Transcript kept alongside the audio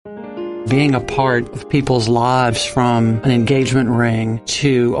being a part of people's lives, from an engagement ring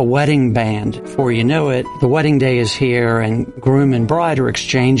to a wedding band. Before you know it, the wedding day is here and groom and bride are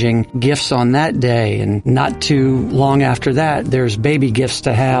exchanging gifts on that day. And not too long after that, there's baby gifts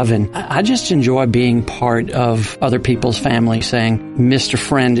to have. And I just enjoy being part of other people's family, saying, Mr.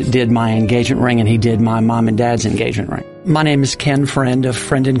 Friend did my engagement ring and he did my mom and dad's engagement ring. My name is Ken Friend of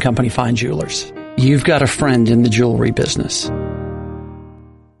Friend & Company Fine Jewelers. You've got a friend in the jewelry business.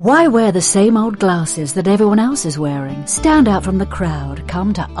 Why wear the same old glasses that everyone else is wearing? Stand out from the crowd.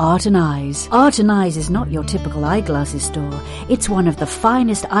 Come to Art and Eyes. Art and Eyes is not your typical eyeglasses store. It's one of the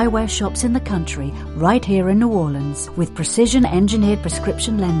finest eyewear shops in the country, right here in New Orleans, with precision-engineered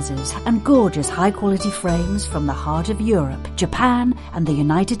prescription lenses and gorgeous high-quality frames from the heart of Europe, Japan, and the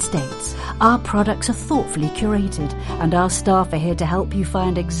United States. Our products are thoughtfully curated, and our staff are here to help you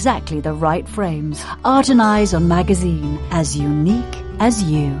find exactly the right frames. Art and Eyes on Magazine, as unique as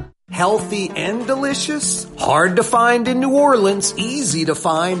you. Healthy and delicious? Hard to find in New Orleans, easy to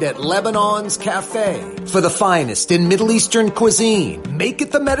find at Lebanon's Cafe. For the finest in Middle Eastern cuisine, make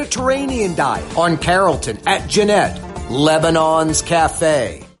it the Mediterranean diet on Carrollton at Jeanette. Lebanon's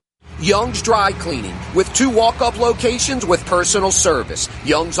Cafe. Young's Dry Cleaning, with 2 walk-up locations with personal service.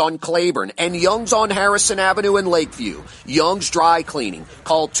 Young's on Claiborne and Young's on Harrison Avenue in Lakeview. Young's Dry Cleaning.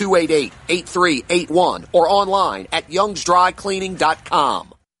 Call 288-8381 or online at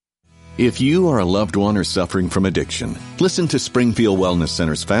youngsdrycleaning.com. If you or a loved one are suffering from addiction, listen to Springfield Wellness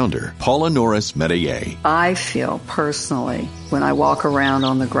Center's founder, Paula Norris Metayer. I feel personally, when I walk around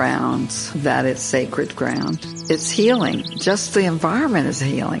on the grounds, that it's sacred ground. It's healing. Just the environment is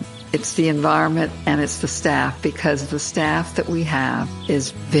healing. It's the environment and it's the staff, because the staff that we have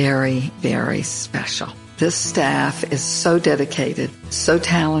is very, very special. This staff is so dedicated, so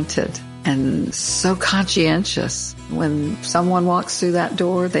talented, and so conscientious. When someone walks through that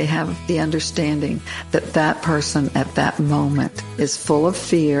door, they have the understanding that that person at that moment is full of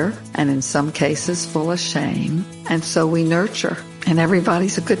fear and in some cases full of shame. And so we nurture, and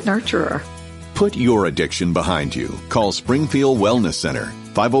everybody's a good nurturer. Put your addiction behind you. Call Springfield Wellness Center,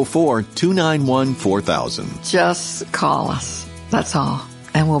 504-291-4000. Just call us. That's all.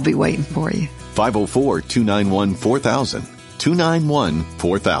 And we'll be waiting for you. 504-291-4000.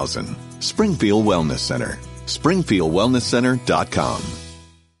 291-4000. Springfield Wellness Center. SpringfieldWellnessCenter.com.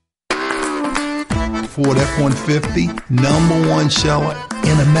 Ford F-150, #1 seller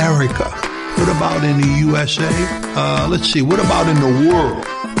in America. What about in the USA? Let's see. What about in the world?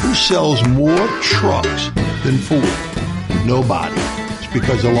 Who sells more trucks than Ford? Nobody. It's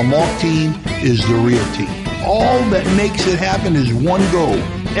because the Lamarque team is the real team. All that makes it happen is one goal.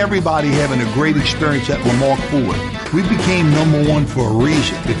 Everybody having a great experience at Lamarque Ford. We became #1 for a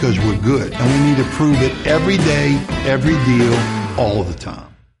reason, because we're good. And we need to prove it every day, every deal, all the time.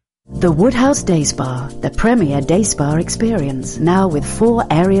 The Woodhouse Day Spa, the premier day spa experience, now with 4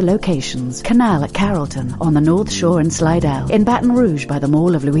 area locations. Canal at Carrollton, on the North Shore in Slidell, in Baton Rouge by the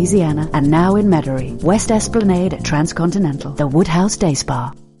Mall of Louisiana, and now in Metairie, West Esplanade at Transcontinental. The Woodhouse Day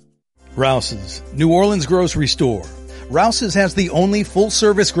Spa. Rouse's, New Orleans grocery store. Rouse's has the only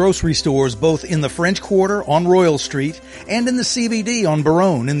full-service grocery stores both in the French Quarter on Royal Street and in the CBD on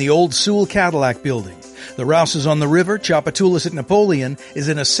Baronne in the old Sewell Cadillac building. The Rouse's on the river, Tchoupitoulas at Napoleon, is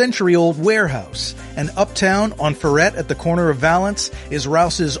in a century-old warehouse. And uptown on Ferret at the corner of Valence is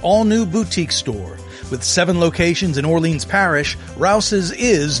Rouse's all-new boutique store. With 7 locations in Orleans Parish, Rouse's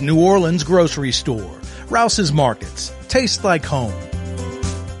is New Orleans grocery store. Rouse's Markets. Taste like home.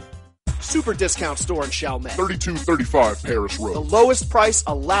 Super discount store in Chalmette. 3235 Paris Road. The lowest price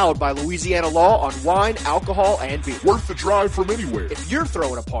allowed by Louisiana law on wine, alcohol, and beer. Worth the drive from anywhere. If you're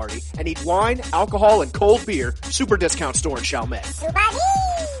throwing a party and need wine, alcohol, and cold beer, super discount store in Chalmette.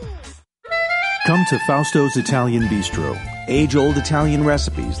 Come to Fausto's Italian Bistro. Age-old Italian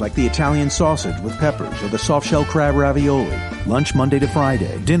recipes like the Italian sausage with peppers or the soft-shell crab ravioli. Lunch Monday to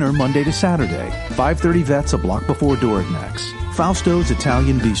Friday. Dinner Monday to Saturday. 530 Vets, a block before Dorignax. Fausto's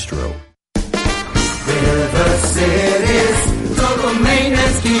Italian Bistro. River City's total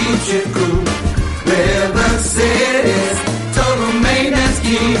maintenance keeps you cool. River City's total maintenance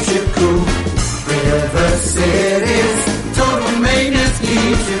keeps you cool. River City's total maintenance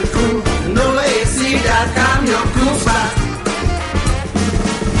keeps you cool. NolaAC.com, your cool spot.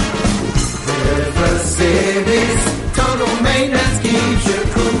 River City's total maintenance keeps you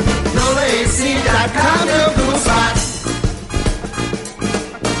cool. NolaAC.com, your cool spot.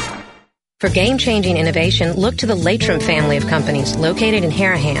 For game-changing innovation, look to the Latrim family of companies located in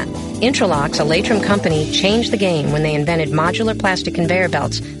Harahan. Intralox, a Latrim company, changed the game when they invented modular plastic conveyor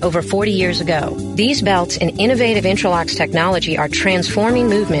belts over 40 years ago. These belts and innovative Intralox technology are transforming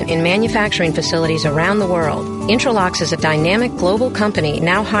movement in manufacturing facilities around the world. Intralox is a dynamic global company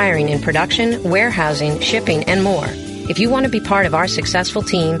now hiring in production, warehousing, shipping, and more. If you want to be part of our successful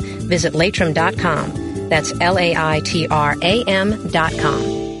team, visit Latrim.com. That's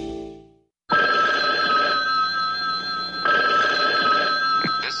LAITRAM.com.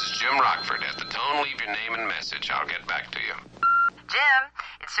 I'll get back to you. Jim,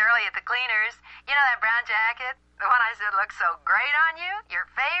 it's Shirley at the cleaners. You know that brown jacket? The one I said looked so great on you? Your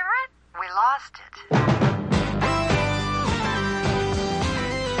favorite? We lost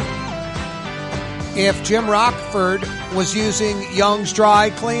it. If Jim Rockford was using Young's Dry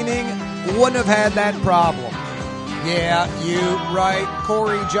Cleaning, wouldn't have had that problem. Yeah, you right.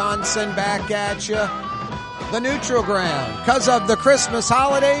 Corey Johnson back at you. The Neutral Ground, because of the Christmas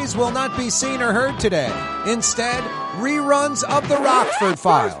holidays, will not be seen or heard today. Instead, reruns of the Rockford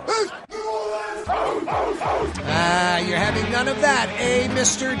Files. You're having none of that, eh,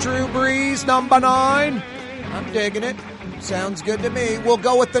 Mr. Drew Brees, number 9? I'm digging it. Sounds good to me. We'll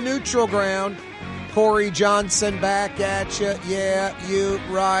go with the Neutral Ground. Corey Johnson back at you. Yeah, you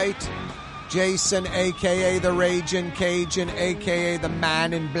right. Jason, a.k.a. the Ragin' Cajun, a.k.a. the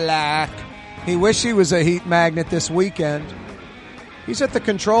Man in Black. He wish he was a heat magnet this weekend. He's at the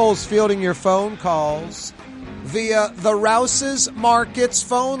controls fielding your phone calls via the Rouse's Markets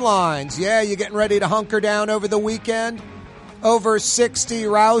phone lines. Yeah, you getting ready to hunker down over the weekend? Over 60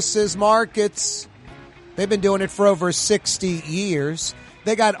 Rouse's Markets. They've been doing it for over 60 years.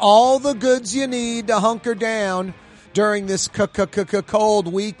 They got all the goods you need to hunker down during this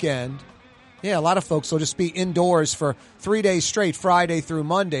cold weekend. Yeah, a lot of folks will just be indoors for 3 days straight, Friday through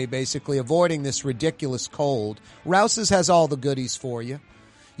Monday, basically, avoiding this ridiculous cold. Rouse's has all the goodies for you.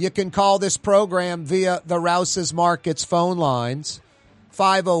 You can call this program via the Rouse's Markets phone lines,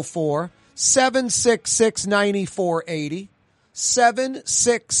 504-766-9480,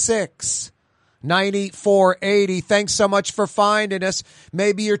 766-9480. Thanks so much for finding us.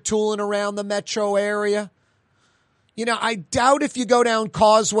 Maybe you're tooling around the metro area. You know, I doubt if you go down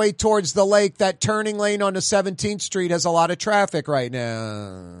Causeway towards the lake, that turning lane on the 17th Street has a lot of traffic right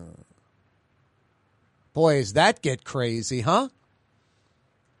now. Boy, does that get crazy, huh?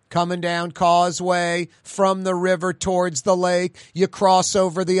 Coming down Causeway from the river towards the lake, you cross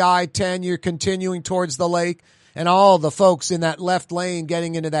over the I-10, you're continuing towards the lake, and all the folks in that left lane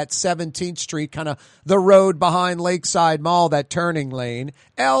getting into that 17th Street, kind of the road behind Lakeside Mall, that turning lane.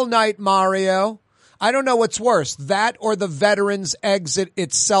 L Night Mario. I don't know what's worse, that or the Veterans exit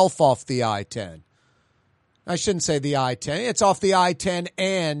itself off the I-10. I shouldn't say the I-10. It's off the I-10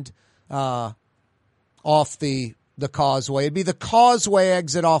 and off the Causeway. It'd be the Causeway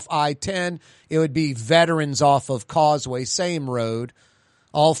exit off I-10. It would be Veterans off of Causeway, same road.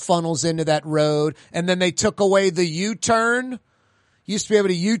 All funnels into that road. And then they took away the U-turn. Used to be able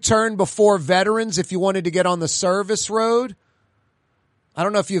to U-turn before Veterans if you wanted to get on the service road. I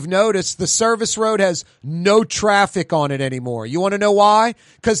don't know if you've noticed, the service road has no traffic on it anymore. You want to know why?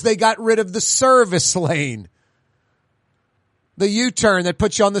 Because they got rid of the service lane. The U-turn that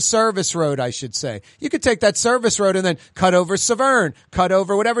puts you on the service road, I should say. You could take that service road and then cut over Severn, cut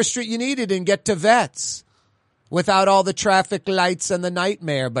over whatever street you needed and get to Vets without all the traffic lights and the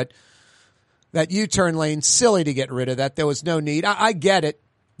nightmare. But that U-turn lane, silly to get rid of that. There was no need. I get it.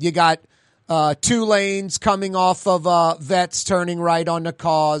 You got 2 lanes coming off of Vets turning right on the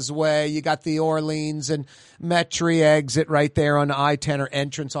Causeway. You got the Orleans and Metri exit right there on the I-10 or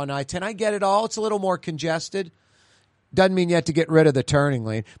entrance on I-10. I get it all. It's a little more congested. Doesn't mean you have to get rid of the turning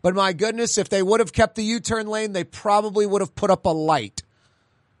lane. But my goodness, if they would have kept the U-turn lane, they probably would have put up a light,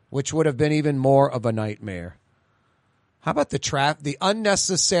 which would have been even more of a nightmare. How about the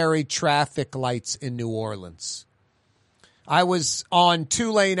unnecessary traffic lights in New Orleans? I was on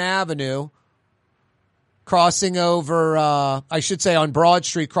Tulane Avenue, crossing over, on Broad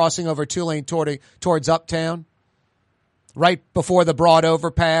Street, crossing over Tulane towards Uptown, right before the Broad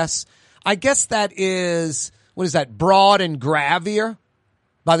overpass. I guess that is, Broad and Gravier,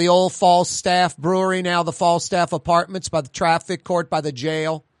 by the old Falstaff Brewery, now the Falstaff Apartments, by the traffic court, by the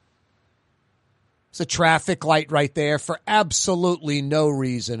jail. It's a traffic light right there for absolutely no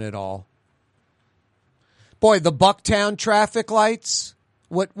reason at all. Boy, the Bucktown traffic lights,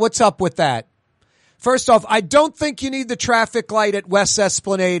 what's up with that? First off, I don't think you need the traffic light at West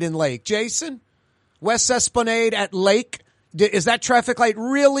Esplanade and Lake. Jason? West Esplanade at Lake, is that traffic light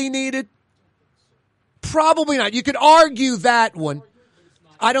really needed? Probably not. You could argue that one.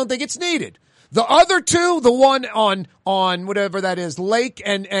 I don't think it's needed. The other two, the one on whatever that is, Lake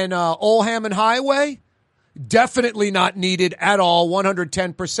and Old Hammond Highway, definitely not needed at all,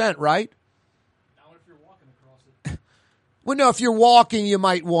 110%, right? Well, no, if you're walking, you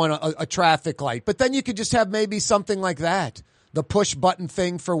might want a traffic light. But then you could just have maybe something like that. The push button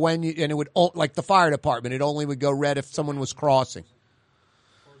thing for when you, and it would, like the fire department, it only would go red if someone was crossing.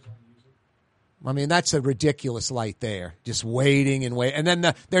 I mean, that's a ridiculous light there. Just waiting and waiting. And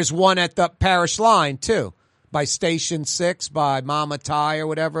then there's one at the parish line, too, by Station 6, by Mama Ty or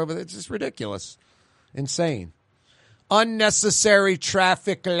whatever. It's just ridiculous. Insane. Unnecessary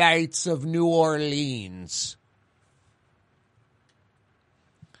traffic lights of New Orleans.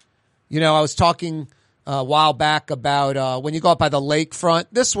 You know, I was talking a while back about when you go up by the lakefront.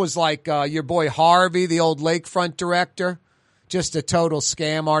 This was like your boy Harvey, the old lakefront director. Just a total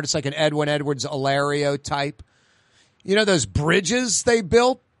scam artist, like an Edwin Edwards Alario type. You know those bridges they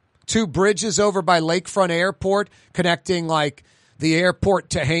built? 2 bridges over by Lakefront Airport connecting like the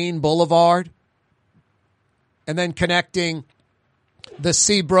airport to Hain Boulevard. And then connecting the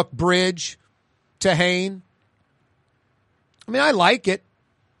Seabrook Bridge to Hain. I mean, I like it.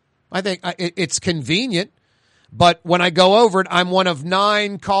 I think it's convenient. But when I go over it, I'm one of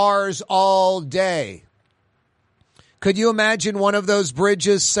 9 cars all day. Could you imagine one of those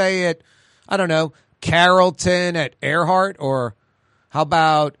bridges, say at, I don't know, Carrollton at Earhart, or how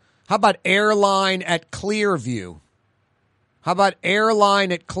about Airline at Clearview? How about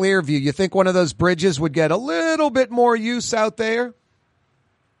Airline at Clearview? You think one of those bridges would get a little bit more use out there?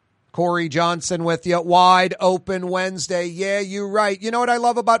 Corey Johnson with you. Wide Open Wednesday. Yeah, you're right. You know what I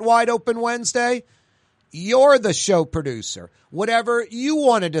love about Wide Open Wednesday? You're the show producer. Whatever you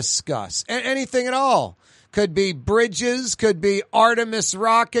want to discuss, anything at all. Could be bridges, could be Artemis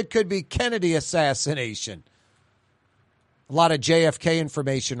rocket, could be Kennedy assassination. A lot of JFK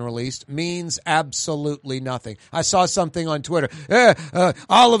information released means absolutely nothing. I saw something on Twitter.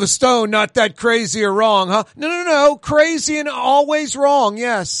 Oliver Stone, not that crazy or wrong, huh? No. Crazy and always wrong,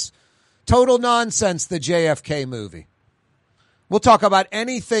 yes. Total nonsense, the JFK movie. We'll talk about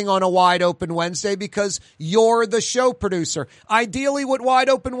anything on a Wide Open Wednesday because you're the show producer. Ideally, what Wide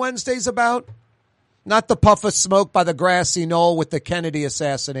Open Wednesday's about? Not the puff of smoke by the grassy knoll with the Kennedy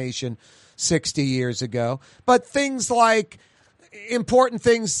assassination 60 years ago, but things like important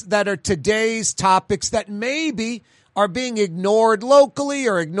things that are today's topics that maybe are being ignored locally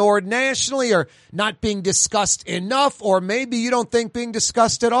or ignored nationally or not being discussed enough, or maybe you don't think being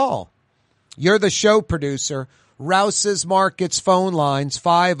discussed at all. You're the show producer. Rouse's Markets phone lines,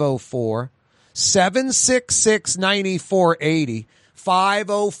 504-766-9480.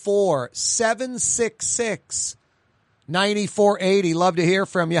 504-766-9480. Love to hear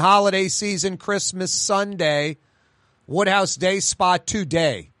from you. Holiday season, Christmas Sunday, Woodhouse Day Spa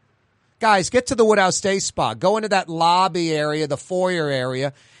today. Guys, get to the Woodhouse Day Spa. Go into that lobby area, the foyer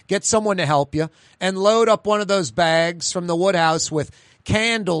area. Get someone to help you and load up one of those bags from the Woodhouse with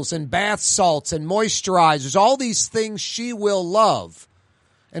candles and bath salts and moisturizers, all these things she will love.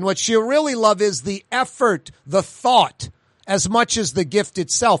 And what she'll really love is the effort, the thought, as much as the gift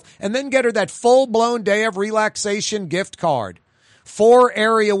itself. And then get her that full-blown day of relaxation gift card. 4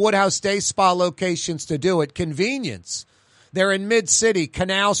 area Woodhouse Day Spa locations to do it. Convenience. They're in Mid-City,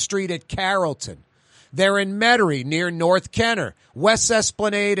 Canal Street at Carrollton. They're in Metairie near North Kenner. West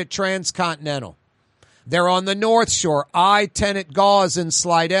Esplanade at Transcontinental. They're on the North Shore, I-10 at Gauze and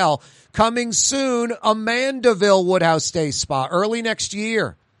Slidell. Coming soon, Amandaville Woodhouse Day Spa, early next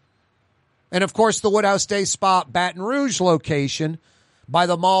year. And, of course, the Woodhouse Day Spa Baton Rouge location by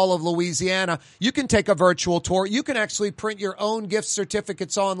the Mall of Louisiana. You can take a virtual tour. You can actually print your own gift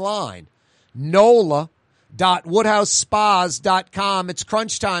certificates online. NOLA.woodhousespas.com. It's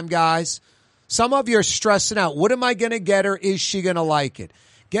crunch time, guys. Some of you are stressing out. What am I going to get her? Is she going to like it?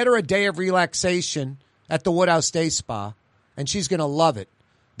 Get her a day of relaxation at the Woodhouse Day Spa, and she's going to love it.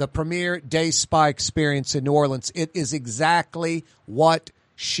 The premier day spa experience in New Orleans. It is exactly what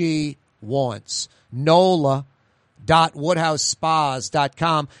she wants.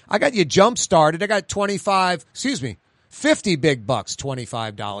 NOLA.woodhousespas.com. I got you jump started. I got 50 big bucks,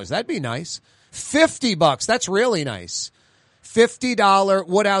 $25. That'd be nice. $50. That's really nice. $50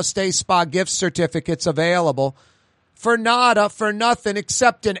 Woodhouse Day Spa gift certificates available for nada, for nothing,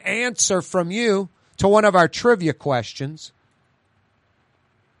 except an answer from you to one of our trivia questions.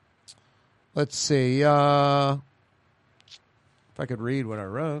 Let's see. If I could read what I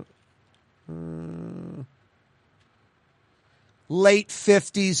wrote. Late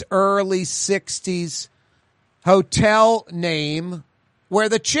 50s, early 60s hotel name where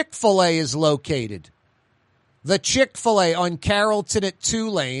the Chick-fil-A is located. the Chick-fil-A on Carrollton at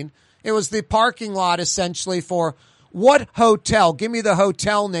Tulane. It was the parking lot essentially for what hotel? Give me the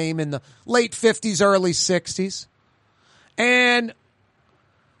hotel name in the late 50s, early 60s. And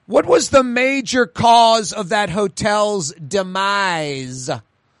what was the major cause of that hotel's demise?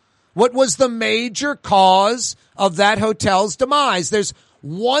 What was the major cause of that hotel's demise? There's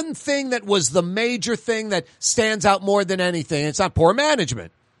one thing that was the major thing that stands out more than anything. It's not poor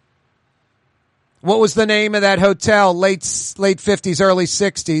management. What was the name of that hotel, late 50s, early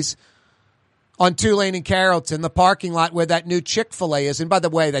 60s, on Tulane and Carrollton, the parking lot where that new Chick-fil-A is? And by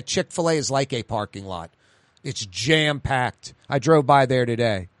the way, that Chick-fil-A is like a parking lot. It's jam-packed. I drove by there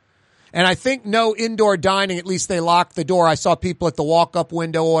today. And I think no indoor dining, at least they locked the door. I saw people at the walk-up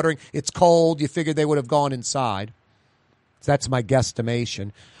window ordering. It's cold. You figured they would have gone inside. That's my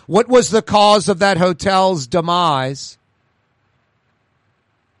guesstimation. What was the cause of that hotel's demise?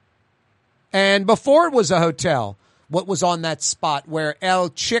 And before it was a hotel, what was on that spot where El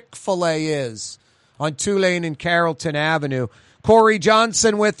Chick-fil-A is on Tulane and Carrollton Avenue? Corey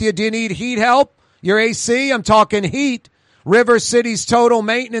Johnson with you. Do you need heat help? Your AC? I'm talking heat. River City's Total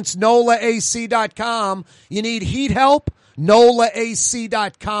Maintenance, NOLAAC.com. You need heat help?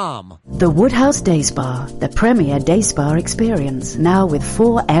 NOLAAC.com. The Woodhouse Day Spa, the premier day spa experience, now with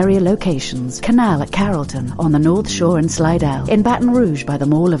 4 area locations. Canal at Carrollton, on the North Shore in Slidell, in Baton Rouge by the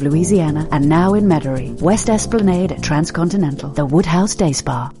Mall of Louisiana, and now in Metairie, West Esplanade at Transcontinental. The Woodhouse Day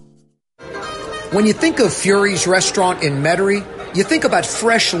Spa. When you think of Fury's Restaurant in Metairie, you think about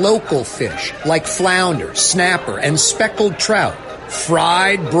fresh local fish like flounder, snapper, and speckled trout,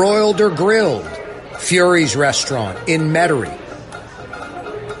 fried, broiled, or grilled. Fury's Restaurant in Metairie.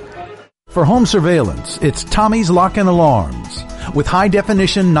 For home surveillance, it's Tommy's Lock and Alarms. With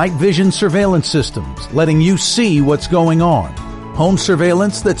high-definition night vision surveillance systems, letting you see what's going on. Home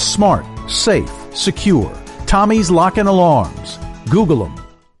surveillance that's smart, safe, secure. Tommy's Lock and Alarms. Google them.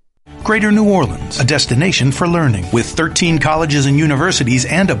 Greater New Orleans, a destination for learning. With 13 colleges and universities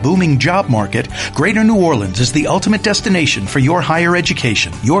and a booming job market, Greater New Orleans is the ultimate destination for your higher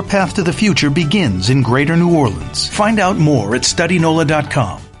education. Your path to the future begins in Greater New Orleans. Find out more at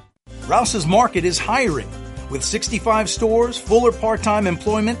studynola.com. Rouse's Market is hiring. With 65 stores, fuller part-time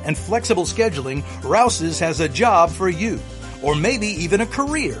employment, and flexible scheduling, Rouse's has a job for you. Or maybe even a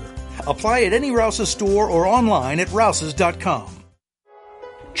career. Apply at any Rouse's store or online at rouses.com.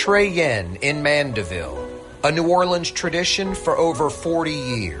 Trey Yen in Mandeville, a New Orleans tradition for over 40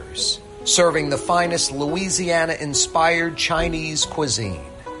 years, serving the finest Louisiana-inspired Chinese cuisine.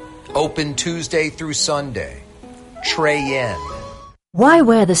 Open Tuesday through Sunday. Trey Yen. Why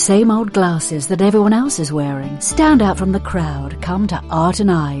wear the same old glasses that everyone else is wearing? Stand out from the crowd. Come to Art and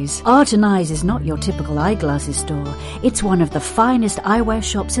Eyes. Art and Eyes is not your typical eyeglasses store. It's one of the finest eyewear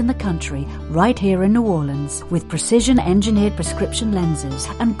shops in the country, right here in New Orleans, with precision-engineered prescription lenses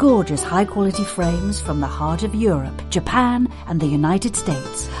and gorgeous high-quality frames from the heart of Europe, Japan, and the United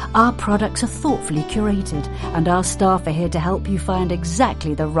States. Our products are thoughtfully curated, and our staff are here to help you find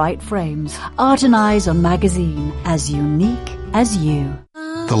exactly the right frames. Art and Eyes on Magazine, as unique as you.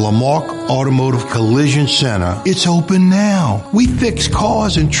 The Lamarck Automotive Collision Center, it's open now. We fix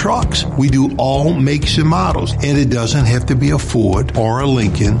cars and trucks. We do all makes and models. And it doesn't have to be a Ford or a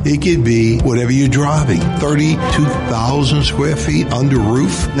Lincoln. It could be whatever you're driving. 32,000 square feet under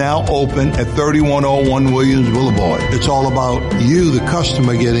roof. Now open at 3101 Williams Boulevard. It's all about you, the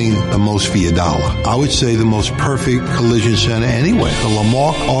customer, getting the most for your dollar. I would say the most perfect collision center anyway. The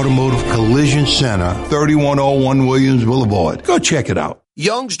Lamarck Automotive Collision Center, 3101 Williams Boulevard. Go check it out.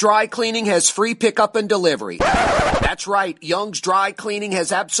 Young's Dry Cleaning has free pickup and delivery. That's right. Young's Dry Cleaning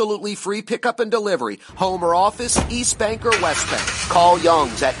has absolutely free pickup and delivery. Home or office, East Bank or West Bank. Call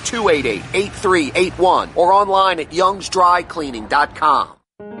Young's at 288-8381 or online at youngsdrycleaning.com.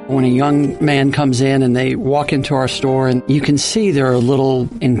 When a young man comes in and they walk into our store and you can see they're a little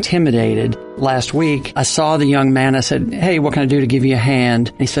intimidated. Last week, I saw the young man. I said, "Hey, what can I do to give you a hand?"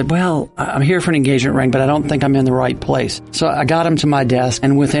 And he said, "Well, I'm here for an engagement ring, but I don't think I'm in the right place." So I got him to my desk,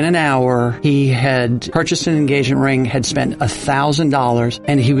 and within an hour, he had purchased an engagement ring, had spent $1,000,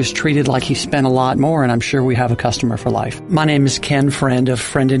 and he was treated like he spent a lot more, and I'm sure we have a customer for life. My name is Ken Friend of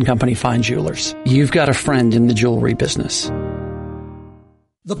Friend & Company Fine Jewelers. You've got a friend in the jewelry business.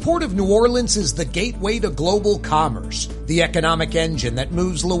 The Port of New Orleans is the gateway to global commerce, the economic engine that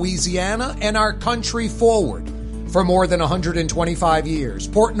moves Louisiana and our country forward. For more than 125 years,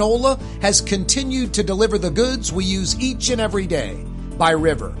 Port Nola has continued to deliver the goods we use each and every day, by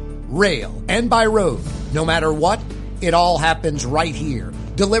river, rail, and by road. No matter what, it all happens right here,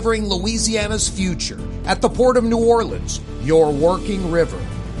 delivering Louisiana's future at the Port of New Orleans, your working river.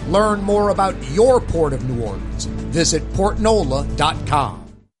 Learn more about your Port of New Orleans. Visit portnola.com.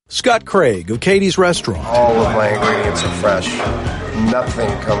 Scott Craig of Katie's Restaurant. All of my ingredients are fresh. Nothing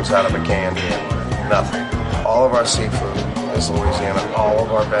comes out of a can here. Nothing. All of our seafood is Louisiana. All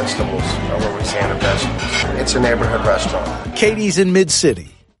of our vegetables are Louisiana vegetables. It's a neighborhood restaurant. Katie's in Mid-City.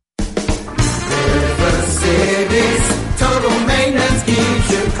 River City's total maintenance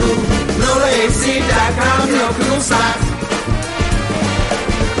keeps you cool. NolaAC.com, your cool spots.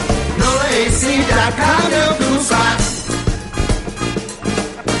 NolaAC.com, your cool spots.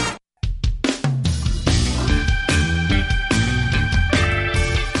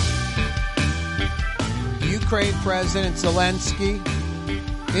 Ukraine President Zelensky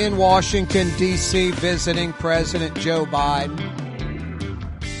in Washington, D.C., visiting President Joe Biden,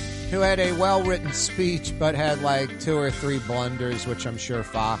 who had a well-written speech but had like 2 or 3 blunders, which I'm sure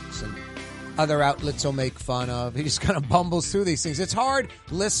Fox and other outlets will make fun of. He just kind of bumbles through these things. It's hard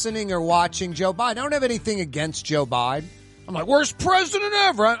listening or watching Joe Biden. I don't have anything against Joe Biden. I'm like, worst president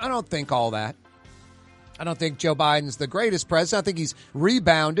ever. I don't think all that. I don't think Joe Biden's the greatest president. I think he's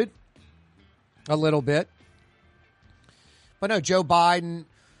rebounded a little bit. But no, Joe Biden,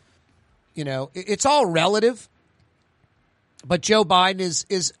 you know, it's all relative. But Joe Biden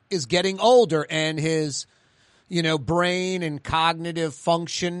is getting older, and his, you know, brain and cognitive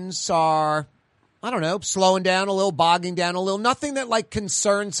functions are, I don't know, slowing down a little, bogging down a little. Nothing that like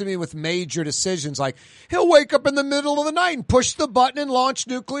concerns me with major decisions. Like he'll wake up in the middle of the night and push the button and launch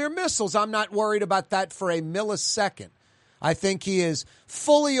nuclear missiles. I'm not worried about that for a millisecond. I think he is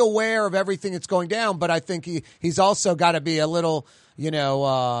fully aware of everything that's going down, but I think he's also got to be a little, you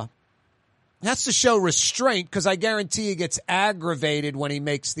know, has to show restraint, because I guarantee he gets aggravated when he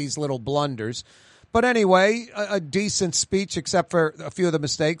makes these little blunders. But anyway, a decent speech, except for a few of the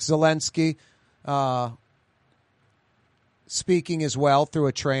mistakes. Zelensky speaking as well through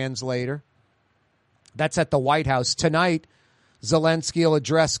a translator. That's at the White House. Tonight, Zelensky will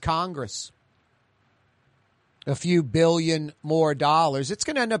address Congress. A few billion more dollars. It's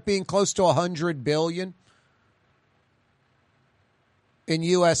going to end up being close to $100 billion in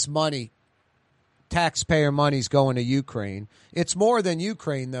U.S. money. Taxpayer money's going to Ukraine. It's more than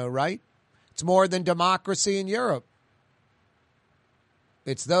Ukraine, though, right? It's more than democracy in Europe.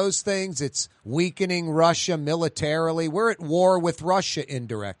 It's those things. It's weakening Russia militarily. We're at war with Russia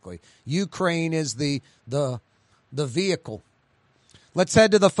indirectly. Ukraine is the vehicle. Let's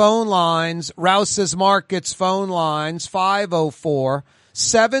head to the phone lines. Rouse's Markets phone lines,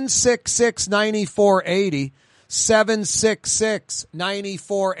 504-766-9480,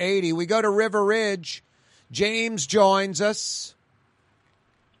 766-9480. We go to River Ridge. James joins us.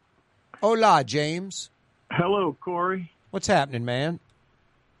 Hola, James. Hello, Corey. What's happening, man?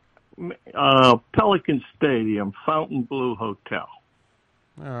 Pelican Stadium, Fontainebleau Hotel.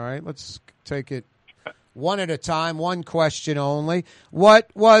 All right, let's take it one at a time, one question only. What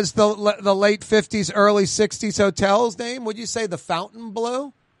was the late 50s, early 60s hotel's name? Would you say the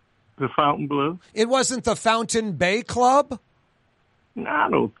Fontainebleau? The Fontainebleau? It wasn't the Fountain Bay Club? No, I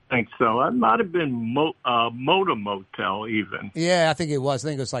don't think so. It might have been Motor Motel even. Yeah, I think it was. I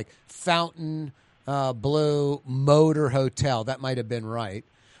think it was like Fontainebleau Motor Hotel. That might have been right.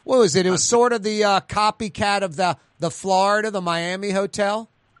 What was it? It was sort of the copycat of the Florida, the Miami Hotel?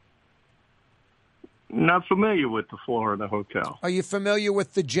 Not familiar with the Florida Hotel. Are you familiar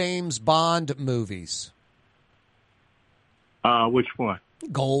with the James Bond movies? Which one?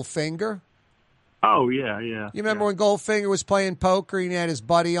 Goldfinger. Oh, yeah. You remember when Goldfinger was playing poker and he had his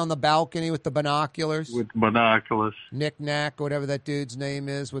buddy on the balcony with the binoculars? With binoculars. Nick Nack, whatever that dude's name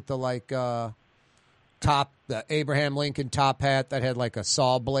is, with the the Abraham Lincoln top hat that had like a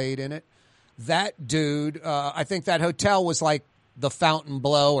saw blade in it. That dude, I think that hotel was like the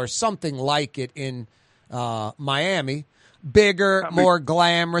Fontainebleau or something like it in Miami. Bigger, more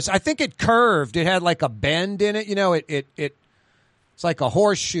glamorous. I think it curved. It had like a bend in it. You know, it's like a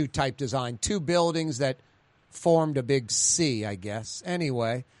horseshoe type design. 2 buildings that formed a big C, I guess.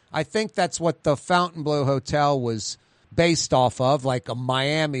 Anyway, I think that's what the Fontainebleau Hotel was based off of, like a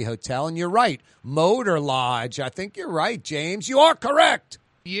Miami hotel. And you're right, Motor Lodge. I think you're right, James. You are correct.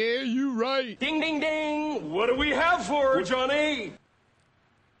 Yeah, you're right. Ding, ding, ding. What do we have for her, Johnny?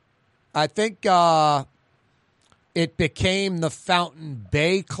 I think it became the Fountain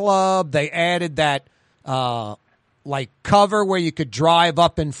Bay Club. They added that cover where you could drive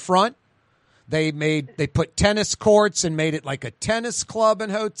up in front. They put tennis courts and made it like a tennis club and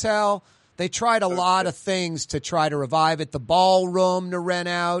hotel. They tried a lot of things to try to revive it. The ballroom to rent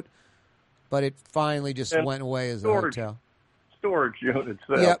out, but it finally just went away as a hotel. Storage units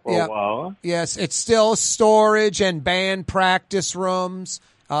there for a while. Huh? Yes, it's still storage and band practice rooms.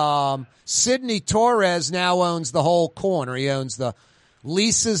 Sidney Torres now owns the whole corner. He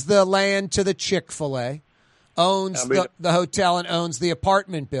leases the land to the Chick-fil-A, owns the hotel, and owns the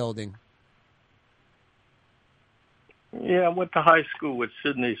apartment building. Yeah, I went to high school with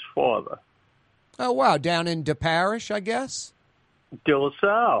Sidney's father. Oh, wow. Down in DeParish, I guess? De La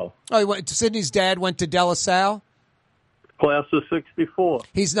Salle. Oh, Sidney's dad went to De La Salle? Class of 64.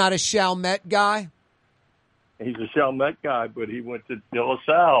 He's not a Chalmette guy? He's a Chalmette guy, but he went to De La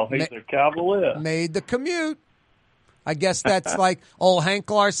Salle. He's a Cavalier. Made the commute. I guess that's like old Hank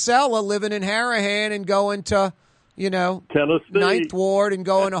Larcella living in Harahan and going to, Tennessee. Ninth Ward and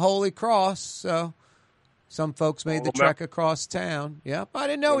going to Holy Cross. So some folks made the trek across town. Yep. I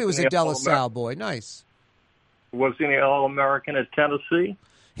didn't know he was a De La Salle boy. Nice. Wasn't he All-American at Tennessee?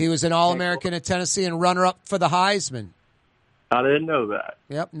 He was an All-American at Tennessee and runner-up for the Heisman. I didn't know that.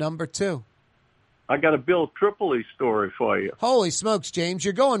 Yep, number 2. I got a Bill Tripoli story for you. Holy smokes, James.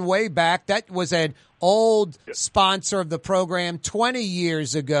 You're going way back. That was an old sponsor of the program 20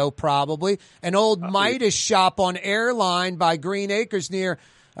 years ago, probably. An old Midas shop on Airline by Green Acres near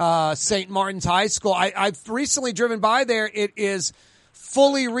St. Martin's High School. I've recently driven by there. It is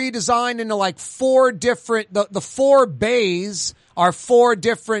fully redesigned into like 4 different, the 4 bays are 4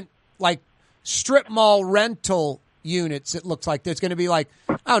 different like strip mall rental units. It looks like there's going to be like,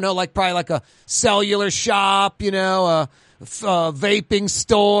 I don't know, like probably like a cellular shop, a vaping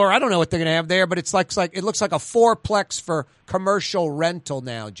store. I don't know what they're going to have there, but it looks like a 4-plex for commercial rental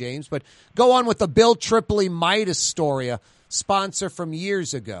now, James. But go on with the Bill Tripoli Midas story, a sponsor from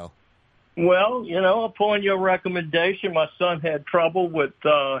years ago. Well, upon your recommendation, my son had trouble with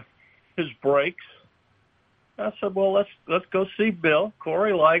his brakes. I said, well, let's go see Bill.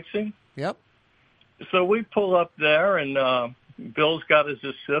 Corey likes him. Yep. So we pull up there, and Bill's got his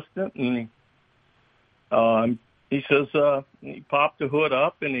assistant, and he says he popped the hood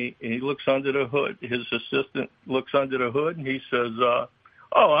up, and he looks under the hood. His assistant looks under the hood, and he says, oh,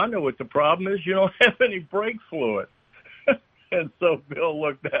 I know what the problem is. You don't have any brake fluid. And so Bill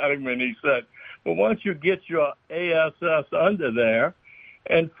looked at him, and he said, well, why don't you get your ASS under there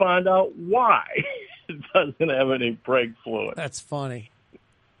and find out why it doesn't have any brake fluid. That's funny.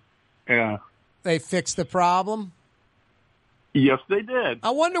 Yeah. They fixed the problem? Yes, they did.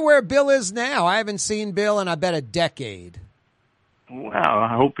 I wonder where Bill is now. I haven't seen Bill in, I bet, a decade. Wow,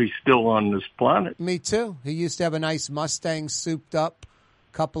 I hope he's still on this planet. Me too. He used to have a nice Mustang souped up,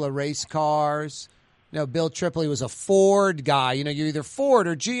 couple of race cars. Bill Tripoli was a Ford guy. You're either Ford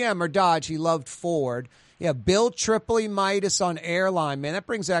or GM or Dodge. He loved Ford. Yeah, Bill Tripoli Midas on Airline. Man, that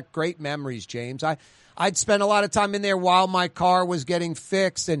brings back great memories, James. I'd spend a lot of time in there while my car was getting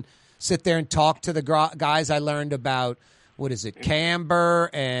fixed and sit there and talk to the guys. I learned about, camber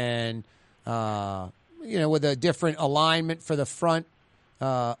and, with a different alignment for the front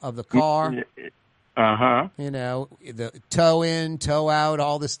of the car. Uh-huh. The toe in, toe out,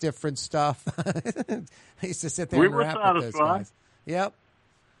 all this different stuff. I used to sit there and rap with those guys. Yep.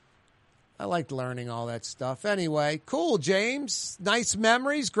 I liked learning all that stuff. Anyway, cool, James. Nice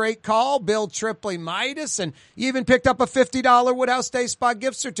memories. Great call. Bill Tripoli Midas. And you even picked up a $50 Woodhouse Day Spa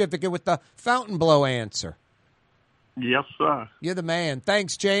gift certificate with the fountain blow answer. Yes, sir. You're the man.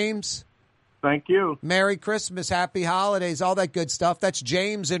 Thanks, James. Thank you. Merry Christmas. Happy holidays. All that good stuff. That's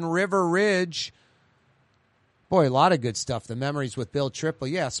James in River Ridge. Boy, a lot of good stuff. The memories with Bill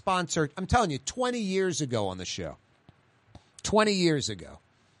Tripoli. Yeah, sponsored, I'm telling you, 20 years ago on the show. 20 years ago.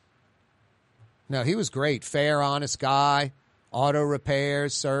 No, he was great. Fair, honest guy. Auto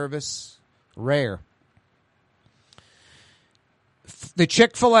repairs, service. Rare. The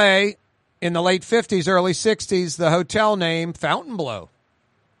Chick-fil-A in the late 50s, early 60s, the hotel name, Fontainebleau.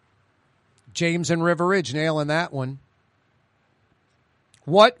 James and River Ridge nailing that one.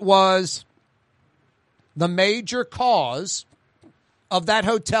 What was the major cause of that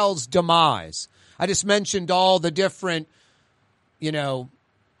hotel's demise? I just mentioned all the different,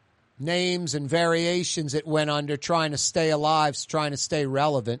 names and variations it went under trying to stay alive, trying to stay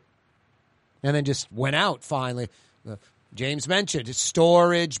relevant, and then just went out finally. James mentioned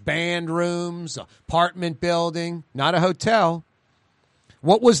storage, band rooms, apartment building, not a hotel.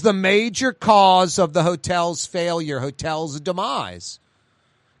 What was the major cause of the hotel's failure, hotel's demise?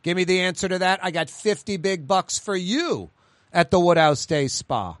 Give me the answer to that. I got 50 big bucks for you at the Woodhouse Day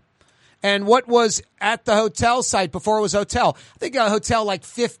Spa. And what was at the hotel site before it was hotel? I think a hotel like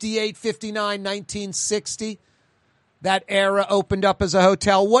 58, 59, 1960. That era opened up as a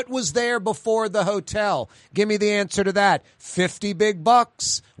hotel. What was there before the hotel? Give me the answer to that. 50 big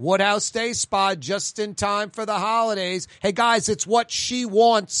bucks. Woodhouse Day Spa just in time for the holidays. Hey, guys, it's what she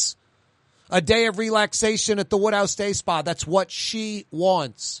wants. A day of relaxation at the Woodhouse Day Spa. That's what she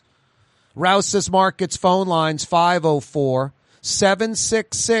wants. Rouse's Markets phone lines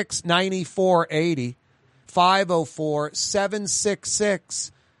 504-766-9480.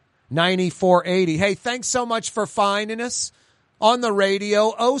 504-766-9480. Hey, thanks so much for finding us on the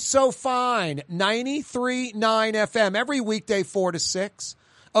radio. Oh, so fine. 93.9 FM every weekday 4 to 6.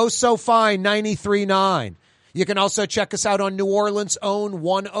 Oh, so fine. 93.9. You can also check us out on New Orleans' own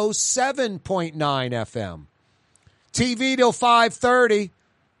 107.9 FM. TV till 5:30.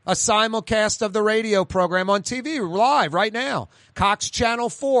 A simulcast of the radio program on TV live right now. Cox Channel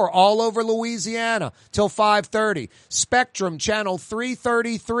 4 all over Louisiana till 5:30. Spectrum Channel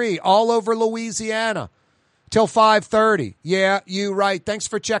 333 all over Louisiana till 5:30. Yeah, you right. Thanks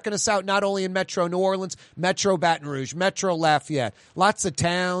for checking us out, not only in Metro New Orleans, Metro Baton Rouge, Metro Lafayette. Lots of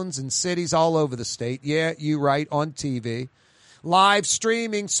towns and cities all over the state. Yeah, you right, on TV. Live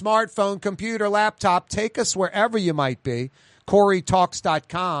streaming, smartphone, computer, laptop. Take us wherever you might be.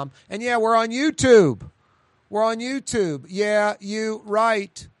 CoreyTalks.com. And yeah, we're on YouTube. We're on YouTube. Yeah, you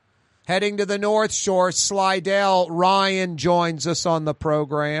right. Heading to the North Shore, Slidell. Ryan joins us on the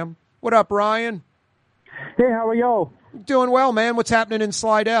program. What up, Ryan? Hey, how are y'all? Doing well, man. What's happening in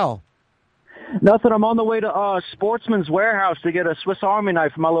Slidell? Nothing. I'm on the way to Sportsman's Warehouse to get a Swiss Army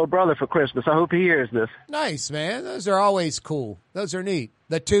knife for my little brother for Christmas. I hope he hears this. Nice, man. Those are always cool. Those are neat.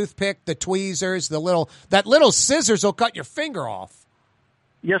 The toothpick, the tweezers, that little scissors will cut your finger off.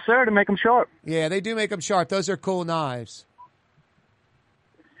 Yes, sir, to make them sharp. Yeah, they do make them sharp. Those are cool knives.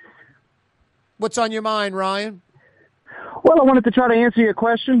 What's on your mind, Ryan? Well, I wanted to try to answer your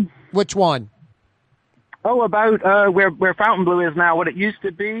question. Which one? Oh, about where Fontainebleau is now, what it used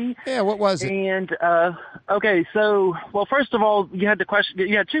to be. Yeah, what was it? And okay, so first of all, you had the question.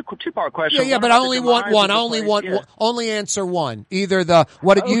 You had two-part question. Yeah, but I only want one. I only want only answer one. Either the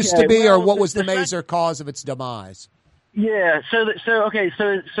what it used to be, or what was the major cause of its demise. Yeah. So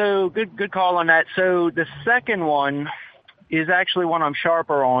good call on that. So the second one is actually one I'm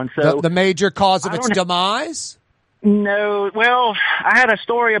sharper on. So the major cause of its demise. No, well, I had a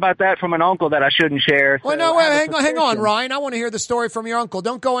story about that from an uncle that I shouldn't share. Well, no, wait, hang on, Ryan. I want to hear the story from your uncle.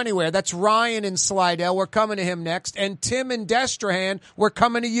 Don't go anywhere. That's Ryan in Slidell. We're coming to him next. And Tim in Destrehan, we're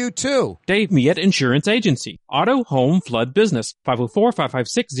coming to you too. Dave Miette Insurance Agency. Auto, home, flood, business.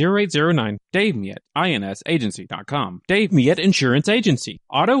 504-556-0809. Dave Miette, INSagency.com. Dave Miette Insurance Agency.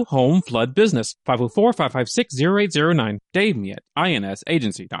 Auto, home, flood, business. 504-556-0809. Dave Miette,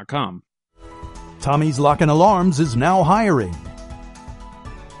 INSagency.com. Tommy's Lock and Alarms is now hiring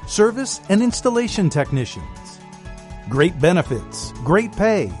service and installation technicians. Great benefits, great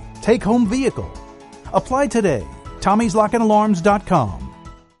pay, take-home vehicle. Apply today. Tommy'sLockandAlarms.com.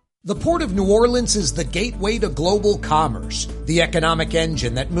 The Port of New Orleans is the gateway to global commerce, the economic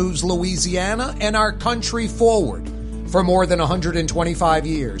engine that moves Louisiana and our country forward. For more than 125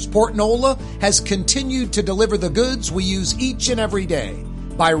 years, Port Nola has continued to deliver the goods we use each and every day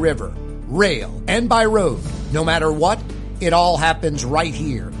by river, rail, and by road. No matter what, it all happens right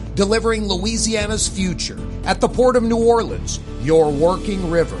here, delivering Louisiana's future at the Port of New Orleans, your working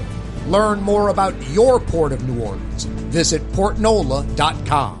river. Learn more about your Port of New Orleans. Visit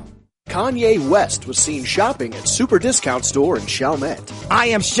PortNola.com. Kanye West was seen shopping at Super Discount Store in Chalmette. I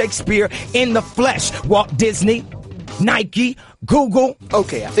am Shakespeare in the flesh. Walt Disney, Nike, Google.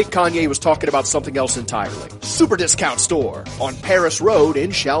 Okay, I think Kanye was talking about something else entirely. Super Discount Store on Paris Road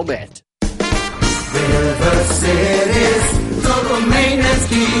in Chalmette. River Cities, total maintenance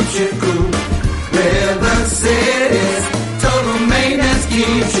keeps you cool. River Cities, total maintenance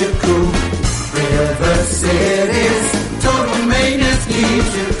keeps you cool. River Cities, total maintenance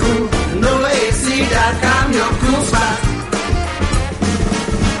keeps you cool. NolaAC.com, your cool spot.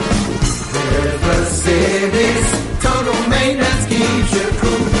 River Cities, total maintenance keeps you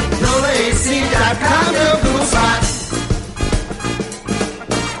cool. NolaAC.com, your cool spot.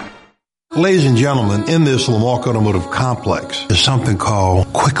 Ladies and gentlemen, in this Lamarck Automotive Complex is something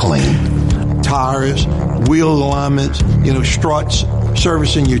called Quick Lane. Tires, wheel alignments, struts,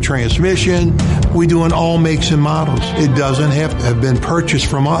 servicing your transmission. We do in all makes and models. It doesn't have to have been purchased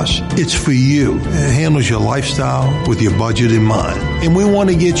from us. It's for you. It handles your lifestyle with your budget in mind. And we want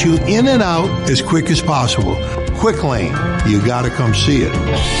to get you in and out as quick as possible. Quick Lane, you got to come see it.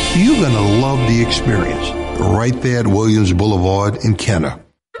 You're going to love the experience. Right there at Williams Boulevard in Kenner.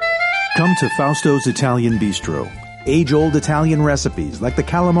 Come to Fausto's Italian Bistro. Age-old Italian recipes like the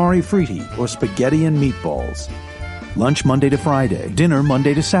calamari fritti or spaghetti and meatballs. Lunch Monday to Friday. Dinner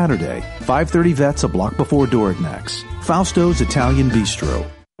Monday to Saturday. 530 Vets, a block before Dorignax. Fausto's Italian Bistro.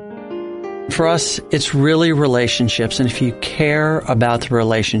 For us, it's really relationships. And if you care about the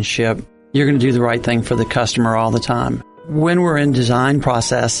relationship, you're going to do the right thing for the customer all the time. When we're in design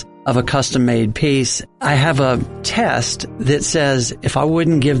process of a custom-made piece, I have a test that says if I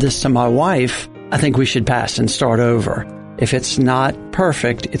wouldn't give this to my wife, I think we should pass and start over. If it's not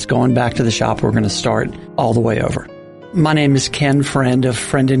perfect, it's going back to the shop. We're going to start all the way over. My name is Ken Friend of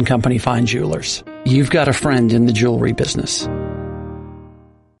Friend & Company Fine Jewelers. You've got a friend in the jewelry business.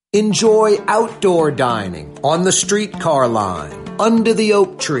 Enjoy outdoor dining on the streetcar line, under the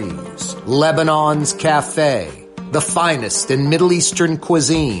oak trees, Lebanon's Cafe. The finest in Middle Eastern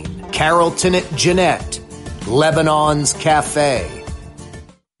cuisine, Carrollton at Jeanette, Lebanon's Cafe.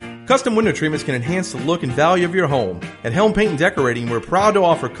 Custom window treatments can enhance the look and value of your home. At Helm Paint and Decorating, we're proud to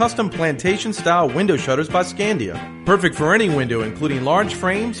offer custom plantation-style window shutters by Scandia. Perfect for any window, including large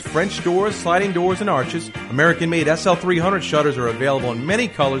frames, French doors, sliding doors, and arches. American-made SL300 shutters are available in many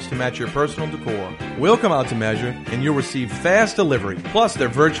colors to match your personal decor. We'll come out to measure, and you'll receive fast delivery. Plus, they're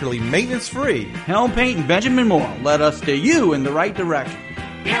virtually maintenance-free. Helm Paint and Benjamin Moore led us steer you in the right direction.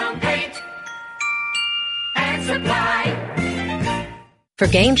 Helm Paint and Supply. For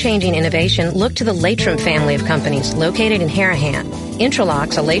game-changing innovation, look to the Latrim family of companies located in Harahan.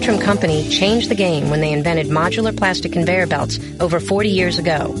 Intralox, a Latrim company, changed the game when they invented modular plastic conveyor belts over 40 years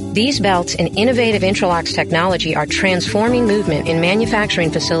ago. These belts and innovative Intralox technology are transforming movement in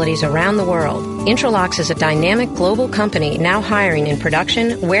manufacturing facilities around the world. Intralox is a dynamic global company now hiring in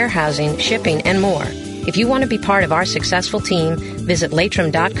production, warehousing, shipping, and more. If you want to be part of our successful team, visit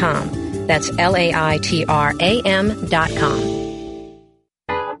Latrim.com. That's LAITRAM.com.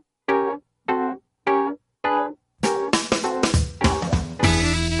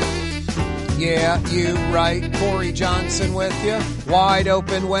 Yeah, you right. Corey Johnson with you. Wide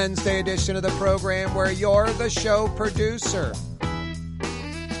Open Wednesday edition of the program where you're the show producer.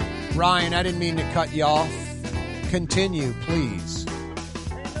 Ryan, I didn't mean to cut you off. Continue, please.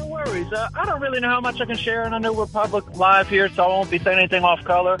 No worries. I don't really know how much I can share, and I know we're public live here, so I won't be saying anything off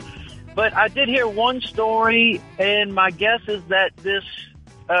color. But I did hear one story, and my guess is that this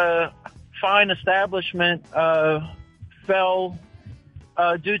fine establishment fell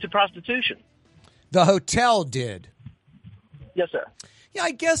due to prostitution. The hotel did. Yes, sir. Yeah,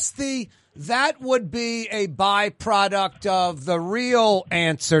 I guess that would be a byproduct of the real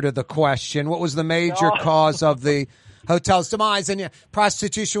answer to the question. What was the major cause of the hotel's demise? And yeah,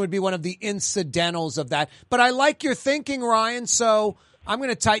 prostitution would be one of the incidentals of that. But I like your thinking, Ryan, so I'm going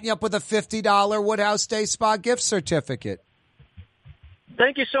to tighten you up with a $50 Woodhouse Day Spa gift certificate.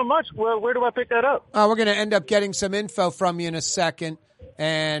 Thank you so much. Well, where do I pick that up? We're going to end up getting some info from you in a second.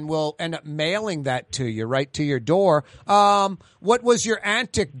 And we'll end up mailing that to you, right to your door. What was your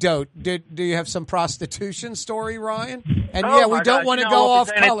anecdote? Do you have some prostitution story, Ryan? And we don't want to go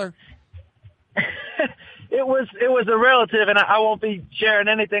off color. It was a relative, and I won't be sharing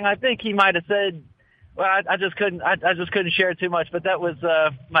anything. I think he might have said, well, I just couldn't share too much, but that was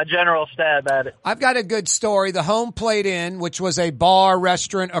my general stab at it. I've got a good story. The Home Plate Inn, which was a bar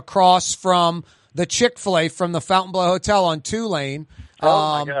restaurant across from the Chick-fil-A from the Fontainebleau Hotel on Tulane.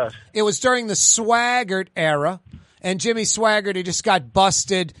 Oh, my gosh. It was during the Swaggart era, and Jimmy Swaggart, he just got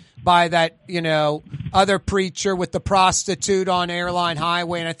busted by that, other preacher with the prostitute on Airline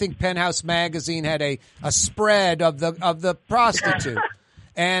Highway, and I think Penthouse Magazine had a spread of the prostitute.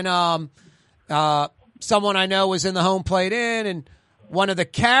 And someone I know was in the Home Plate Inn, and one of the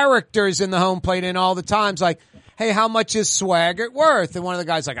characters in the Home Plate Inn all the time's like, hey, how much is Swaggart worth? And one of the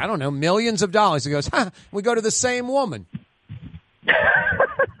guys like, I don't know, millions of dollars. He goes, we go to the same woman.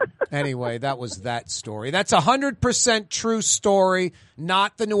 Anyway, that was that story. That's 100% true story,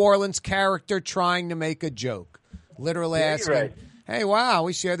 not the New Orleans character trying to make a joke. Literally asking, right. Hey, wow,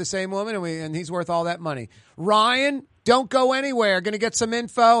 we share the same woman, and he's worth all that money. Ryan, don't go anywhere. Going to get some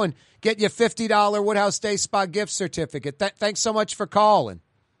info and get you a $50 Woodhouse Day Spa gift certificate. Thanks so much for calling.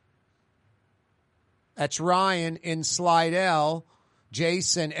 That's Ryan in Slidell.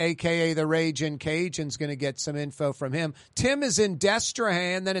 Jason, a.k.a. the Ragin' Cajun's going to get some info from him. Tim is in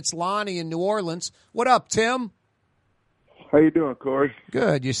Destrehan. Then it's Lonnie in New Orleans. What up, Tim? How you doing, Corey?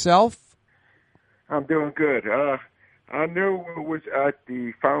 Good. Yourself? I'm doing good. I knew it was at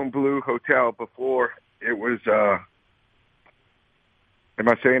the Fontainebleau Hotel before it was, am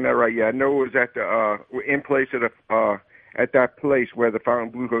I saying that right? Yeah, I know it was at the, in place of the, at that place where the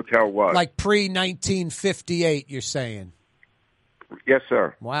Fontainebleau Hotel was. Like pre-1958, you're saying? Yes,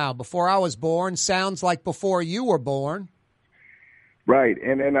 sir. Wow, before I was born. Sounds like before you were born. Right,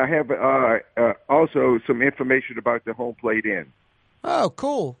 and then I have also some information about the Home Plate Inn. Oh,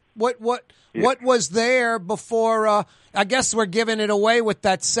 cool. What was there before? I guess we're giving it away with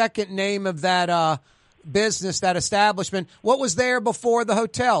that second name of that business, that establishment. What was there before the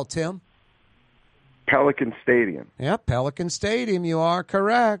hotel, Tim? Pelican Stadium. Yeah, Pelican Stadium. You are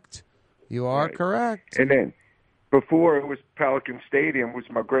correct. You are correct. And then before it was Pelican Stadium was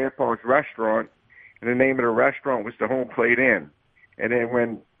my grandpa's restaurant, and the name of the restaurant was the Home Plate Inn. And then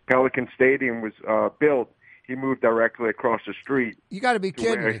when Pelican Stadium was built, he moved directly across the street. You got to be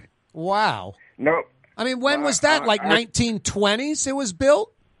kidding me. Wow. No. I mean, when was that? Like 1920s it was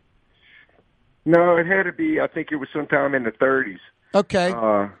built? No, it had to be, I think it was sometime in the 30s. Okay.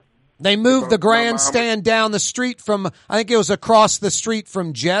 They moved the grandstand down the street from, I think it was across the street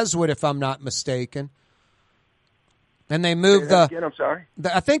from Jesuit, if I'm not mistaken. And they moved again, I'm sorry?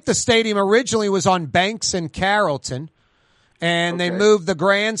 I think the stadium originally was on Banks and Carrollton, and they moved the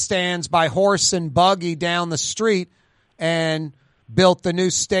grandstands by horse and buggy down the street and built the new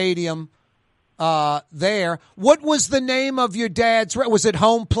stadium there. What was the name of your dad's? Was it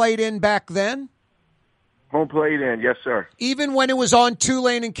Home Plate Inn back then? Home Plate Inn, yes, sir. Even when it was on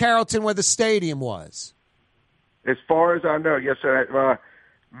Tulane and Carrollton where the stadium was? As far as I know, yes, sir.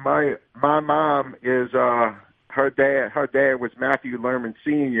 My mom is her dad was Matthew Lerman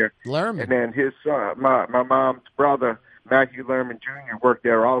Sr. Lerman. And then his son, my mom's brother, Matthew Lerman Jr., worked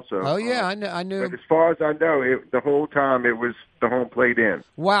there also. Oh, yeah, I knew. But as far as I know, the whole time it was the Home Plate Inn.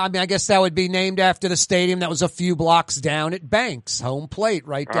 Wow, I mean, I guess that would be named after the stadium that was a few blocks down at Banks, Home Plate,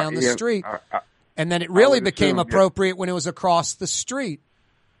 right down the street. And then it really became appropriate when it was across the street.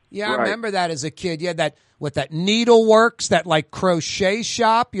 Yeah, I remember that as a kid. Yeah, that with that Needleworks, that like crochet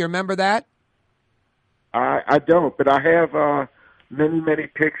shop. You remember that? I don't, but I have many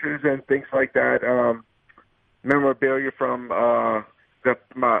pictures and things like that. Memorabilia from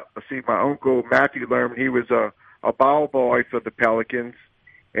my uncle Matthew Lerman. He was a ball boy for the Pelicans,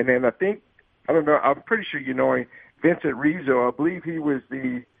 and then I'm pretty sure you know him, Vincent Rizzo. I believe he was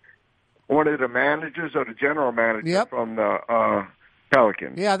one of the managers or the general manager from the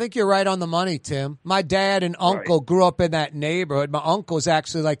Pelicans. Yeah, I think you're right on the money, Tim. My dad and uncle grew up in that neighborhood. My uncle was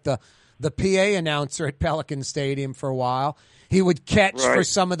actually like the PA announcer at Pelican Stadium for a while. He would catch for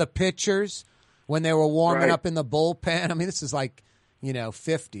some of the pitchers when they were warming up in the bullpen. I mean, this is like,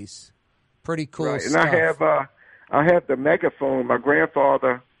 50s. Pretty cool stuff. And I have the megaphone. My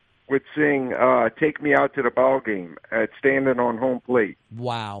grandfather would sing "Take Me Out to the Ball Game" at standing on home plate.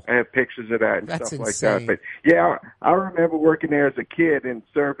 Wow. I have pictures of that and That's stuff insane. like that. But yeah, I remember working there as a kid and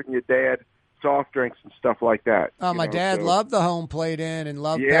serving your dad soft drinks and stuff like that. Oh, my dad loved the Home Plate Inn and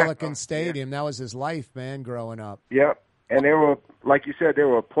loved Pelican Stadium. That was his life, man, growing up. Yep. And there were, like you said, there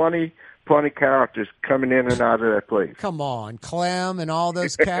were plenty characters coming in and out of that place. Come on, Clem and all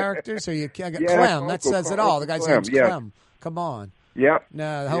those characters. Or Clem, that says it all. The guy's name's Clem. Come on. Yep.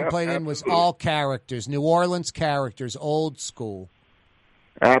 No, the Home Plate Inn was all characters, New Orleans characters, old school.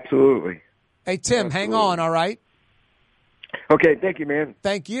 Absolutely. Hey, Tim, hang on, all right? Okay, thank you, man.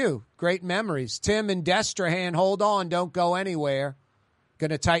 Thank you. Great memories. Tim in Destrehan, hold on. Don't go anywhere.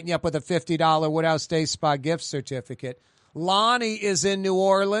 Going to tighten you up with a $50 Woodhouse Day Spa gift certificate. Lonnie is in New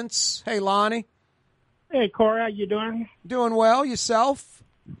Orleans. Hey, Lonnie. Hey, Corey, how you doing? Doing well. Yourself?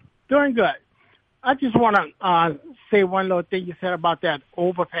 Doing good. I just want to say one little thing you said about that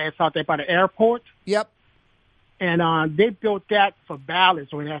overpass out there by the airport. Yep. And they built that for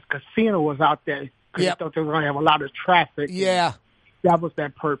Bally's when that casino was out there. Because they thought they were going to have a lot of traffic. Yeah. That was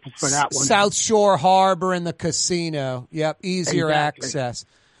that purpose for that one. South Shore Harbor and the casino. Yep, easier access.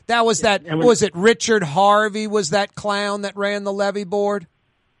 That was that, was it Richard Harvey was that clown that ran the levee board?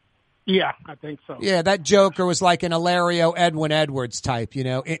 Yeah, I think so. Yeah, that joker was like an Hilario Edwin Edwards type,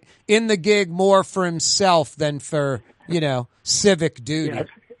 in the gig more for himself than for, civic duty. Yeah.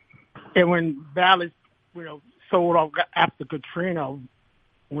 And when Bally's, sold off after Katrina,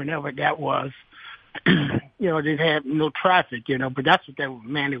 whenever that was, they'd have no traffic, but that's what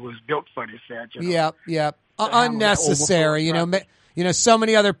it was built for, they said. Yep. Unnecessary, so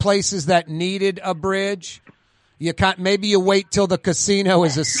many other places that needed a bridge. Maybe you wait till the casino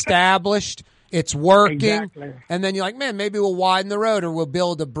is established, it's working, and then you're like, man, maybe we'll widen the road or we'll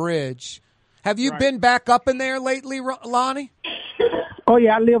build a bridge. Have you been back up in there lately, Lonnie? Oh,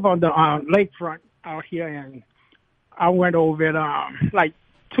 yeah, I live on the lakefront out here, and I went over it like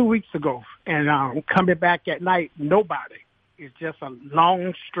 2 weeks ago, and coming back at night, nobody. It's just a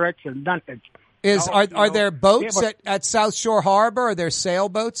long stretch of nothing. Are there boats at South Shore Harbor? Are there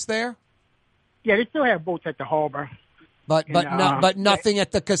sailboats there? Yeah, they still have boats at the harbor. But nothing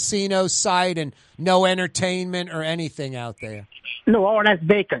at the casino site and no entertainment or anything out there. No, all that's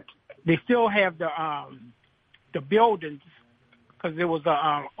vacant. They still have the buildings because it was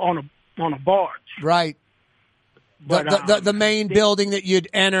on a barge. Right. But, the main building that you'd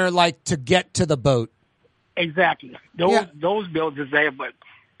enter like to get to the boat. Exactly. Those buildings there, but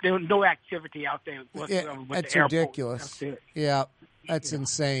there was no activity out there whatsoever. That's ridiculous. Yeah, that's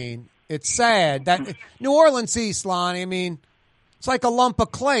insane. It's sad that New Orleans East, Lonnie. I mean, it's like a lump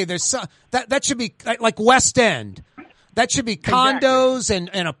of clay. There's that should be like West End. That should be condos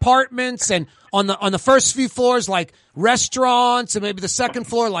and apartments, and on the first few floors like restaurants, and maybe the second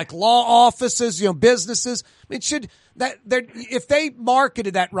floor like law offices, businesses. It should if they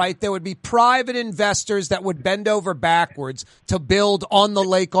marketed that right, there would be private investors that would bend over backwards to build on the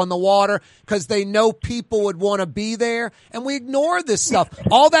lake, on the water, because they know people would want to be there. And we ignore this stuff,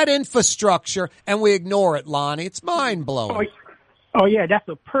 all that infrastructure, and we ignore it, Lonnie. It's mind blowing. Oh yeah, that's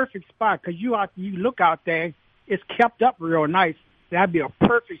a perfect spot because you look out there. It's kept up real nice. That'd be a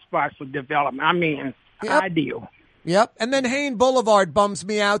perfect spot for development. I mean, ideal. Yep. And then Hain Boulevard bums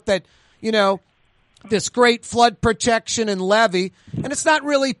me out that, this great flood protection and levee, and it's not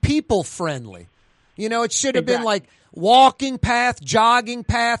really people friendly. It should have been like walking path, jogging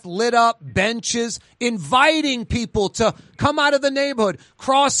path, lit up benches, inviting people to come out of the neighborhood,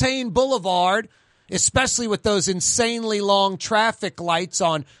 cross Hain Boulevard, especially with those insanely long traffic lights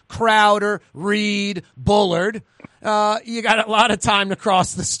on Crowder, Reed, Bullard. You got a lot of time to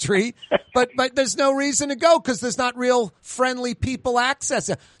cross the street, but there's no reason to go because there's not real friendly people access.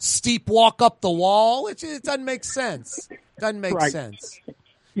 A steep walk up the wall. It doesn't make sense. Doesn't make sense.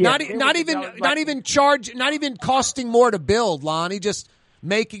 Yeah, not even costing more to build, Lonnie. Just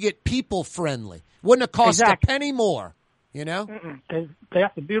making it people friendly. Wouldn't have cost a penny more.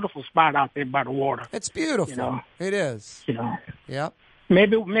 That's a beautiful spot out there by the water. It's beautiful. It is. Yep.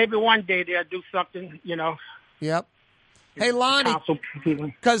 Maybe one day they'll do something. Yep. Hey, Lonnie,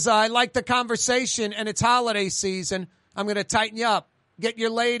 because I like the conversation and it's holiday season, I'm going to tighten you up. Get your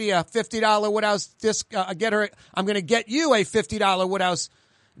lady a $50 Woodhouse disc. I'm going to get you a $50 Woodhouse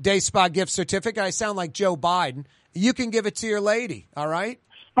Day Spa gift certificate. I sound like Joe Biden. You can give it to your lady. All right.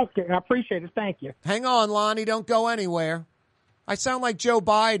 Okay, I appreciate it. Thank you. Hang on, Lonnie. Don't go anywhere. I sound like Joe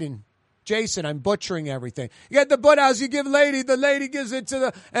Biden. Jason, I'm butchering everything. You get the Woodhouse, you give lady, the lady gives it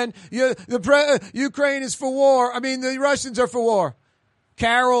to Ukraine is for war. I mean, the Russians are for war.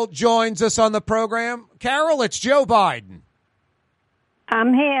 Carol joins us on the program. Carol, it's Joe Biden.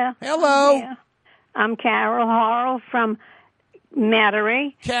 I'm here. Hello. I'm Carol Harrell from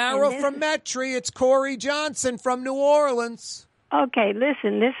Metairie. Carol from Metairie. It's Corey Johnson from New Orleans. Okay,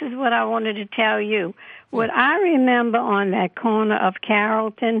 listen, this is what I wanted to tell you. What I remember on that corner of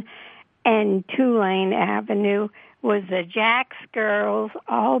Carrollton and Tulane Avenue was the Jacks girls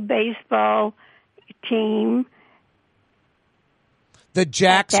all baseball team. The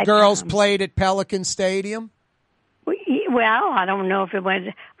Jacks girls played at Pelican Stadium? Well, I don't know if it was,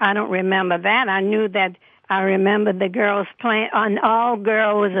 I don't remember that. I remember the girls playing. An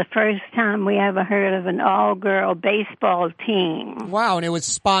all-girl was the first time we ever heard of an all-girl baseball team. Wow, and it was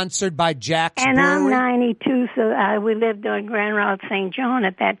sponsored by Jack's And Brewery? I'm 92, so we lived on Grand Route St. John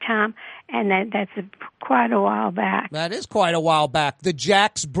at that time, and that's quite a while back. That is quite a while back. The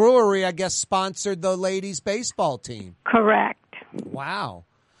Jack's Brewery, I guess, sponsored the ladies' baseball team. Correct. Wow.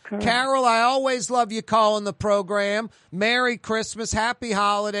 Correct. Carol, I always love you calling the program. Merry Christmas, Happy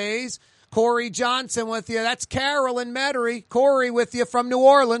Holidays. Corey Johnson with you. That's Carol in Metairie. Corey with you from New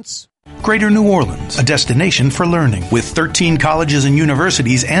Orleans. Greater New Orleans, a destination for learning. With 13 colleges and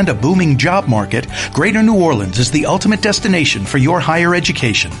universities and a booming job market, Greater New Orleans is the ultimate destination for your higher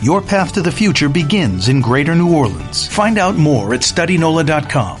education. Your path to the future begins in Greater New Orleans. Find out more at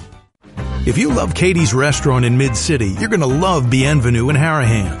studynola.com. If you love Katie's Restaurant in Mid-City, you're going to love Bienvenue in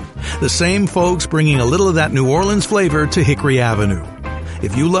Harahan. The same folks bringing a little of that New Orleans flavor to Hickory Avenue.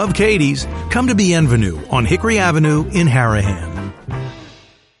 If you love Katie's, come to Bienvenue on Hickory Avenue in Harahan.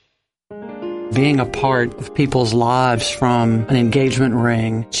 Being a part of people's lives from an engagement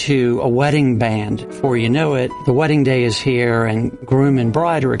ring to a wedding band, before you know it, the wedding day is here and groom and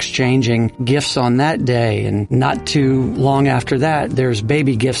bride are exchanging gifts on that day. And not too long after that, there's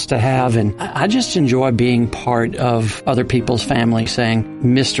baby gifts to have. And I just enjoy being part of other people's family, saying,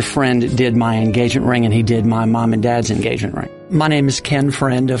 Mr. Friend did my engagement ring and he did my mom and dad's engagement ring. My name is Ken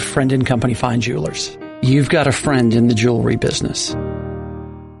Friend of Friend & Company Fine Jewelers. You've got a friend in the jewelry business.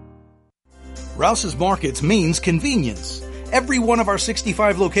 Rouse's Markets means convenience. Every one of our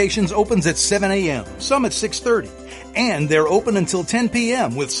 65 locations opens at 7 a.m., some at 6:30. And they're open until 10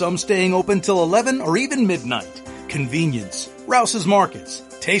 p.m., with some staying open till 11 or even midnight. Convenience. Rouse's Markets.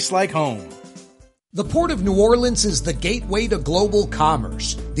 Tastes like home. The Port of New Orleans is the gateway to global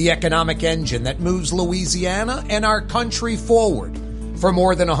commerce, the economic engine that moves Louisiana and our country forward. For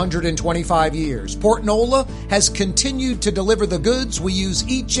more than 125 years, Port Nola has continued to deliver the goods we use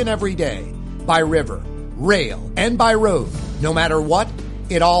each and every day, by river, rail, and by road. No matter what,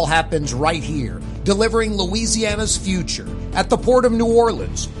 It all happens right here, delivering Louisiana's future at the Port of New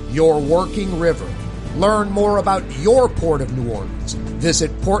Orleans, your working river. Learn more about your Port of New Orleans.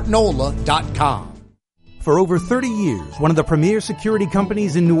 Visit portnola.com. For over 30 years, one of the premier security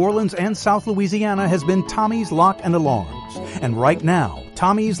companies in New Orleans and South Louisiana has been Tommy's Lock and Alarms. And right now,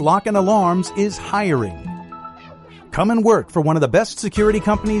 Tommy's Lock and Alarms is hiring. Come and work for one of the best security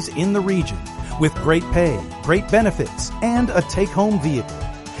companies in the region with great pay, great benefits, and a take-home vehicle.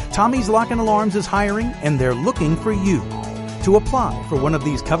 Tommy's Lock and Alarms is hiring, and they're looking for you. To apply for one of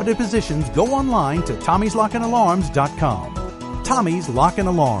these coveted positions, go online to tommyslockandalarms.com. Tommy's Lock and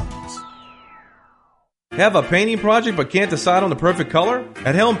Alarms. Have a painting project but can't decide on the perfect color?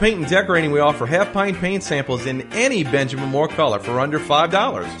 At Helm Paint and Decorating, we offer half-pint paint samples in any Benjamin Moore color for under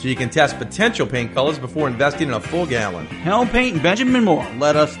 $5, so you can test potential paint colors before investing in a full gallon. Helm Paint and Benjamin Moore.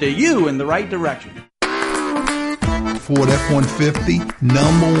 Let us steer you in the right direction. Ford F-150,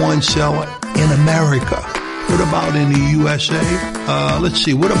 #1 seller in America. What about in the USA? Let's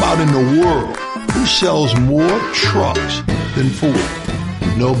see, what about in the world? Who sells more trucks than Ford?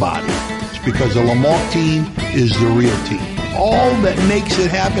 Nobody. Because the Lamarque team is the real team. All that makes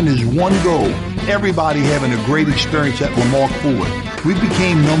it happen is one goal. Everybody having a great experience at Lamarque Ford. We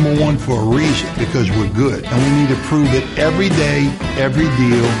became #1 for a reason, because we're good. And we need to prove it every day, every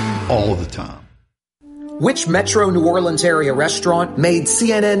deal, all the time. Which Metro New Orleans area restaurant made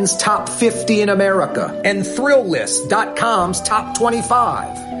CNN's Top 50 in America and ThrillList.com's Top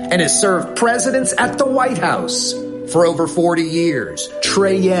 25 and has served presidents at the White House for over 40 years?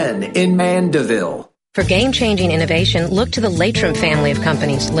 Trey Yen in Mandeville. For game-changing innovation, look to the Latrim family of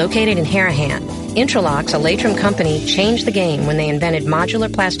companies located in Harahan. Intralocks, a Latrim company, changed the game when they invented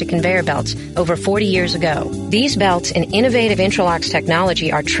modular plastic conveyor belts over 40 years ago. These belts and innovative Intralocks technology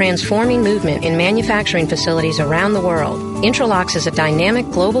are transforming movement in manufacturing facilities around the world. Intralocks is a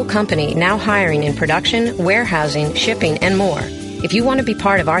dynamic global company now hiring in production, warehousing, shipping, and more. If you want to be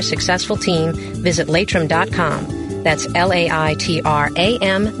part of our successful team, visit Latrim.com. That's LAITRAM.com.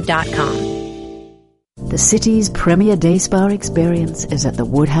 The city's premier day spa experience is at the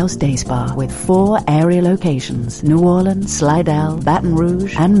Woodhouse Day Spa with 4 area locations: New Orleans, Slidell, Baton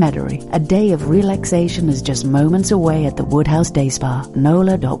Rouge, and Metairie. A day of relaxation is just moments away at the Woodhouse Day Spa.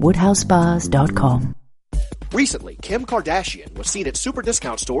 NOLA.WoodhouseSpas.com. Recently, Kim Kardashian was seen at Super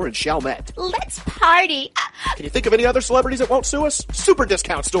Discount Store in Chalmette. Let's party! Can you think of any other celebrities that won't sue us? Super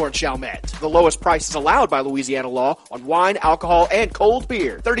Discount Store in Chalmette. The lowest prices allowed by Louisiana law on wine, alcohol, and cold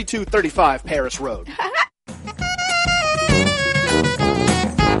beer. 3235 Paris Road.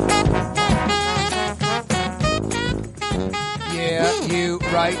 Yeah, you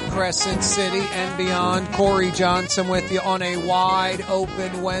right, Crescent City and beyond. Corey Johnson with you on a wide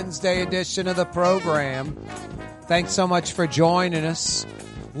open Wednesday edition of the program. Thanks so much for joining us.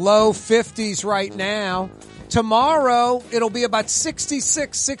 Low 50s right now. Tomorrow, it'll be about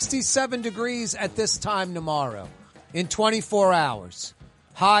 66, 67 degrees at this time tomorrow in 24 hours.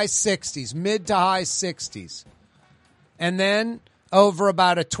 High 60s, mid to high 60s. And then over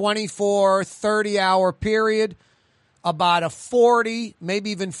about a 24, 30-hour period, about a 40, maybe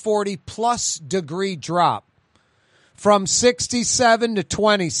even 40-plus degree drop from 67 to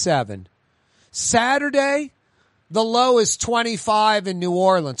 27. Saturday, the low is 25 in New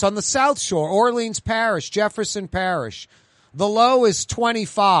Orleans. On the South Shore, Orleans Parish, Jefferson Parish, the low is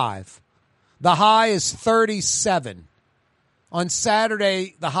 25. The high is 37. On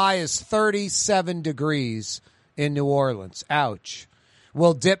Saturday, the high is 37 degrees in New Orleans. Ouch.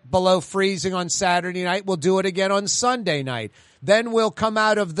 We'll dip below freezing on Saturday night. We'll do it again on Sunday night. Then we'll come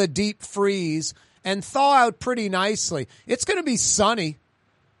out of the deep freeze and thaw out pretty nicely. It's going to be sunny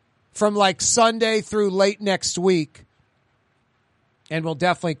from like Sunday through late next week. And we'll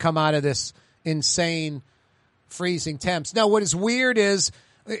definitely come out of this insane freezing temps. Now, what is weird is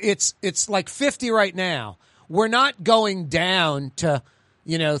it's like 50 right now. We're not going down to,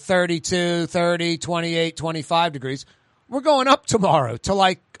 32, 30, 28, 25 degrees. We're going up tomorrow to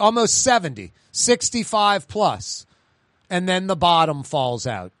like almost 70, 65 plus. And then the bottom falls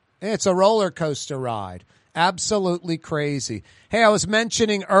out. It's a roller coaster ride. Absolutely crazy. Hey, I was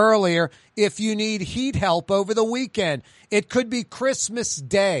mentioning earlier, if you need heat help over the weekend, it could be Christmas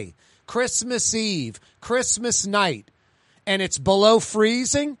Day, Christmas Eve, Christmas night, and it's below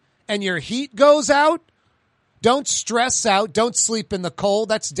freezing and your heat goes out. Don't stress out. Don't sleep in the cold.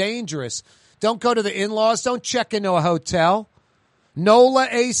 That's dangerous. Don't go to the in-laws. Don't check into a hotel.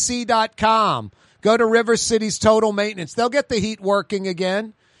 NOLAAC.com. Go to River City's Total Maintenance. They'll get the heat working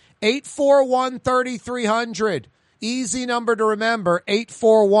again. 841-3300. Easy number to remember,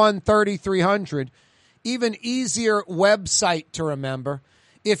 841-3300. Even easier website to remember,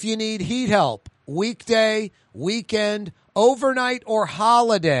 If you need heat help, weekday, weekend, overnight, or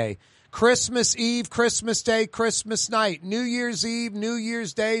holiday, Christmas Eve, Christmas Day, Christmas night, New Year's Eve, New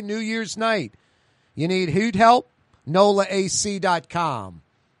Year's Day, New Year's night. You need heat help? NOLAAC.com.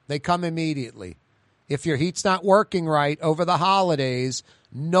 They come immediately. If your heat's not working right over the holidays,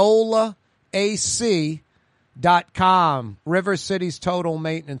 NOLAAC.com. River City's Total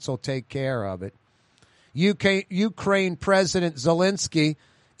Maintenance will take care of it. Ukraine President Zelensky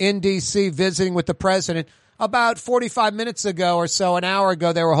in D.C. visiting with the president. About 45 minutes ago or so, an hour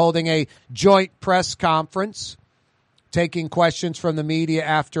ago, they were holding a joint press conference, taking questions from the media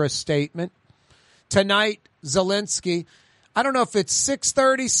after a statement. Tonight, Zelensky, I don't know if it's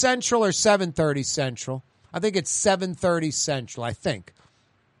 6:30 Central or 7:30 Central. I think it's 7:30 Central, I think.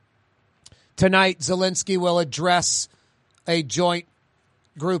 Tonight, Zelensky will address a joint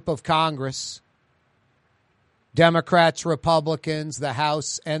group of Congress, Democrats, Republicans, the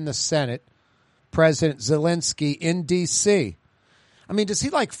House, and the Senate. President Zelensky in D.C. I mean, does he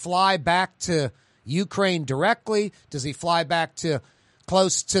fly back to Ukraine directly? Does he fly back to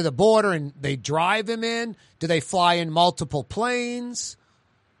close to the border and they drive him in? Do they fly in multiple planes?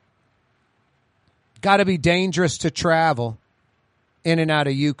 Got to be dangerous to travel in and out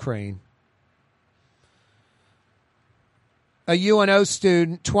of Ukraine. A UNO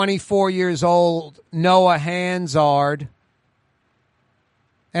student, 24 years old, Noah Hansard,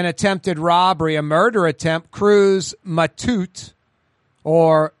 an attempted robbery, a murder attempt, Cruz Matute,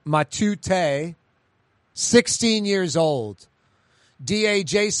 or Matute, 16 years old. DA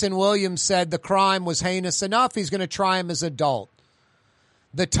Jason Williams said the crime was heinous enough. He's going to try him as adult.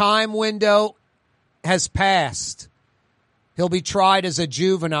 The time window has passed. He'll be tried as a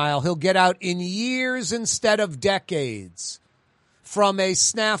juvenile. He'll get out in years instead of decades from a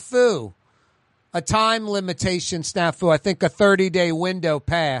snafu. A time limitation snafu. I think a 30-day window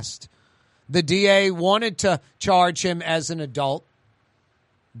passed. The DA wanted to charge him as an adult,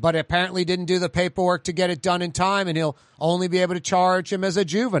 but apparently didn't do the paperwork to get it done in time, and he'll only be able to charge him as a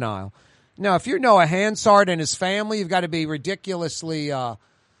juvenile. Now, if you're Noah Hansard and his family, you've got to be ridiculously hurt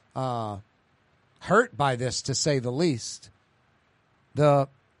by this, to say the least. Their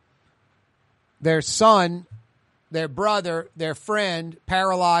son, their brother, their friend,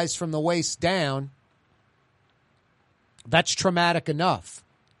 paralyzed from the waist down. That's traumatic enough.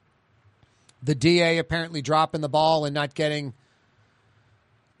 The DA apparently dropping the ball and not getting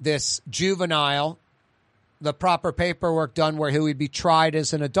this juvenile the proper paperwork done where he would be tried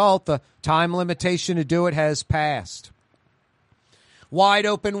as an adult. The time limitation to do it has passed. Wide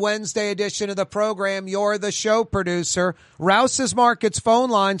Open Wednesday edition of the program. You're the show producer. Rouse's Markets phone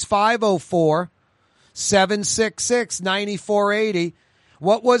lines 504-766-9480.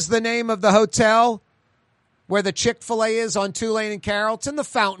 What was the name of the hotel where the Chick-fil-A is on Tulane and Carrollton? The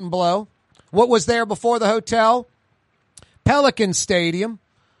Fontainebleau. What was there before the hotel? Pelican Stadium.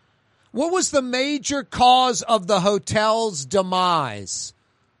 What was the major cause of the hotel's demise?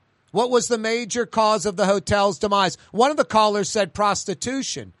 What was the major cause of the hotel's demise? One of the callers said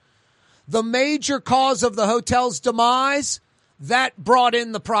prostitution. The major cause of the hotel's demise, that brought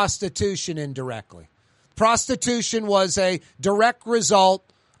in the prostitution indirectly. Prostitution was a direct result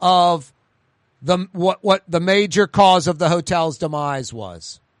of what the major cause of the hotel's demise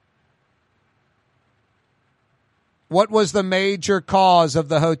was. What was the major cause of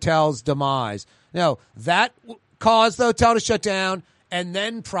the hotel's demise? No, that caused the hotel to shut down, and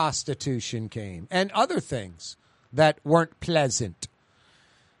then prostitution came, and other things that weren't pleasant.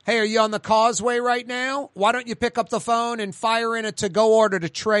 Hey, are you on the Causeway right now? Why don't you pick up the phone and fire in a to-go order to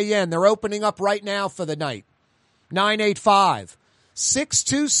Trey Inn? They're opening up right now for the night.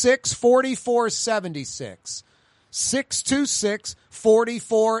 985-626-4476.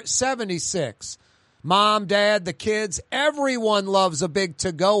 626-4476. Mom, Dad, the kids, everyone loves a big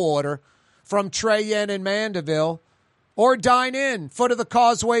to-go order from Trey Inn in Mandeville. Or dine in, foot of the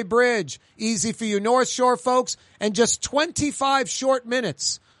Causeway Bridge. Easy for you North Shore folks, and just 25 short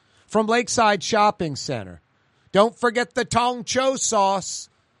minutes from Lakeside Shopping Center. Don't forget the Tong Cho sauce.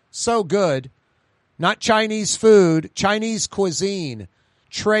 So good. Not Chinese food, Chinese cuisine.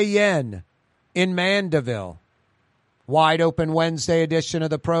 Trey Yen in Mandeville. Wide Open Wednesday edition of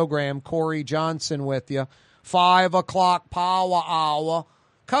the program. Corey Johnson with you. 5 o'clock power hour.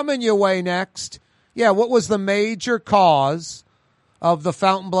 Coming your way next. Yeah, what was the major cause of the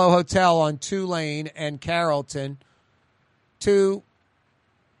Fontainebleau Hotel on Tulane and Carrollton to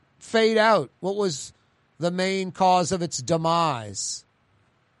fade out? What was the main cause of its demise?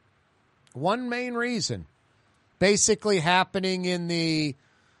 One main reason, basically happening in the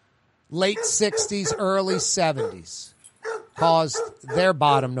late 60s, early 70s. caused their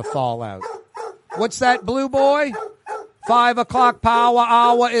bottom to fall out. What's that, Blue Boy? 5 o'clock power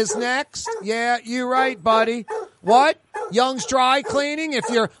hour is next. Yeah, you right, buddy. What? Young's Dry Cleaning. If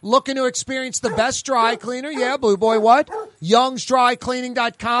you're looking to experience the best dry cleaner, yeah, Blue Boy, what?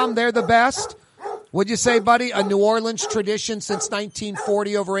 Young'sDryCleaning.com. They're the best. What'd you say, buddy? A New Orleans tradition since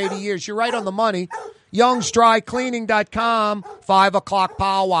 1940, over 80 years. You're right on the money. Young'sDryCleaning.com. 5 o'clock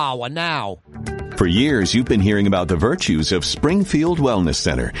power hour now. For years, you've been hearing about the virtues of Springfield Wellness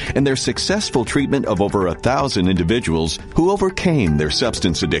Center and their successful treatment of over 1,000 individuals who overcame their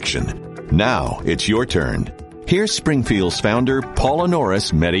substance addiction. Now it's your turn. Here's Springfield's founder, Paula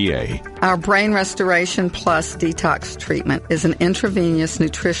Norris Metier. Our Brain Restoration Plus Detox Treatment is an intravenous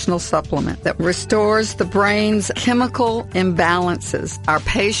nutritional supplement that restores the brain's chemical imbalances. Our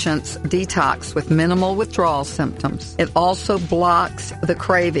patients detox with minimal withdrawal symptoms. It also blocks the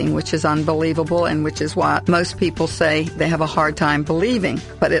craving, which is unbelievable and which is why most people say they have a hard time believing,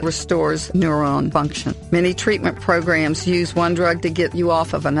 but it restores neuron function. Many treatment programs use one drug to get you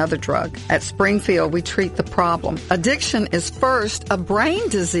off of another drug. At Springfield, we treat the problem. Addiction is first a brain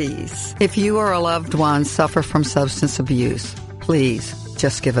disease. If you or a loved one suffer from substance abuse, please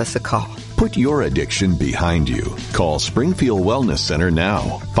just give us a call. Put your addiction behind you. Call Springfield Wellness Center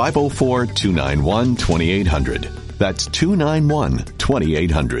now. 504-291-2800. That's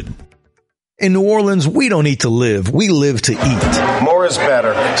 291-2800. In New Orleans, we don't eat to live. We live to eat. More is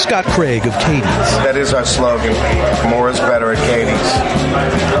better. Scott Craig of Katie's. That is our slogan. More is better at Katie's.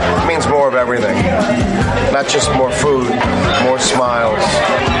 It means more of everything. Not just more food, more smiles,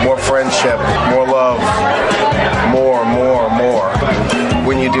 more friendship, more love, more.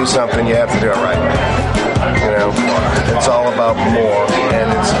 When you do something, you have to do it right. You know, it's all about more,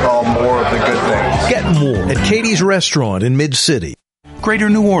 and it's all more of the good things. Get more at Katie's Restaurant in Mid-City. Greater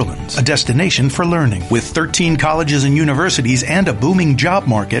New Orleans, a destination for learning. With 13 colleges and universities and a booming job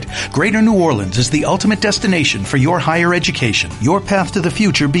market, Greater New Orleans is the ultimate destination for your higher education. Your path to the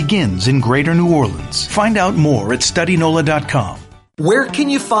future begins in Greater New Orleans. Find out more at StudyNola.com. Where can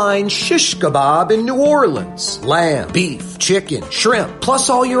you find shish kebab in New Orleans? Lamb, beef, chicken, shrimp,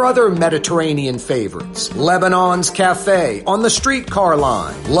 plus all your other Mediterranean favorites. Lebanon's Cafe on the streetcar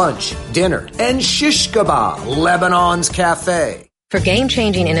line. Lunch, dinner, and shish kebab. Lebanon's Cafe. For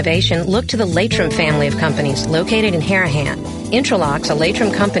game-changing innovation, look to the Latrim family of companies located in Harahan. Intralox, a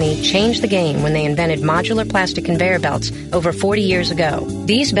Latrim company, changed the game when they invented modular plastic conveyor belts over 40 years ago.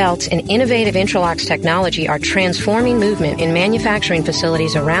 These belts and innovative Intralox technology are transforming movement in manufacturing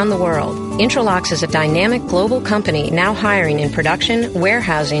facilities around the world. Intralox is a dynamic global company now hiring in production,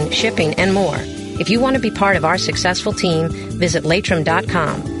 warehousing, shipping, and more. If you want to be part of our successful team, visit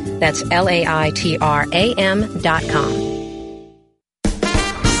Latrim.com. That's LAITRAM.com.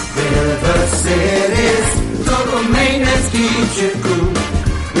 River City's total maintenance keeps you cool.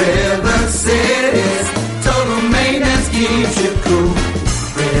 River City's total maintenance keeps you cool.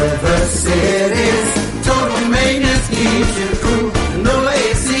 River City's total maintenance keeps you cool.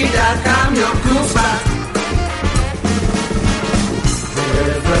 NolaAC.com, your cool spot.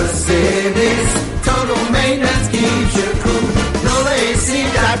 River City's total maintenance keeps you cool.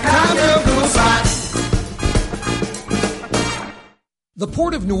 NolaAC.com, your cool spot. The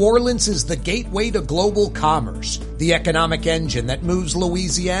Port of New Orleans is the gateway to global commerce, the economic engine that moves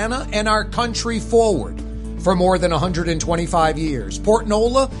Louisiana and our country forward. For more than 125 years, Port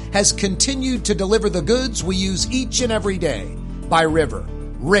Nola has continued to deliver the goods we use each and every day, by river,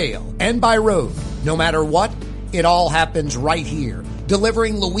 rail, and by road. No matter what, it all happens right here,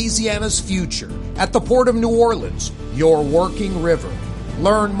 delivering Louisiana's future at the Port of New Orleans, your working river.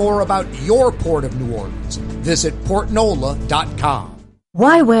 Learn more about your Port of New Orleans. Visit PortNola.com.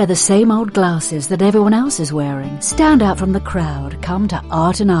 Why wear the same old glasses that everyone else is wearing? Stand out from the crowd. Come to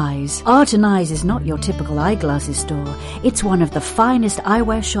Art and Eyes. Art and Eyes is not your typical eyeglasses store. It's one of the finest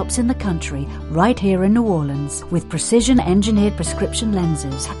eyewear shops in the country, right here in New Orleans, with precision-engineered prescription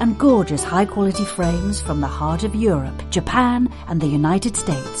lenses and gorgeous high-quality frames from the heart of Europe, Japan, and the United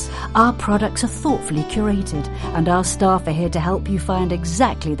States. Our products are thoughtfully curated, and our staff are here to help you find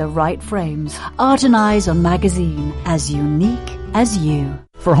exactly the right frames. Art and Eyes on Magazine, as unique as you.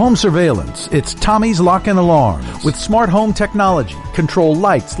 For home surveillance, it's Tommy's Lock and Alarm. With smart home technology, control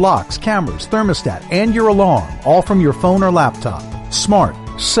lights, locks, cameras, thermostat, and your alarm, all from your phone or laptop. Smart,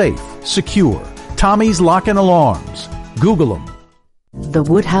 safe, secure. Tommy's Lock and Alarms. Google them. The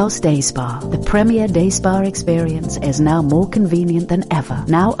Woodhouse Day Spa, the premier day spa experience, is now more convenient than ever.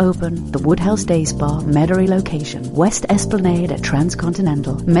 Now open, the Woodhouse Day Spa, Metairie location, West Esplanade at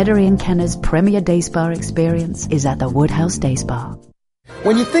Transcontinental. Metairie and Kenner's premier day spa experience is at the Woodhouse Day Spa.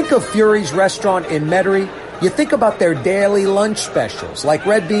 When you think of Fury's restaurant in Metairie, you think about their daily lunch specials like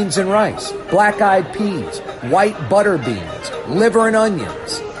red beans and rice, black-eyed peas, white butter beans, liver and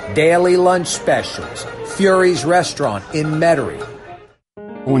onions. Daily lunch specials. Fury's restaurant in Metairie.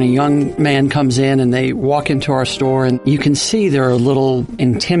 When a young man comes in and they walk into our store and you can see they're a little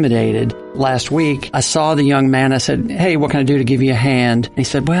intimidated. Last week, I saw the young man. I said, "Hey, what can I do to give you a hand?" And he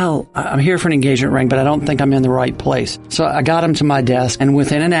said, "Well, I'm here for an engagement ring, but I don't think I'm in the right place." So I got him to my desk, and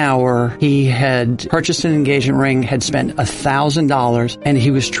within an hour, he had purchased an engagement ring, had spent $1,000, and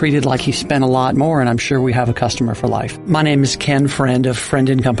he was treated like he spent a lot more, and I'm sure we have a customer for life. My name is Ken Friend of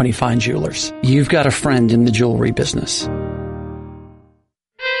Friend & Company Fine Jewelers. You've got a friend in the jewelry business.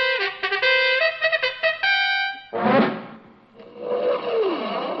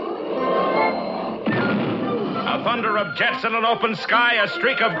 Jets in an open sky, a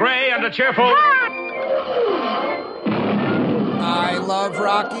streak of gray, and a cheerful... I love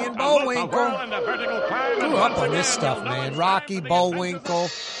Rocky and Bullwinkle. Grew up on this stuff, man. Rocky, Bullwinkle,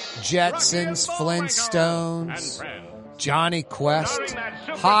 Jetsons, Flintstones, Johnny Quest.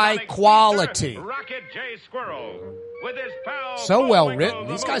 High quality. So well written.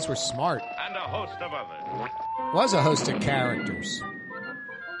 These guys were smart. And a host of others. Was a host of characters.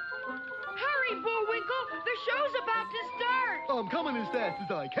 Hurry, Bullwinkle. The show's about to start. I'm coming as fast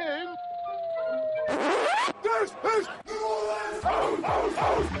as I can.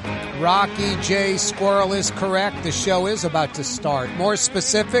 Rocky J. Squirrel is correct. The show is about to start. More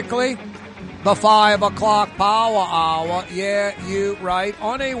specifically, the 5 o'clock power hour. Yeah, you right.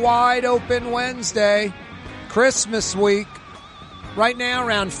 On a wide open Wednesday, Christmas week. Right now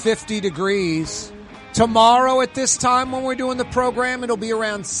around 50 degrees. Tomorrow at this time when we're doing the program, it'll be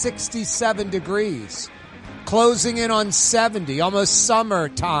around 67 degrees. Closing in on 70, almost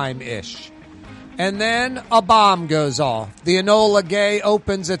summertime-ish. And then a bomb goes off. The Enola Gay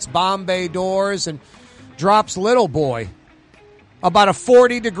opens its Bombay doors and drops Little Boy. About a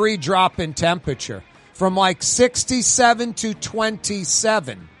 40-degree drop in temperature. From like 67 to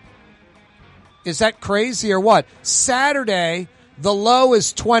 27. Is that crazy or what? Saturday, the low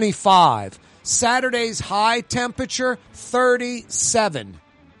is 25. Saturday's high temperature, 37.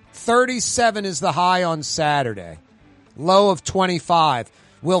 37 is the high on Saturday. Low of 25.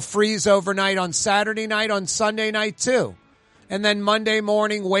 We'll freeze overnight on Saturday night, on Sunday night too. And then Monday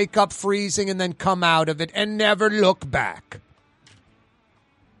morning, wake up freezing and then come out of it and never look back.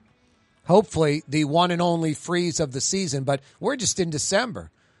 Hopefully the one and only freeze of the season, but we're just in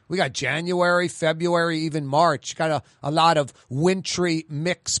December. We got January, February, even March. Got a lot of wintry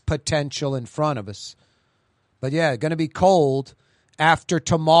mix potential in front of us. But yeah, going to be cold after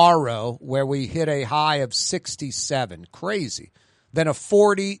tomorrow where we hit a high of 67. Crazy. Then a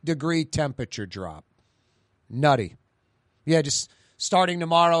 40-degree temperature drop. Nutty. Yeah, just starting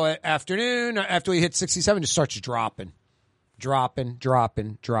tomorrow afternoon, after we hit 67, just starts dropping. Dropping.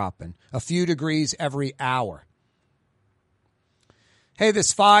 A few degrees every hour. Hey,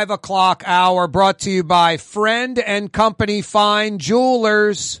 this 5 o'clock hour brought to you by Friend and Company Fine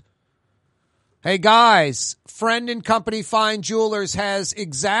Jewelers. Hey, guys, Friend and Company Fine Jewelers has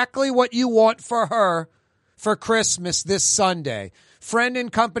exactly what you want for her for Christmas this Sunday. Friend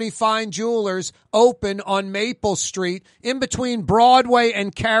and Company Fine Jewelers open on Maple Street in between Broadway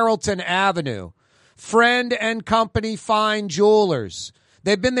and Carrollton Avenue. Friend and Company Fine Jewelers.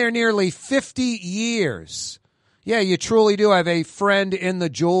 They've been there nearly 50 years. Yeah, you truly do have a friend in the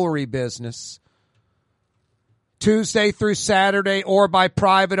jewelry business. Tuesday through Saturday or by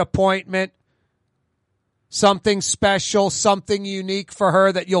private appointment. Something special, something unique for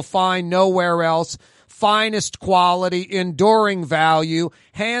her that you'll find nowhere else. Finest quality, enduring value,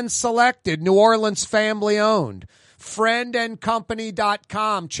 hand-selected, New Orleans family-owned.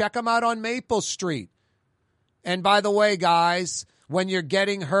 Friendandcompany.com. Check them out on Maple Street. And by the way, guys, when you're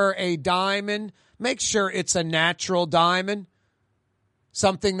getting her a diamond, make sure it's a natural diamond,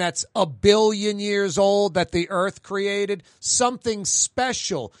 something that's 1 billion years old that the earth created, something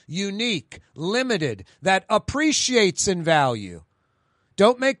special, unique, limited, that appreciates in value.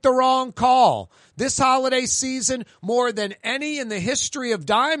 Don't make the wrong call. This holiday season, more than any in the history of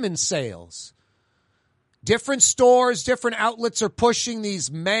diamond sales, different stores, different outlets are pushing these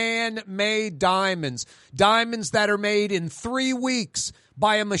man-made diamonds. Diamonds that are made in 3 weeks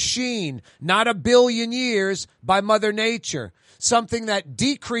by a machine, not 1 billion years by Mother Nature. Something that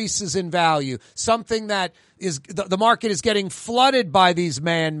decreases in value. Something that is the market is getting flooded by these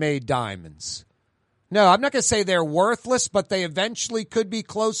man-made diamonds. No, I'm not going to say they're worthless, but they eventually could be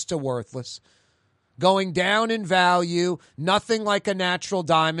close to worthless. Going down in value, nothing like a natural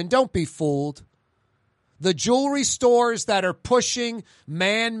diamond. Don't be fooled. The jewelry stores that are pushing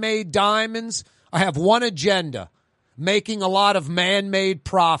man-made diamonds have one agenda: making a lot of man-made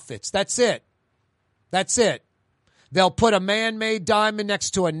profits. That's it. That's it. They'll put a man-made diamond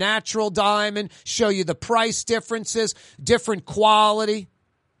next to a natural diamond, show you the price differences, different quality,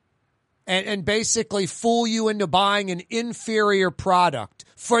 and basically fool you into buying an inferior product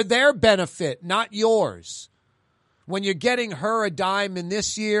for their benefit, not yours. When you're getting her a diamond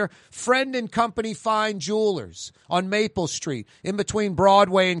this year, Friend and Company Fine Jewelers on Maple Street, in between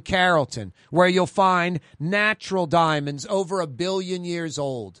Broadway and Carrollton, where you'll find natural diamonds over 1 billion years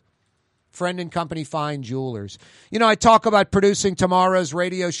old. Friend and Company Fine Jewelers. You know, I talk about producing tomorrow's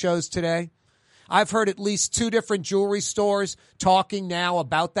radio shows today. I've heard at least 2 different jewelry stores talking now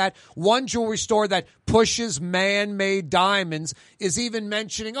about that. One jewelry store that pushes man-made diamonds is even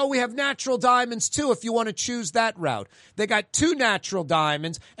mentioning, we have natural diamonds too if you want to choose that route. They got 2 natural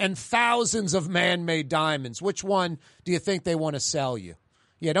diamonds and thousands of man-made diamonds. Which one do you think they want to sell you?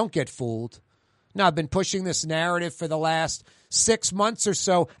 Yeah, don't get fooled. Now, I've been pushing this narrative for the last 6 months or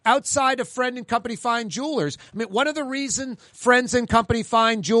so outside of Friend and Company Fine Jewelers. I mean, one of the reasons Friends and Company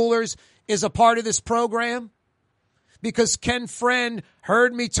Fine Jewelers is a part of this program, because Ken Friend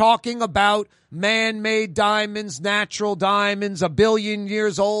heard me talking about man-made diamonds, natural diamonds, 1 billion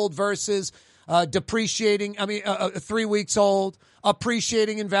years old versus depreciating, 3 weeks old,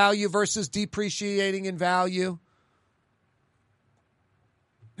 appreciating in value versus depreciating in value.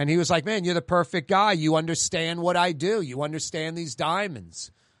 And he was like, man, you're the perfect guy. You understand what I do. You understand these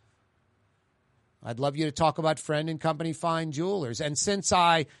diamonds. I'd love you to talk about Friend and Company Fine Jewelers. And since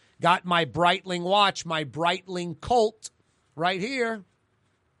I got my Breitling watch, my Breitling Colt, right here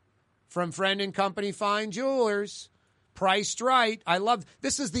from Friend and Company Fine Jewelers, priced right. I love,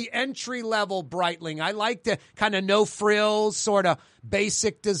 this is the entry-level Breitling. I like the kind of no frills, sort of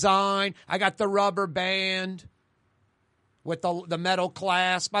basic design. I got the rubber band with the metal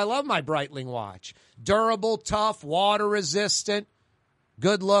clasp. I love my Breitling watch. Durable, tough, water-resistant,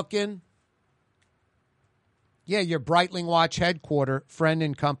 good-looking. Yeah, your Breitling watch headquarter, Friend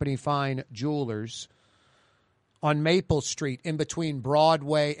and Company Fine Jewelers on Maple Street in between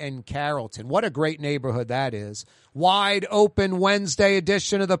Broadway and Carrollton. What a great neighborhood that is. Wide open Wednesday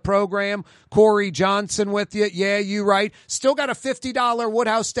edition of the program. Corey Johnson with you. Yeah, you right. Still got a $50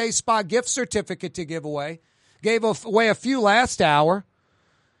 Woodhouse Day Spa gift certificate to give away. Gave away a few last hour.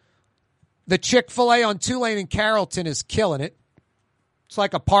 The Chick-fil-A on Tulane and Carrollton is killing it. It's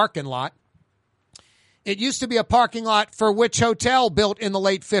like a parking lot. It used to be a parking lot for which hotel built in the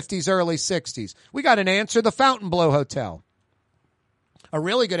late 50s, early 60s? We got an answer, the Fontainebleau Hotel. A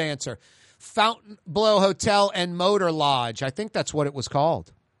really good answer. Fontainebleau Hotel and Motor Lodge. I think that's what it was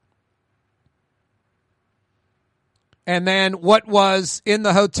called. And then what was in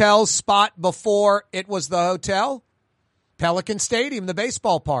the hotel spot before it was the hotel? Pelican Stadium, the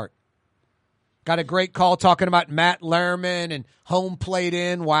baseball park. Got a great call talking about Matt Lerman and Home Plate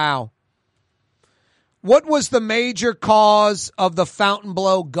Inn. Wow. What was the major cause of the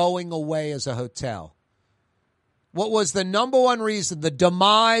Fontainebleau going away as a hotel? What was the number one reason, the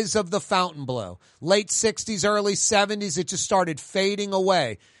demise of the Fontainebleau? Late 60s, early 70s, it just started fading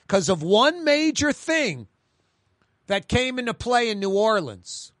away because of one major thing that came into play in New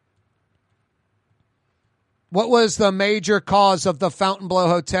Orleans. What was the major cause of the Fontainebleau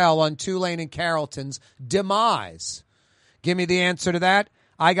Hotel on Tulane and Carrollton's demise? Give me the answer to that.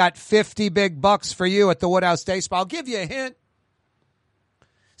 I got 50 big bucks for you at the Woodhouse Day Spa. I'll give you a hint.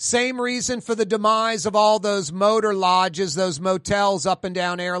 Same reason for the demise of all those motor lodges, those motels up and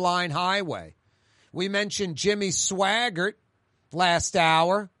down Airline Highway. We mentioned Jimmy Swaggart last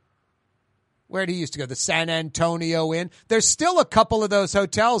hour. Where did he used to go? The San Antonio Inn. There's still a couple of those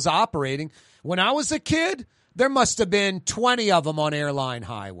hotels operating. When I was a kid, there must have been 20 of them on Airline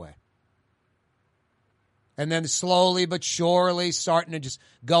Highway. And then slowly but surely starting to just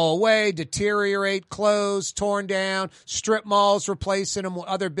go away, deteriorate, close, torn down, strip malls, replacing them with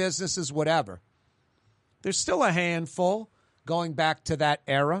other businesses, whatever. There's still a handful going back to that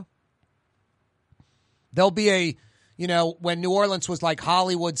era. There'll be when New Orleans was like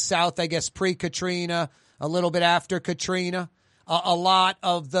Hollywood South, I guess pre-Katrina, a little bit after Katrina, a lot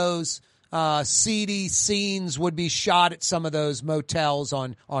of those seedy scenes would be shot at some of those motels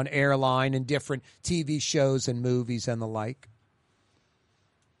on Airline and different TV shows and movies and the like.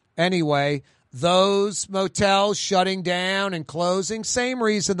 Anyway, those motels shutting down and closing, same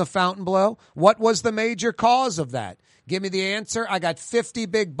reason the Fontainebleau. What was the major cause of that? Give me the answer. I got 50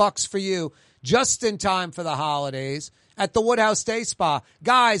 big bucks for you just in time for the holidays at the Woodhouse Day Spa.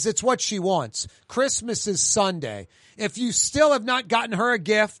 Guys, it's what she wants. Christmas is Sunday. If you still have not gotten her a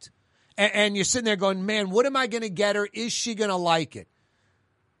gift, And you're sitting there going, man, what am I going to get her? Is she going to like it?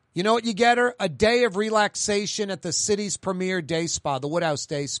 You know what you get her? A day of relaxation at the city's premier day spa, the Woodhouse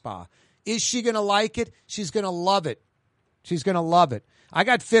Day Spa. Is she going to like it? She's going to love it. She's going to love it. I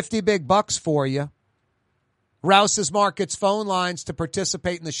got 50 big bucks for you. Rouse's Markets phone lines to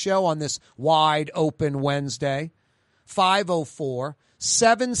participate in the show on this wide open Wednesday.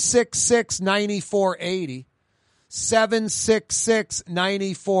 504-766-9480.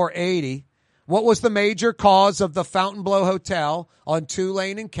 766-9480. What was the major cause of the Fontainebleau Hotel on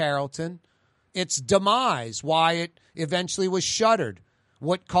Tulane and Carrollton? Its demise, why it eventually was shuttered.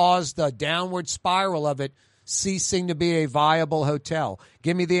 What caused the downward spiral of it ceasing to be a viable hotel?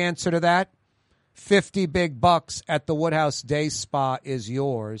 Give me the answer to that. 50 big bucks at the Woodhouse Day Spa is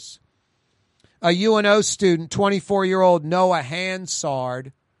yours. A UNO student, 24-year-old Noah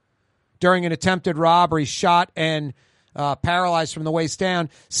Hansard, during an attempted robbery, shot and paralyzed from the waist down.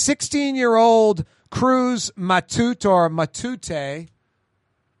 16-year-old Cruz Matute.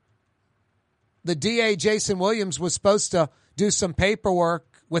 The DA, Jason Williams, was supposed to do some paperwork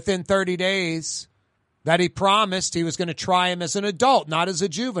within 30 days that he promised he was going to try him as an adult, not as a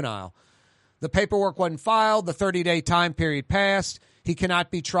juvenile. The paperwork wasn't filed. The 30-day time period passed. He cannot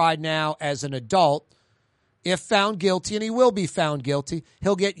be tried now as an adult. If found guilty, and he will be found guilty,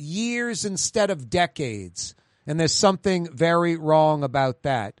 he'll get years instead of decades. And there's something very wrong about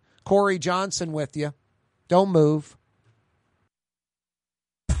that. Corey Johnson with you. Don't move.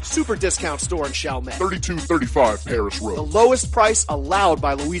 Super discount store in Chalmette. 3235 Paris Road. The lowest price allowed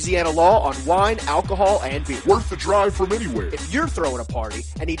by Louisiana law on wine, alcohol, and beer. Worth the drive from anywhere. If you're throwing a party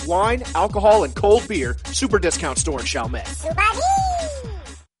and need wine, alcohol, and cold beer, super discount store in Chalmette.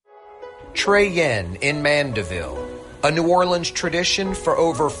 Trey Yen in Mandeville, a New Orleans tradition for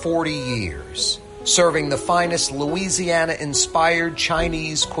over 40 years, serving the finest Louisiana-inspired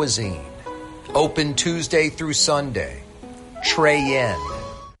Chinese cuisine. Open Tuesday through Sunday. Trey Yen.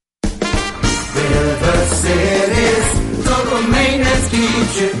 River City's total maintenance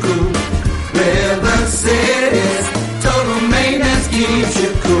keeps you cool. River City's total maintenance keeps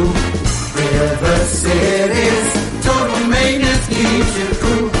you cool. River City's total maintenance keeps you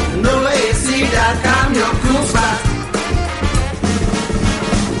cool. NolaAC.com, your cool spot.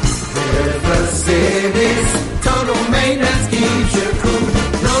 River City's total maintenance keeps you cool.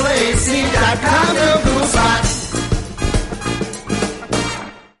 NolaAC.com, your cool spot.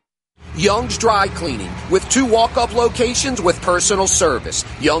 Young's Dry Cleaning, with 2 walk-up locations with personal service.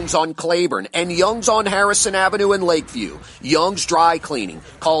 Young's on Claiborne and Young's on Harrison Avenue in Lakeview. Young's Dry Cleaning.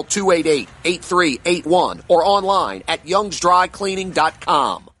 Call 288-8381 or online at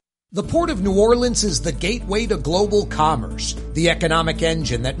youngsdrycleaning.com. The Port of New Orleans is the gateway to global commerce, the economic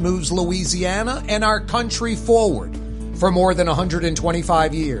engine that moves Louisiana and our country forward. For more than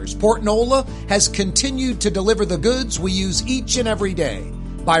 125 years, Port Nola has continued to deliver the goods we use each and every day.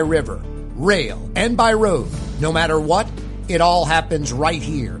 By river, rail, and by road. No matter what, it all happens right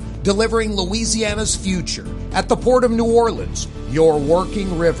here, delivering Louisiana's future at the Port of New Orleans, your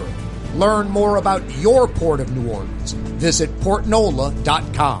working river. Learn more about your Port of New Orleans. Visit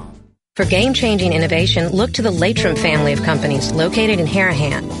portnola.com. For game-changing innovation, look to the Latrim family of companies located in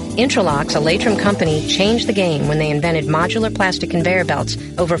Harahan. Intralox, a Latrim company, changed the game when they invented modular plastic conveyor belts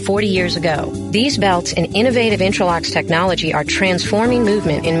over 40 years ago. These belts and innovative Intralox technology are transforming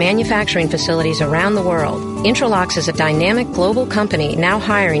movement in manufacturing facilities around the world. Intralox is a dynamic global company now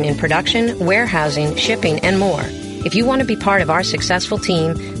hiring in production, warehousing, shipping, and more. If you want to be part of our successful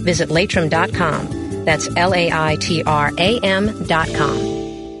team, visit Latrim.com. That's LAITRAM.com.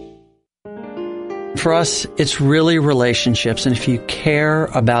 For us, it's really relationships. And if you care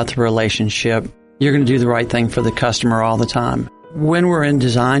about the relationship, you're going to do the right thing for the customer all the time. When we're in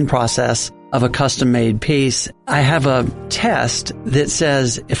design process of a custom-made piece, I have a test that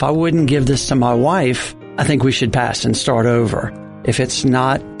says, if I wouldn't give this to my wife, I think we should pass and start over. If it's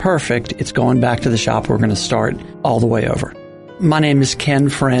not perfect, it's going back to the shop. We're going to start all the way over. My name is Ken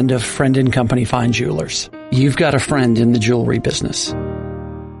Friend of Friend & Company Fine Jewelers. You've got a friend in the jewelry business.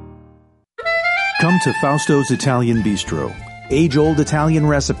 Come to Fausto's Italian Bistro. Age-old Italian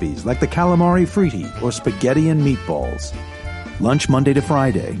recipes like the calamari fritti or spaghetti and meatballs. Lunch Monday to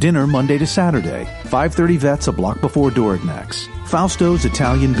Friday. Dinner Monday to Saturday. 530 Vets, a block before Dorignax. Fausto's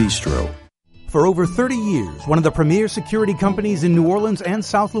Italian Bistro. For over 30 years, one of the premier security companies in New Orleans and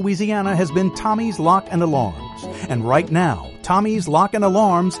South Louisiana has been Tommy's Lock and Alarms. And right now, Tommy's Lock and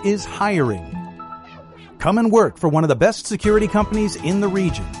Alarms is hiring. Come and work for one of the best security companies in the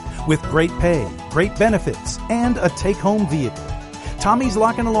region, with great pay, great benefits, and a take-home vehicle. Tommy's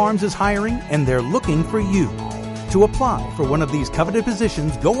Lock and Alarms is hiring, and they're looking for you. To apply for one of these coveted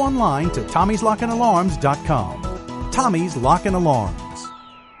positions, go online to Tommy'sLock'n'Alarms.com. Tommy's Lock and Alarms.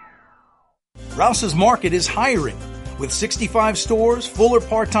 Rouse's Market is hiring. With 65 stores, fuller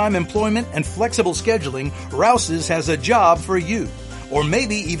part-time employment, and flexible scheduling, Rouse's has a job for you. Or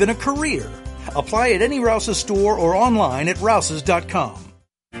maybe even a career. Apply at any Rouse's store or online at Rouse's.com.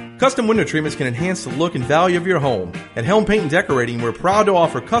 Custom window treatments can enhance the look and value of your home. At Helm Paint and Decorating, we're proud to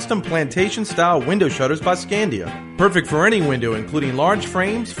offer custom plantation-style window shutters by Scandia. Perfect for any window, including large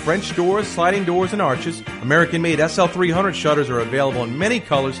frames, French doors, sliding doors, and arches. American-made SL300 shutters are available in many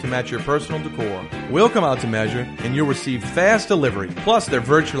colors to match your personal decor. We'll come out to measure, and you'll receive fast delivery. Plus, they're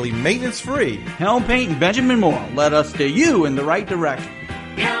virtually maintenance-free. Helm Paint and Benjamin Moore. Let us steer you in the right direction.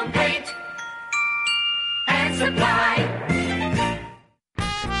 Helm Paint and Supply.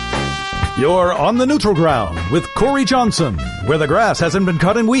 You're on the neutral ground with Corey Johnson, where the grass hasn't been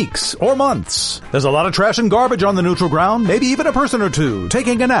cut in weeks or months. There's a lot of trash and garbage on the neutral ground, maybe even a person or two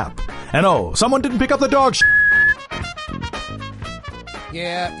taking a nap. And oh, someone didn't pick up the dog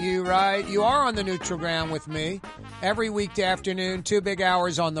Yeah, you're right. You are on the neutral ground with me. Every weekday afternoon, 2 big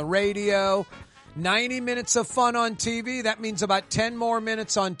hours on the radio, 90 minutes of fun on TV. That means about 10 more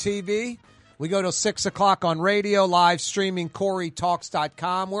minutes on TV. We go till 6 o'clock on radio, live streaming,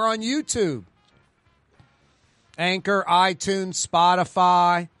 CoreyTalks.com. We're on YouTube, Anchor, iTunes,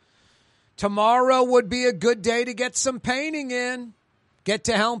 Spotify. Tomorrow would be a good day to get some painting in. Get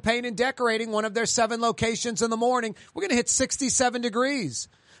to Helm Paint and Decorating, one of their 7 locations in the morning. We're going to hit 67 degrees.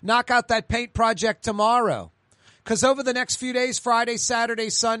 Knock out that paint project tomorrow. Because over the next few days, Friday, Saturday,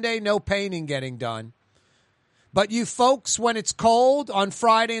 Sunday, no painting getting done. But you folks, when it's cold on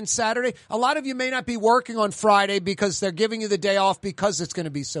Friday and Saturday, a lot of you may not be working on Friday because they're giving you the day off because it's going to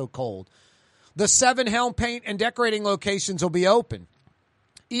be so cold. The 7 Helm Paint and Decorating locations will be open.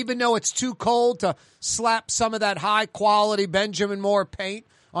 Even though it's too cold to slap some of that high-quality Benjamin Moore paint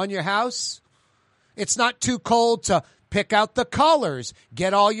on your house, it's not too cold to pick out the colors,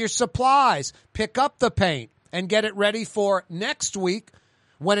 get all your supplies, pick up the paint, and get it ready for next week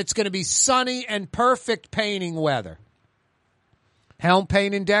when it's going to be sunny and perfect painting weather. Helm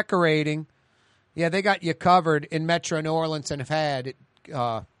Paint and Decorating, yeah, they got you covered in Metro New Orleans and have had it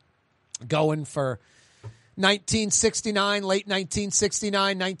going for 1969, late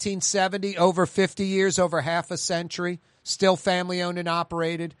 1969, 1970, over 50 years, over half a century, still family-owned and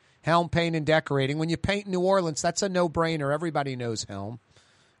operated. Helm Paint and Decorating. When you paint in New Orleans, that's a no-brainer. Everybody knows Helm.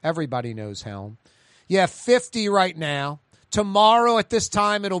 Everybody knows Helm. Yeah, 50 right now. Tomorrow at this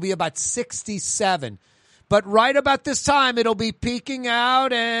time, it'll be about 67. But right about this time, it'll be peaking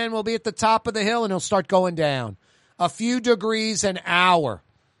out and we'll be at the top of the hill and it'll start going down. A few degrees an hour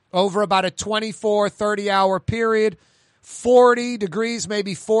over about a 24, 30-hour period. 40 degrees,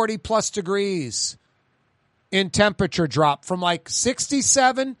 maybe 40-plus degrees in temperature drop from like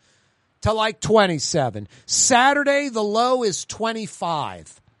 67 to like 27. Saturday, the low is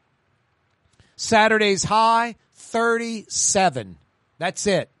 25. Saturday's high, 37. That's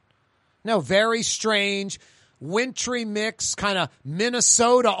it. No, very strange, wintry mix, kind of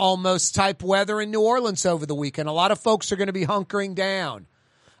Minnesota almost type weather in New Orleans over the weekend. A lot of folks are going to be hunkering down.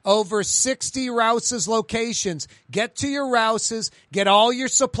 Over 60 Rouse's locations. Get to your Rouse's. Get all your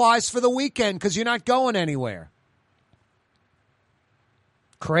supplies for the weekend because you're not going anywhere.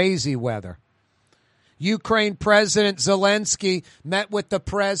 Crazy weather. Ukraine President Zelensky met with the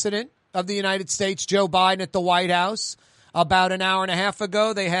President of the United States, Joe Biden, at the White House. About an hour and a half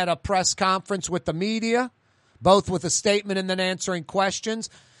ago, they had a press conference with the media, both with a statement and then answering questions.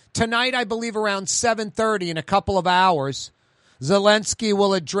 Tonight, I believe around 7:30, in a couple of hours, Zelensky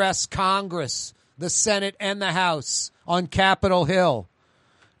will address Congress, the Senate, and the House on Capitol Hill.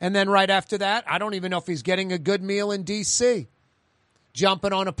 And then right after that, I don't even know if he's getting a good meal in D.C.,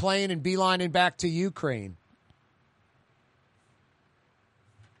 jumping on a plane and beelining back to Ukraine.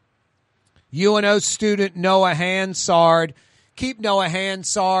 UNO student Noah Hansard. Keep Noah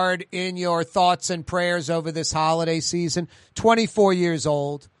Hansard in your thoughts and prayers over this holiday season. 24 years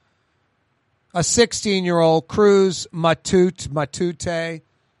old. A 16-year-old, Cruz Matute,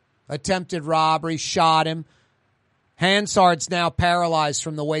 attempted robbery, shot him. Hansard's now paralyzed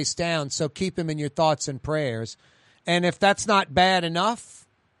from the waist down, so keep him in your thoughts and prayers. And if that's not bad enough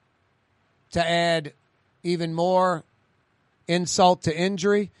to add even more insult to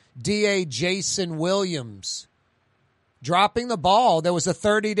injury, DA Jason Williams dropping the ball. There was a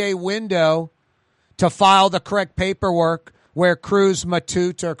 30-day window to file the correct paperwork where Cruz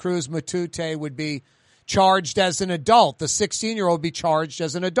Matute would be charged as an adult. The 16-year-old would be charged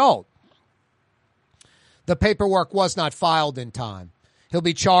as an adult. The paperwork was not filed in time. He'll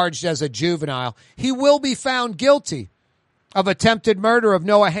be charged as a juvenile. He will be found guilty of attempted murder of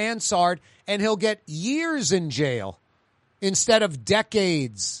Noah Hansard, and he'll get years in jail instead of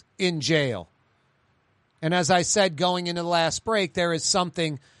decades in jail. And as I said going into the last break, there is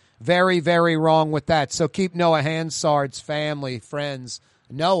something very, very wrong with that. So keep Noah Hansard's family, friends,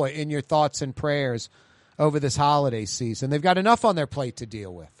 Noah, in your thoughts and prayers over this holiday season. They've got enough on their plate to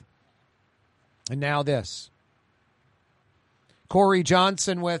deal with. And now this. Corey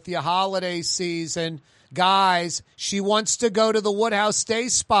Johnson with you, holiday season. Guys, she wants to go to the Woodhouse Day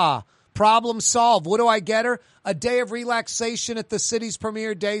Spa. Problem solved. What do I get her? A day of relaxation at the city's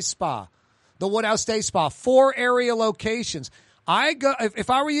premier day spa. The Woodhouse Day Spa. 4 area locations. If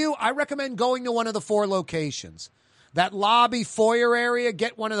I were you, I recommend going to one of the 4 locations. That lobby foyer area,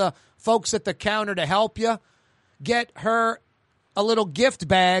 get one of the folks at the counter to help you. Get her a little gift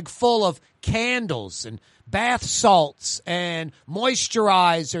bag full of candles and bath salts and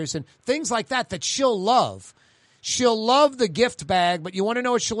moisturizers and things like that she'll love. She'll love the gift bag, but you want to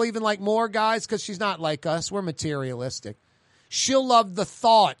know what she'll even like more, guys? Because she's not like us. We're materialistic. She'll love the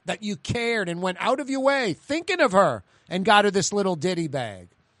thought that you cared and went out of your way thinking of her and got her this little ditty bag.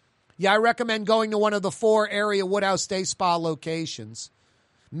 Yeah, I recommend going to one of the 4 area Woodhouse Day Spa locations.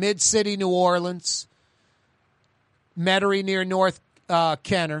 Mid-City, New Orleans. Metairie near North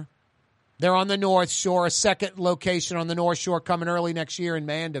Kenner. They're on the North Shore, a second location on the North Shore coming early next year in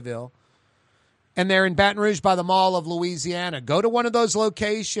Mandeville. And they're in Baton Rouge by the Mall of Louisiana. Go to one of those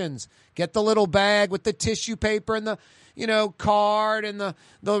locations. Get the little bag with the tissue paper and the, card and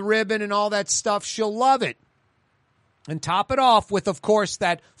the ribbon and all that stuff. She'll love it. And top it off with, of course,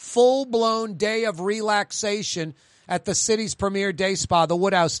 that full-blown day of relaxation at the city's premier day spa, the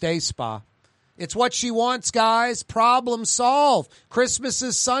Woodhouse Day Spa. It's what she wants, guys. Problem solved. Christmas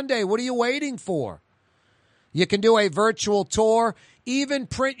is Sunday. What are you waiting for? You can do a virtual tour. Even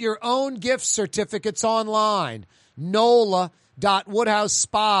print your own gift certificates online.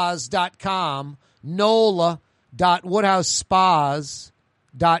 NOLA.woodhousespas.com.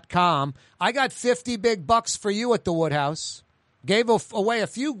 NOLA.woodhousespas.com. I got 50 big bucks for you at the Woodhouse. Gave away a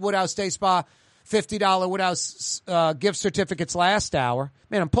few Woodhouse Day Spa $50 Woodhouse gift certificates last hour.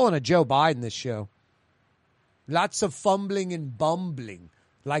 Man, I'm pulling a Joe Biden this show. Lots of fumbling and bumbling,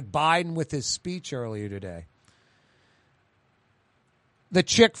 like Biden with his speech earlier today. The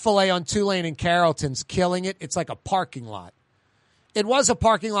Chick-fil-A on Tulane and Carrollton's killing it. It's like a parking lot. It was a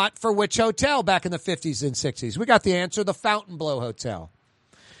parking lot for which hotel back in the 50s and 60s? We got the answer, the Fontainebleau Hotel.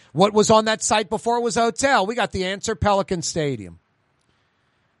 What was on that site before it was a hotel? We got the answer, Pelican Stadium.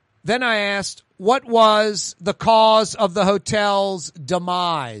 Then I asked, what was the cause of the hotel's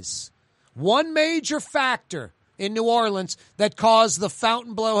demise? One major factor in New Orleans that caused the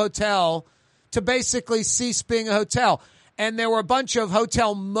Fontainebleau Hotel to basically cease being a hotel. And there were a bunch of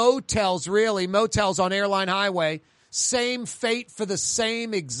hotel motels, really, motels on Airline Highway. Same fate for the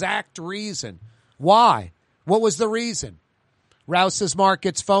same exact reason. Why? What was the reason? Rouse's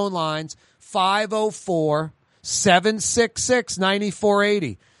Markets phone lines,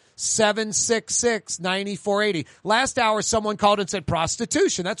 504-766-9480. 766-9480. Last hour, someone called and said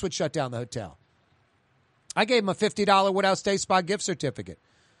prostitution. That's what shut down the hotel. I gave him a $50 Woodhouse Day Spa gift certificate.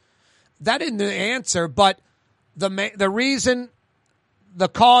 That isn't the answer, but the reason, the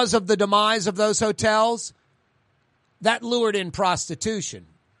cause of the demise of those hotels, that lured in prostitution.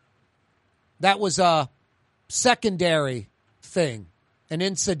 That was a secondary thing, an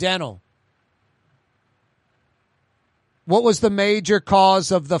incidental. What was the major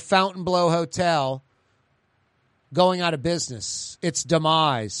cause of the Fontainebleau Hotel going out of business? Its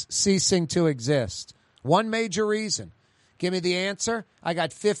demise, ceasing to exist. One major reason. Give me the answer. I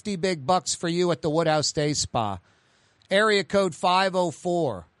got 50 big bucks for you at the Woodhouse Day Spa. Area code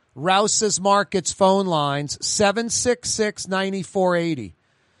 504. Rouse's Markets phone lines, 766-9480.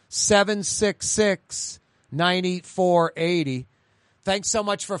 766-9480. Thanks so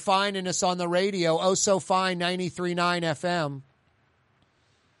much for finding us on the radio. Oh, so fine, 93.9 FM.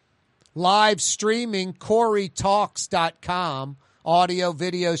 Live streaming, CoreyTalks.com. Audio,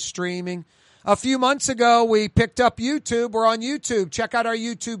 video streaming. A few months ago, we picked up YouTube. We're on YouTube. Check out our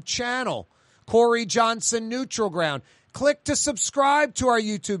YouTube channel, Corey Johnson Neutral Ground. Click to subscribe to our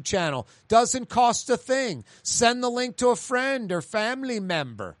YouTube channel. Doesn't cost a thing. Send the link to a friend or family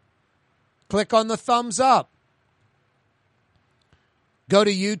member. Click on the thumbs up. Go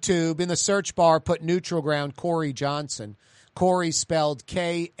to YouTube. In the search bar, put Neutral Ground Corey Johnson. Corey spelled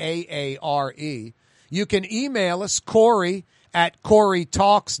K-A-A-R-E. You can email us,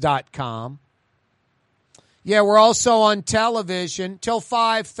 Corey@CoreyTalks.com. Yeah, we're also on television till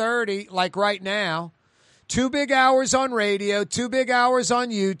 5:30, like right now. 2 big hours on radio, 2 big hours on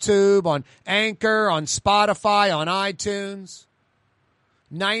YouTube, on Anchor, on Spotify, on iTunes.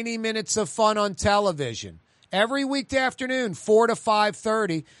 90 minutes of fun on television. Every weekday afternoon, 4 to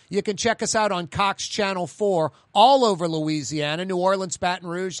 5:30. You can check us out on Cox Channel 4 all over Louisiana, New Orleans, Baton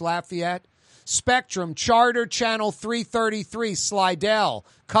Rouge, Lafayette. Spectrum, Charter Channel 333, Slidell,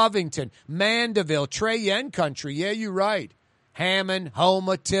 Covington, Mandeville, Cheyenne Country. Yeah, you're right. Hammond,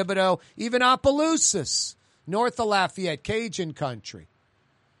 Houma, Thibodaux, even Opelousas, north of Lafayette, Cajun Country.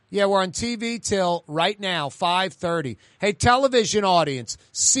 Yeah, we're on TV till right now, 5:30. Hey, television audience,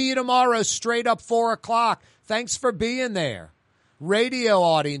 see you tomorrow straight up 4 o'clock. Thanks for being there. Radio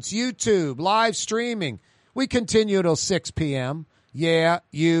audience, YouTube, live streaming. We continue till 6 p.m. Yeah,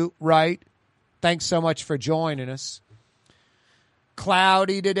 you right. Thanks so much for joining us.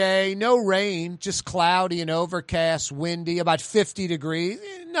 Cloudy today, no rain, just cloudy and overcast, windy, about 50 degrees.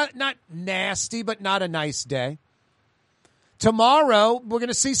 Not nasty, but not a nice day. Tomorrow, we're going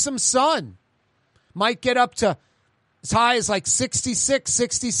to see some sun. Might get up to as high as like 66,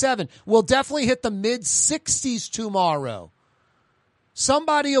 67. We'll definitely hit the mid-60s tomorrow.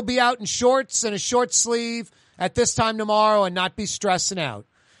 Somebody will be out in shorts and a short sleeve at this time tomorrow and not be stressing out.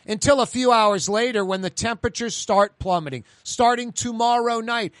 Until a few hours later when the temperatures start plummeting. Starting tomorrow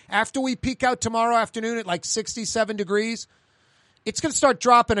night. After we peak out tomorrow afternoon at like 67 degrees, it's going to start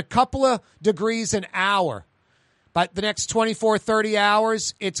dropping a couple of degrees an hour. But the next 24, 30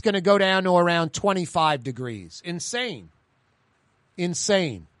 hours, it's going to go down to around 25 degrees. Insane.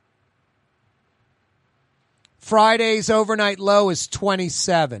 Friday's overnight low is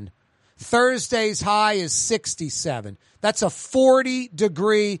 27. Thursday's high is 67. That's a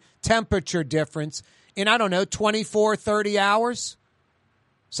 40-degree temperature difference in, 24, 30 hours.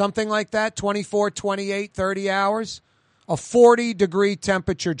 Something like that, 24, 28, 30 hours. A 40-degree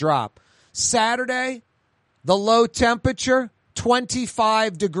temperature drop. Saturday, the low temperature,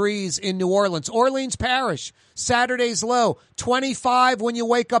 25 degrees in New Orleans. Orleans Parish, Saturday's low, 25 when you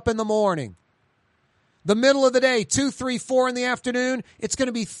wake up in the morning. The middle of the day, 2, 3, 4 in the afternoon, it's going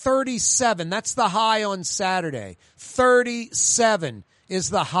to be 37. That's the high on Saturday. 37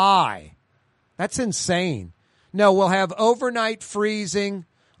 is the high. That's insane. No, we'll have overnight freezing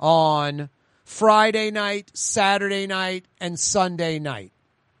on Friday night, Saturday night, and Sunday night.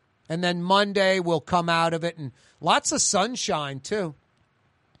 And then Monday we'll come out of it, and lots of sunshine too.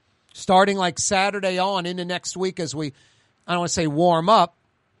 Starting like Saturday on into next week as we, I don't want to say warm up,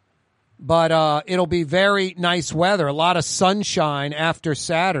 but it'll be very nice weather. A lot of sunshine after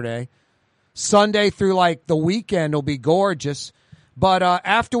Saturday. Sunday through like the weekend will be gorgeous. But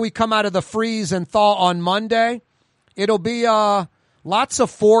after we come out of the freeze and thaw on Monday, it'll be lots of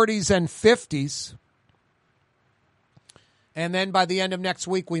 40s and 50s. And then by the end of next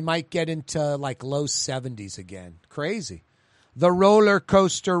week, we might get into like low 70s again. Crazy. The roller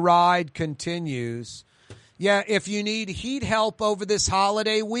coaster ride continues. Yeah, if you need heat help over this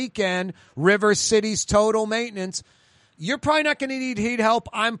holiday weekend, River City's Total Maintenance, you're probably not going to need heat help.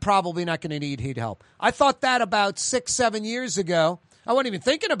 I'm probably not going to need heat help. I thought that about 6-7 years ago. I wasn't even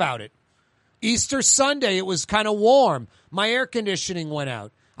thinking about it. Easter Sunday, it was kind of warm. My air conditioning went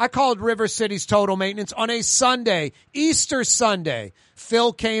out. I called River City's Total Maintenance on a Sunday, Easter Sunday.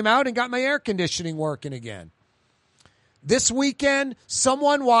 Phil came out and got my air conditioning working again. This weekend,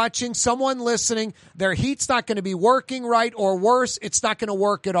 someone watching, someone listening, their heat's not going to be working right, or worse, it's not going to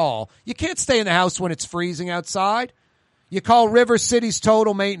work at all. You can't stay in the house when it's freezing outside. You call River City's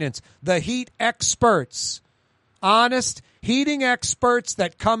Total Maintenance, the heat experts. Honest heating experts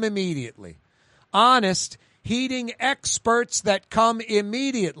that come immediately. Honest heating experts that come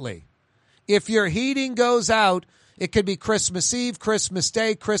immediately. If your heating goes out, it could be Christmas Eve, Christmas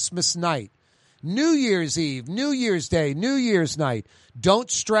Day, Christmas night, New Year's Eve, New Year's Day, New Year's night.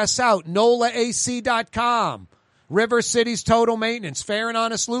 Don't stress out. NOLAAC.com. River City's Total Maintenance. Fair and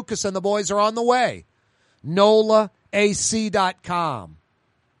Honest Lucas and the boys are on the way. NOLAAC.com.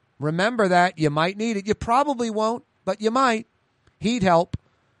 Remember that. You might need it. You probably won't, but you might. Heat help.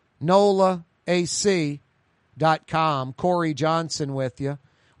 NOLAAC.com. Corey Johnson with you.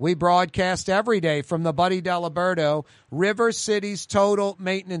 We broadcast every day from the Buddy Diliberto River City's Total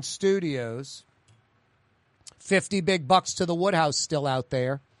Maintenance Studios. 50 big bucks to the Woodhouse still out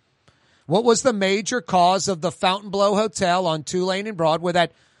there. What was the major cause of the Fontainebleau Hotel on Tulane and Broad, where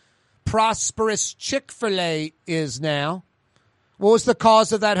that prosperous Chick-fil-A is now? What was the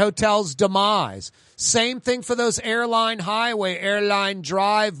cause of that hotel's demise? Same thing for those Airline Highway, Airline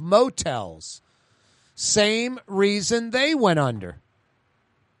Drive motels. Same reason they went under.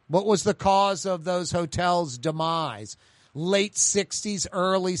 What was the cause of those hotels' demise? Late 60s,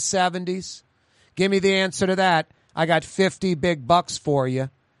 early 70s. Give me the answer to that. I got 50 big bucks for you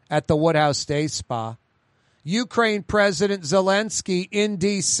at the Woodhouse Day Spa. Ukraine President Zelensky in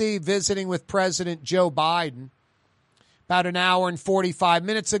D.C. visiting with President Joe Biden. About an hour and 45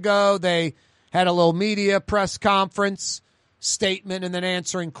 minutes ago, they had a little media press conference, statement, and then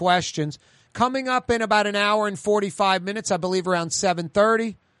answering questions. Coming up in about an hour and 45 minutes, I believe around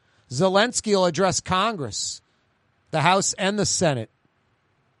 7:30, Zelensky will address Congress, the House and the Senate.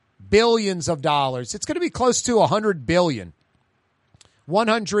 Billions of dollars. It's going to be close to $100 billion.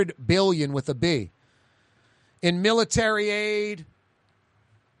 $100 billion with a B. In military aid,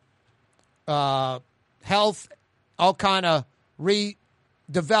 health, all kind of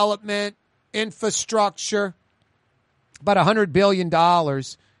redevelopment, infrastructure. About $100 billion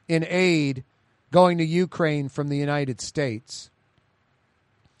in aid going to Ukraine from the United States.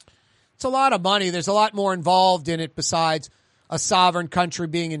 It's a lot of money. There's a lot more involved in it besides a sovereign country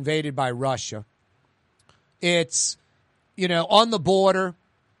being invaded by Russia. It's, on the border.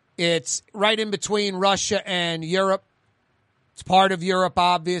 It's right in between Russia and Europe. It's part of Europe,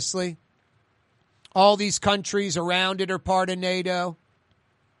 obviously. All these countries around it are part of NATO.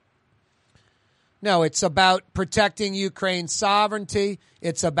 No, it's about protecting Ukraine's sovereignty.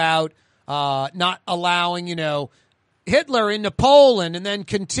 It's about not allowing, Hitler into Poland and then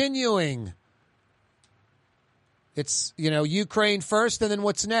continuing. It's, Ukraine first, and then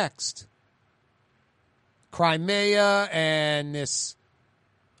what's next? Crimea and this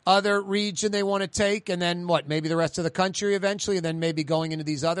other region they want to take, and then what? Maybe the rest of the country eventually, and then maybe going into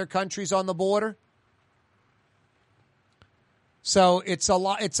these other countries on the border. So it's a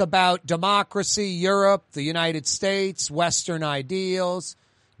lot. It's about democracy, Europe, the United States, Western ideals,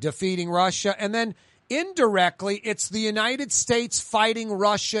 defeating Russia, and then indirectly, it's the United States fighting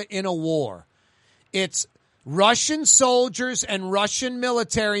Russia in a war. It's Russian soldiers and Russian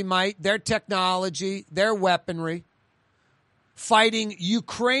military might, their technology, their weaponry, fighting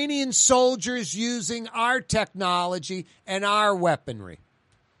Ukrainian soldiers using our technology and our weaponry.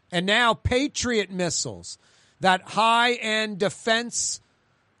 And now Patriot missiles, that high-end defensive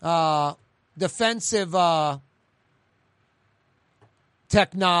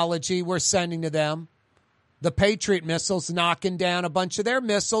technology we're sending to them. The Patriot missiles knocking down a bunch of their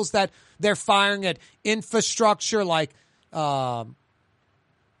missiles that they're firing at infrastructure like power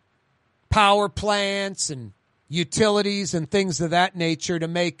plants and utilities and things of that nature to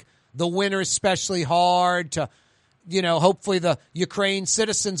make the winter especially hard to, hopefully the Ukraine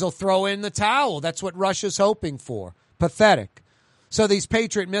citizens will throw in the towel. That's what Russia's hoping for. Pathetic. So these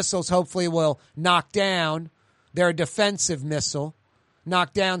Patriot missiles hopefully will knock down. They're a defensive missile.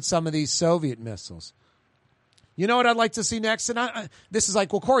 Knock down some of these Soviet missiles. You know what I'd like to see next? And this is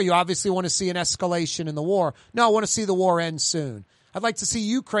like, well, Corey, you obviously want to see an escalation in the war. No, I want to see the war end soon. I'd like to see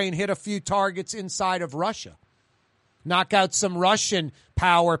Ukraine hit a few targets inside of Russia. Knock out some Russian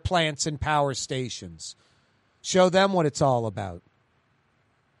power plants and power stations. Show them what it's all about.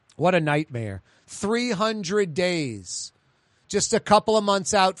 What a nightmare. 300 days. Just a couple of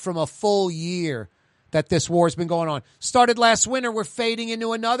months out from a full year that this war's been going on. Started last winter. We're fading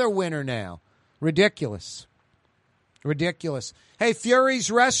into another winter now. Ridiculous. Ridiculous. Hey, Fury's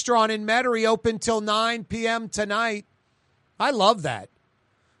Restaurant in Metairie open till 9 p.m. tonight. I love that.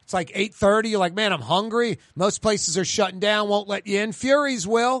 It's like 8:30. You're like, man, I'm hungry. Most places are shutting down, won't let you in. Fury's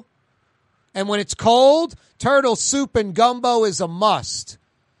will. And when it's cold, turtle soup and gumbo is a must.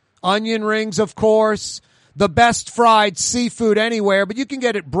 Onion rings, of course. The best fried seafood anywhere, but you can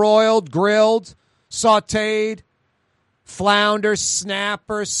get it broiled, grilled, sautéed, flounder,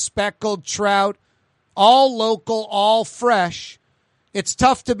 snapper, speckled trout. All local, all fresh. It's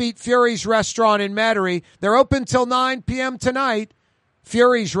tough to beat Fury's Restaurant in Metairie. They're open till 9 p.m. tonight.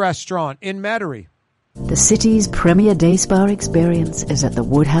 Fury's Restaurant in Metairie. The city's premier day spa experience is at the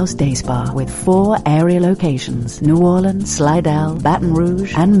Woodhouse Day Spa with 4 area locations: New Orleans, Slidell, Baton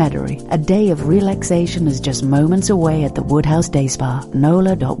Rouge, and Metairie. A day of relaxation is just moments away at the Woodhouse Day Spa.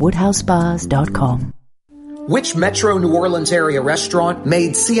 NOLA.WoodhouseSpas.com. Which Metro New Orleans area restaurant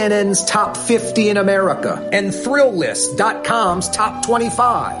made CNN's Top 50 in America and ThrillList.com's Top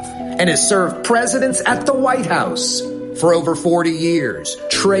 25 and has served presidents at the White House for over 40 years?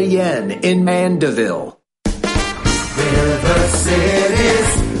 Trey Yen in Mandeville. River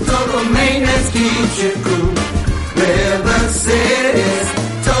City's total maintenance keeps you cool. River City's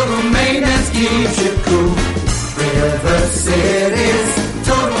total maintenance keeps you cool. River City's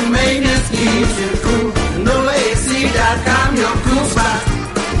total maintenance keeps you cool. NolaAC.com, your cool spot.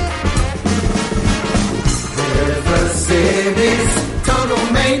 River City's total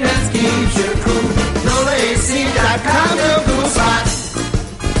maintenance keeps you cool. NolaAC.com, your cool spot.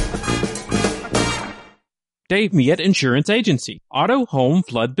 Dave Miette Insurance Agency. Auto, home,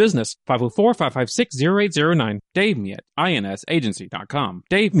 flood, business. 504-556-0809. Dave Miette, INSagency.com.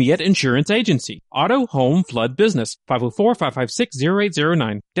 Dave Miette Insurance Agency. Auto, home, flood, business.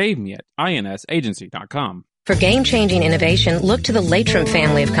 504-556-0809. Dave Miette, INSagency.com. For game-changing innovation, look to the Latrim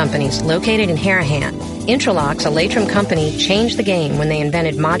family of companies located in Harahan. Intralox, a Latrim company, changed the game when they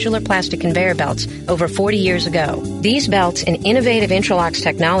invented modular plastic conveyor belts over 40 years ago. These belts and innovative Intralox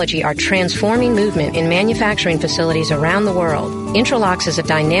technology are transforming movement in manufacturing facilities around the world. Intralox is a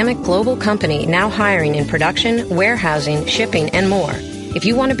dynamic global company now hiring in production, warehousing, shipping, and more. If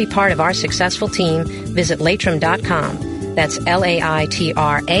you want to be part of our successful team, visit Latrim.com. That's LAITRAM.com.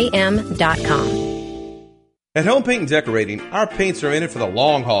 At Home Paint and Decorating, our paints are in it for the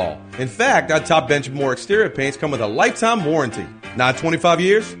long haul. In fact, our top Benjamin Moore exterior paints come with a lifetime warranty. Not 25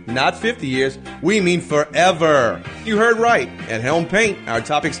 years, not 50 years, we mean forever. You heard right. At Helm Paint, our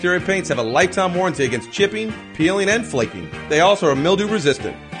top exterior paints have a lifetime warranty against chipping, peeling, and flaking. They also are mildew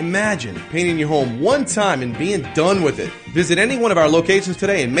resistant. Imagine painting your home one time and being done with it. Visit any one of our locations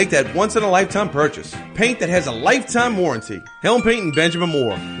today and make that once-in-a-lifetime purchase. Paint that has a lifetime warranty. Helm Paint and Benjamin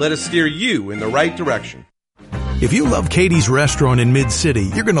Moore. Let us steer you in the right direction. If you love Katie's Restaurant in Mid-City,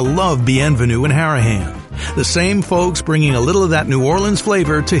 you're going to love Bienvenue in Harahan. The same folks bringing a little of that New Orleans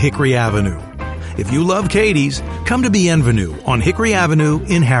flavor to Hickory Avenue. If you love Katie's, come to Bienvenue on Hickory Avenue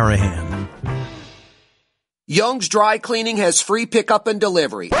in Harahan. Young's Dry Cleaning has free pickup and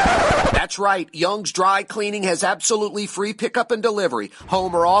delivery. That's right. Young's Dry Cleaning has absolutely free pickup and delivery.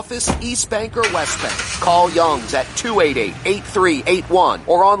 Home or office, East Bank or West Bank. Call Young's at 288-8381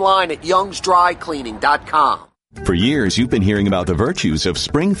 or online at youngsdrycleaning.com. For years, you've been hearing about the virtues of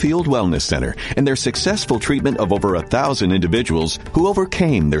Springfield Wellness Center and their successful treatment of over 1,000 individuals who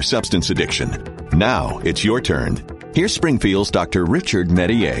overcame their substance addiction. Now it's your turn. Here's Springfield's Dr. Richard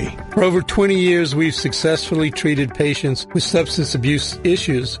Metier. For over 20 years, we've successfully treated patients with substance abuse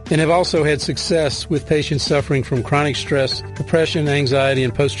issues and have also had success with patients suffering from chronic stress, depression, anxiety,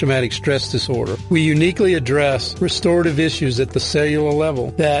 and post-traumatic stress disorder. We uniquely address restorative issues at the cellular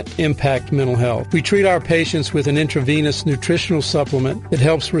level that impact mental health. We treat our patients with an intravenous nutritional supplement that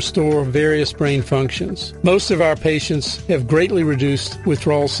helps restore various brain functions. Most of our patients have greatly reduced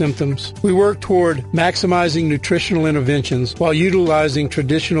withdrawal symptoms. We work toward maximizing nutritional interventions while utilizing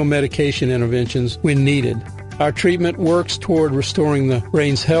traditional medication interventions when needed. Our treatment works toward restoring the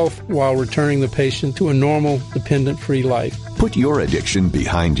brain's health while returning the patient to a normal, dependent-free life. Put your addiction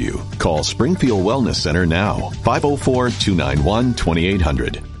behind you. Call Springfield Wellness Center now.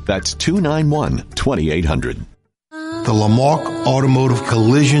 504-291-2800. That's 291-2800. The Lamarck Automotive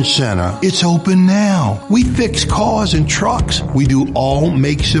Collision Center, it's open now. We fix cars and trucks. We do all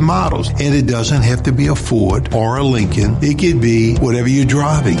makes and models. And it doesn't have to be a Ford or a Lincoln. It could be whatever you're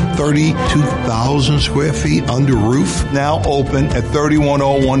driving. 32,000 square feet under roof. Now open at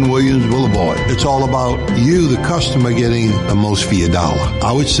 3101 Williams Boulevard. It's all about you, the customer, getting the most for your dollar.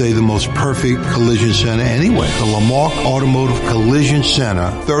 I would say the most perfect collision center anywhere. The Lamarck Automotive Collision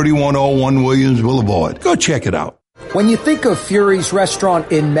Center, 3101 Williams Boulevard. Go check it out. When you think of Fury's Restaurant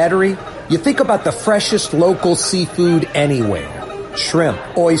in Metairie, you think about the freshest local seafood anywhere. Shrimp,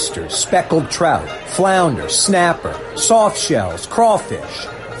 oysters, speckled trout, flounder, snapper, soft shells, crawfish.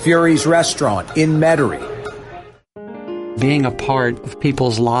 Fury's Restaurant in Metairie. Being a part of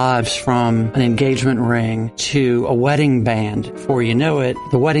people's lives, from an engagement ring to a wedding band. Before you know it,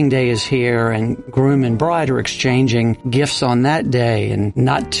 the wedding day is here and groom and bride are exchanging gifts on that day. And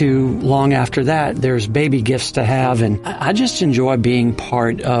not too long after that, there's baby gifts to have. And I just enjoy being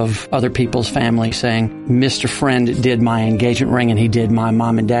part of other people's family, saying, Mr. Friend did my engagement ring and he did my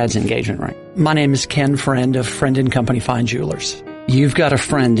mom and dad's engagement ring. My name is Ken Friend of Friend & Company Fine Jewelers. You've got a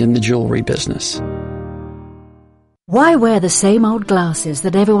friend in the jewelry business. Why wear the same old glasses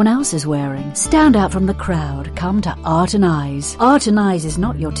that everyone else is wearing? Stand out from the crowd. Come to Art and Eyes. Art and Eyes is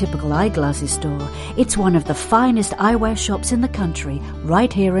not your typical eyeglasses store. It's one of the finest eyewear shops in the country,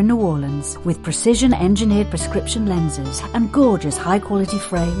 right here in New Orleans, with precision-engineered prescription lenses and gorgeous high-quality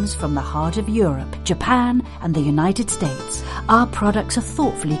frames from the heart of Europe, Japan, and the United States. Our products are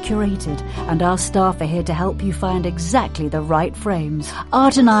thoughtfully curated, and our staff are here to help you find exactly the right frames.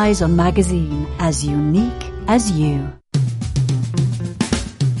 Art and Eyes on Magazine, as unique as you.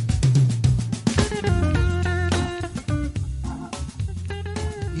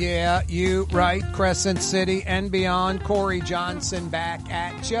 Yeah, you right. Crescent City and beyond. Corey Johnson back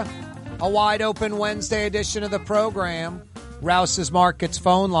at you. A wide open Wednesday edition of the program. Rouse's Markets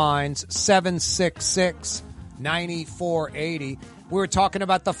phone lines, 766-9480. We were talking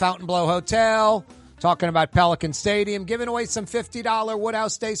about the Fontainebleau Hotel, talking about Pelican Stadium, giving away some $50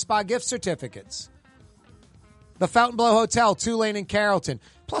 Woodhouse Day Spa gift certificates. The Fontainebleau Hotel, Tulane and Carrollton,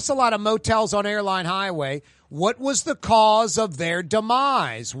 plus a lot of motels on Airline Highway. What was the cause of their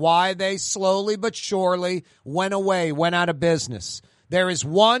demise? Why they slowly but surely went away, went out of business? There is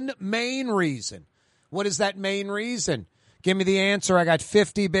one main reason. What is that main reason? Give me the answer. I got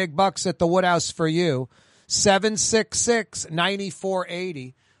 50 big bucks at the Woodhouse for you.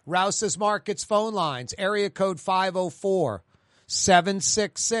 766-9480. Rouse's Markets phone lines, area code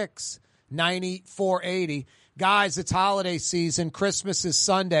 504-766-9480. Guys, it's holiday season. Christmas is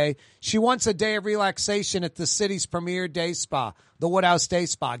Sunday. She wants a day of relaxation at the city's premier day spa, the Woodhouse Day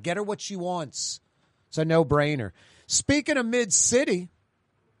Spa. Get her what she wants. It's a no-brainer. Speaking of Mid-City,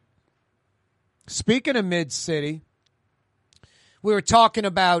 we were talking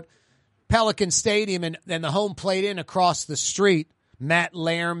about Pelican Stadium and the Home Plate Inn across the street. Matt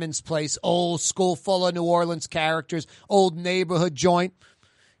Lehrman's place, old school, full of New Orleans characters, old neighborhood joint.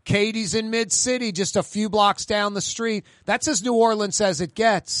 Katie's in Mid-City, just a few blocks down the street. That's as New Orleans as it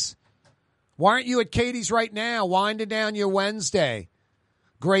gets. Why aren't you at Katie's right now, winding down your Wednesday?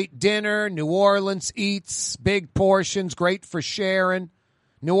 Great dinner, New Orleans eats, big portions, great for sharing.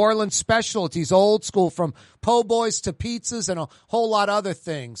 New Orleans specialties, old school, from po' boys to pizzas and a whole lot of other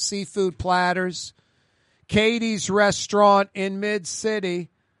things. Seafood platters. Katie's Restaurant in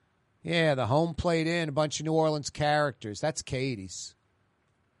Mid-City. Yeah, the Home Plate Inn, a bunch of New Orleans characters. That's Katie's.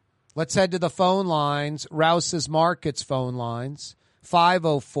 Let's head to the phone lines, Rouse's Markets phone lines,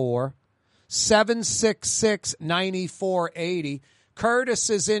 504-766-9480. Curtis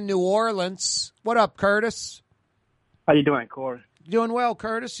is in New Orleans. What up, Curtis? How you doing, Corey? Doing well,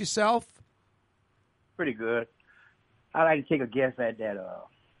 Curtis. Yourself? Pretty good. I'd like to take a guess at that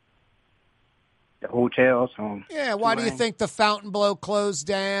the hotels. Yeah, why do you think the Fontainebleau closed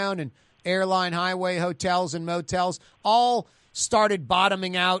down and Airline Highway hotels and motels all started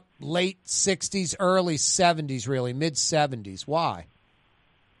bottoming out late 60s, early 70s, really, mid-70s? Why?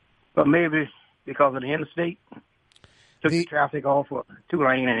 But maybe because of the interstate. Took the traffic off of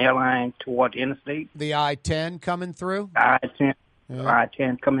Tulane and Airline toward the interstate. The I-10 coming through? I-10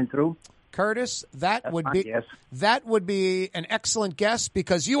 coming through. Curtis, that would be an excellent guess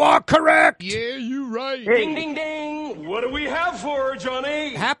because you are correct. Yeah, you're right. Hey. Ding, ding, ding. What do we have for her,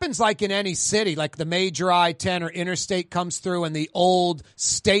 Johnny? Happens like in any city, like the major I-10 or interstate comes through and the old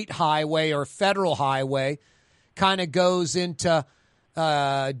state highway or federal highway kind of goes into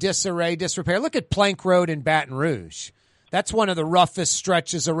disarray, disrepair. Look at Plank Road in Baton Rouge. That's one of the roughest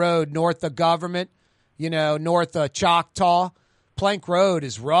stretches of road north of Government, north of Choctaw. Plank Road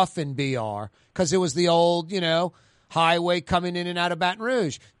is rough in BR because it was the old, highway coming in and out of Baton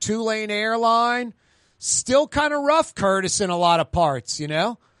Rouge. Tulane Airline, still kind of rough, Curtis, in a lot of parts,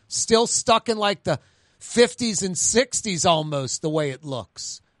 Still stuck in like the 50s and 60s almost, the way it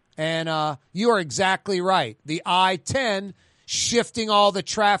looks. And you are exactly right. The I-10 shifting all the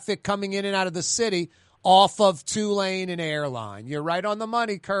traffic coming in and out of the city off of Tulane and Airline. You're right on the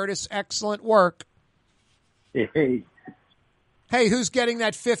money, Curtis. Excellent work. Hey, who's getting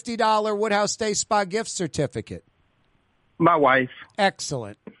that $50 Woodhouse Day Spa gift certificate? My wife.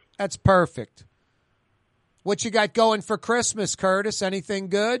 Excellent. That's perfect. What you got going for Christmas, Curtis? Anything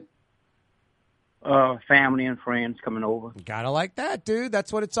good? Family and friends coming over. Gotta like that, dude.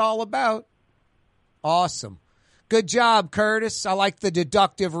 That's what it's all about. Awesome. Good job, Curtis. I like the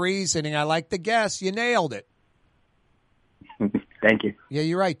deductive reasoning. I like the guess. You nailed it. Thank you. Yeah,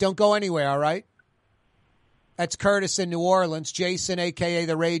 you're right. Don't go anywhere, all right? That's Curtis in New Orleans. Jason, a.k.a.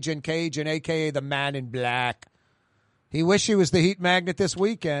 the Ragin' Cajun, a.k.a. the Man in Black. He wish he was the heat magnet this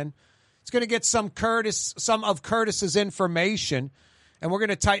weekend. He's going to get some of Curtis's information, and we're going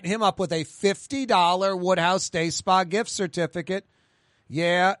to tighten him up with a $50 Woodhouse Day Spa gift certificate.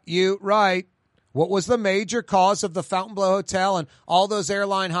 Yeah, you right. What was the major cause of the Fontainebleau Hotel and all those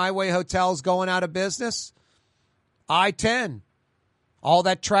Airline Highway hotels going out of business? I-10. All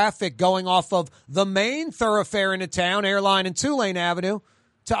that traffic going off of the main thoroughfare into town, Airline and Tulane Avenue,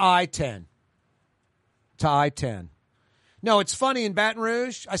 to I-10. No, it's funny in Baton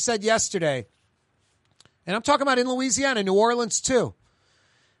Rouge. I said yesterday, and I'm talking about in Louisiana, New Orleans too.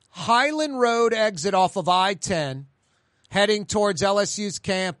 Highland Road exit off of I-10, heading towards LSU's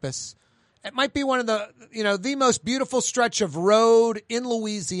campus. It might be one of the most beautiful stretch of road in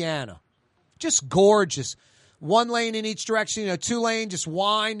Louisiana. Just gorgeous. One lane in each direction, 2 lane just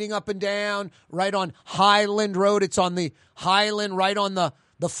winding up and down right on Highland Road. It's on the Highland, right on the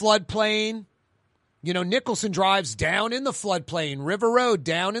floodplain. Nicholson drives down in the floodplain. River Road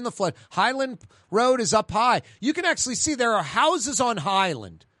down in the flood. Highland Road is up high. You can actually see there are houses on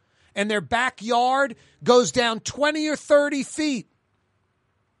Highland, and their backyard goes down 20 or 30 feet.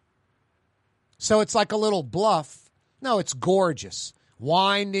 So it's like a little bluff. No, it's gorgeous.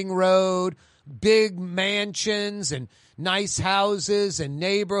 Winding road, big mansions and nice houses and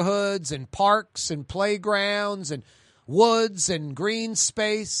neighborhoods and parks and playgrounds and woods and green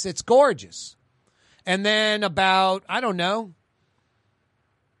space. It's gorgeous. And then about,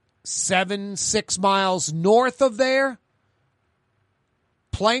 6 miles north of there,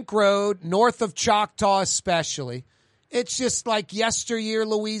 Plank Road, north of Choctaw especially, it's just like yesteryear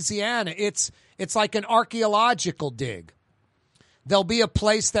Louisiana. It's like an archaeological dig. There'll be a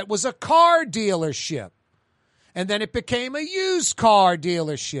place that was a car dealership, and then it became a used car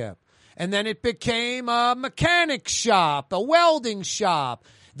dealership, and then it became a mechanic shop, a welding shop,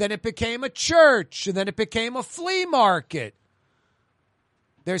 then it became a church, and then it became a flea market.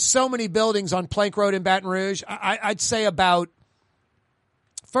 There's so many buildings on Plank Road in Baton Rouge. I'd say about,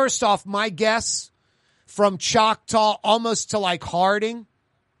 first off, my guess, from Choctaw almost to like Harding,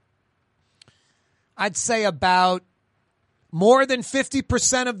 I'd say about more than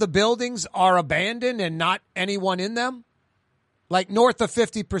 50% of the buildings are abandoned and not anyone in them. Like north of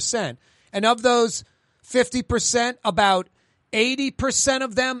 50%. And of those 50%, about 80%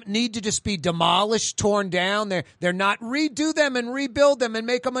 of them need to just be demolished, torn down. They're not redo them and rebuild them and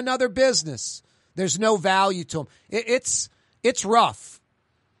make them another business. There's no value to them. It's rough.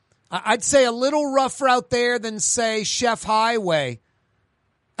 I'd say a little rougher out there than, say, Chef Highway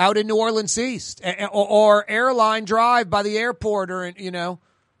out in New Orleans East, or Airline Drive by the airport, or in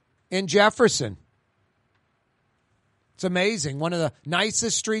Jefferson. It's amazing. One of the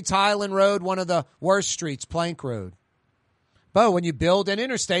nicest streets, Highland Road. One of the worst streets, Plank Road. But when you build an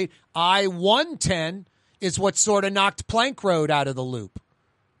interstate, I-110 is what sort of knocked Plank Road out of the loop.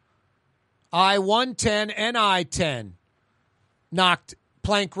 I-110 and I-10 knocked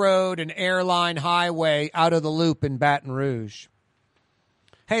Plank Road and Airline Highway out of the loop in Baton Rouge.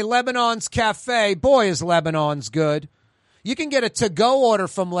 Hey, Lebanon's Cafe. Boy, is Lebanon's good. You can get a to-go order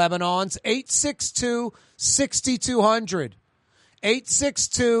from Lebanon's, 862-6200.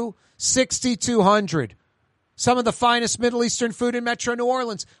 862-6200. Some of the finest Middle Eastern food in Metro New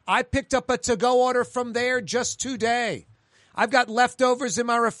Orleans. I picked up a to-go order from there just today. I've got leftovers in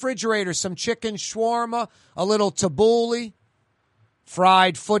my refrigerator, some chicken shawarma, a little tabbouleh,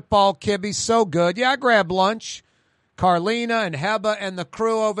 fried football kibbe, so good. Yeah, I grabbed lunch. Carlina and Heba and the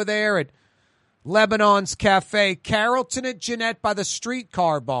crew over there at Lebanon's Cafe, Carrollton at Jeanette by the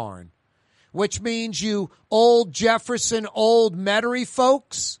streetcar barn, which means you old Jefferson, old Metairie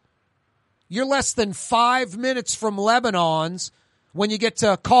folks, you're less than 5 minutes from Lebanon's when you get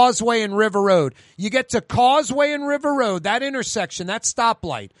to Causeway and River Road. You get to Causeway and River Road, that intersection, that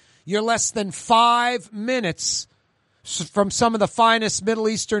stoplight, you're less than 5 minutes from some of the finest Middle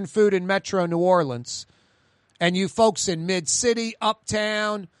Eastern food in Metro New Orleans. And you folks in Mid-City,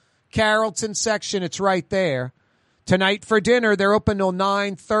 Uptown, Carrollton section, it's right there. Tonight for dinner, they're open till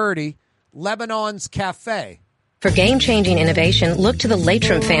 9:30. Lebanon's Cafe. For game-changing innovation, look to the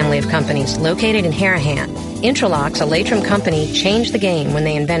Latrim family of companies located in Harahan. Intralox, a Latrim company, changed the game when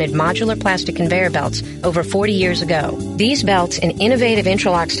they invented modular plastic conveyor belts over 40 years ago. These belts and innovative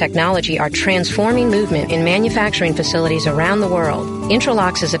Intralox technology are transforming movement in manufacturing facilities around the world.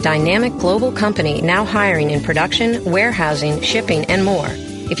 Intralox is a dynamic global company now hiring in production, warehousing, shipping, and more.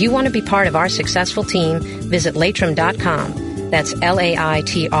 If you want to be part of our successful team, visit Latrim.com. That's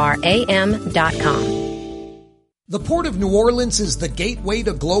LAITRAM.com. The Port of New Orleans is the gateway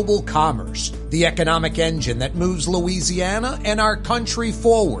to global commerce, the economic engine that moves Louisiana and our country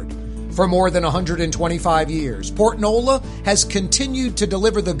forward. For more than 125 years, Port Nola has continued to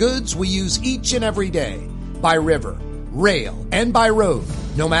deliver the goods we use each and every day, by river, rail, and by road.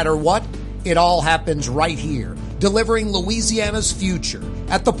 No matter what, it all happens right here, delivering Louisiana's future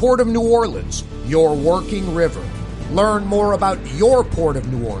at the Port of New Orleans, your working river. Learn more about your Port of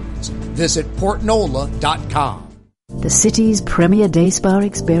New Orleans. Visit portnola.com. The city's premier day spa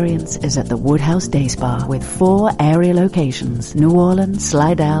experience is at the Woodhouse Day Spa with 4 area locations: New Orleans,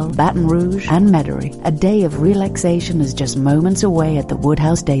 Slidell, Baton Rouge, and Metairie. A day of relaxation is just moments away at the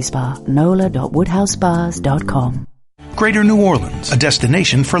Woodhouse Day Spa. NOLA.woodhousespas.com. Greater New Orleans, a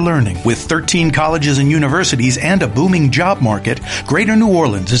destination for learning. With 13 colleges and universities and a booming job market, Greater New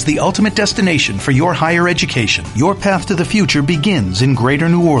Orleans is the ultimate destination for your higher education. Your path to the future begins in Greater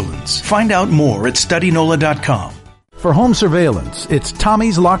New Orleans. Find out more at studynola.com. For home surveillance, it's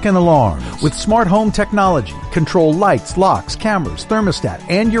Tommy's Lock and Alarm. With smart home technology, control lights, locks, cameras, thermostat,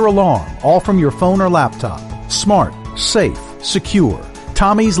 and your alarm, all from your phone or laptop. Smart, safe, secure.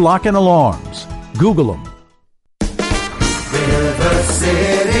 Tommy's Lock and Alarms. Google them. River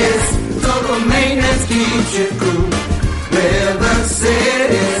City's total maintenance keeps you cool. River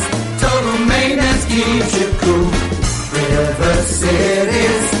City's total maintenance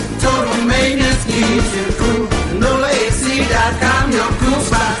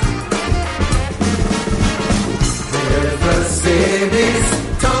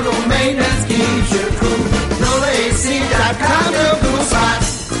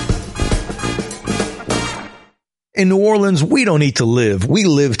In New Orleans, we don't eat to live. We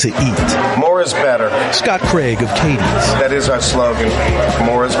live to eat. More is better. Scott Craig of Katie's. That is our slogan.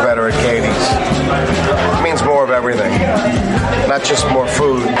 More is better at Katie's. It means more of everything. Not just more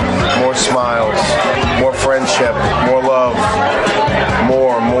food, more smiles, more friendship, more love,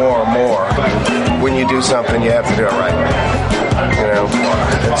 more. When you do something, you have to do it right. You know,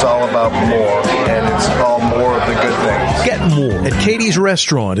 it's all about more, and it's all more of the good things. Get more at Katie's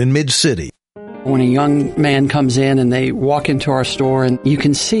Restaurant in Mid-City. When a young man comes in and they walk into our store, and you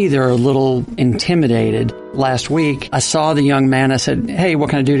can see they're a little intimidated. Last week, I saw the young man. I said, "Hey, what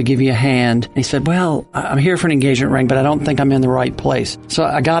can I do to give you a hand?" And he said, "Well, I'm here for an engagement ring, but I don't think I'm in the right place." So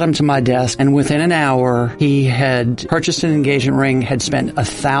I got him to my desk, and within an hour, he had purchased an engagement ring, had spent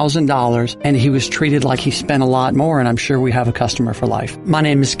 $1,000, and he was treated like he spent a lot more, and I'm sure we have a customer for life. My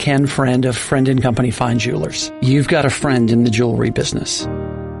name is Ken Friend of Friend & Company Fine Jewelers. You've got a friend in the jewelry business.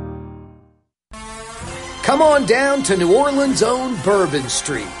 Come on down to New Orleans' own Bourbon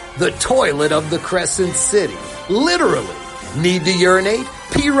Street, the toilet of the Crescent City. Literally. Need to urinate?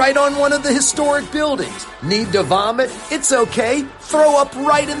 Pee right on one of the historic buildings. Need to vomit? It's okay. Throw up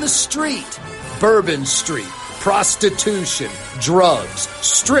right in the street. Bourbon Street. Prostitution, drugs,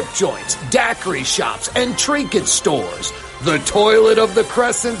 strip joints, daiquiri shops, and trinket stores. The toilet of the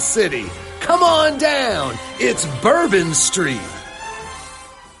Crescent City. Come on down. It's Bourbon Street.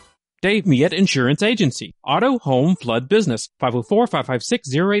 Dave Miette Insurance Agency. Auto, home, flood, business.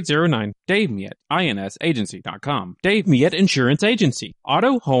 504-556-0809. Dave Miette, INSagency.com. Dave Miette Insurance Agency.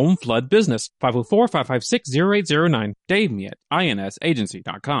 Auto, home, flood, business. 504-556-0809. Dave Miette,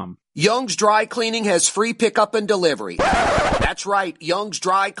 INSagency.com. Young's Dry Cleaning has free pickup and delivery. That's right. Young's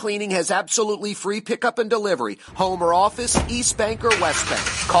Dry Cleaning has absolutely free pickup and delivery. Home or office, East Bank or West Bank.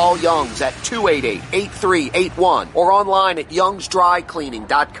 Call Young's at 288-8381 or online at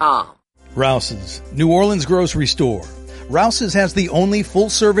youngsdrycleaning.com. Rouse's, New Orleans grocery store. Rouse's has the only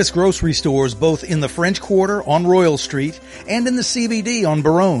full-service grocery stores both in the French Quarter on Royal Street and in the CBD on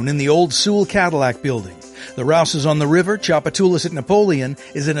Baronne in the old Sewell Cadillac building. The Rouse's on the river, Tchoupitoulas at Napoleon,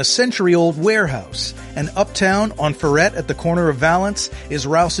 is in a century-old warehouse. And uptown on Ferret at the corner of Valence is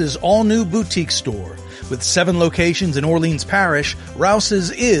Rouse's all-new boutique store. With 7 locations in Orleans Parish,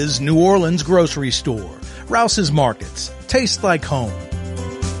 Rouse's is New Orleans' grocery store. Rouse's Markets. Taste like home.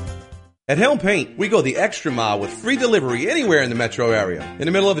 At Helm Paint, we go the extra mile with free delivery anywhere in the metro area. In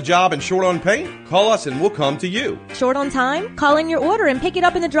the middle of a job and short on paint? Call us and we'll come to you. Short on time? Call in your order and pick it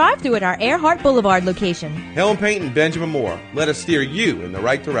up in the drive-thru at our Earhart Boulevard location. Helm Paint and Benjamin Moore. Let us steer you in the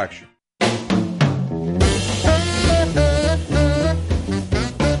right direction.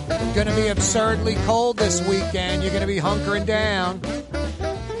 Going to be absurdly cold this weekend. You're going to be hunkering down.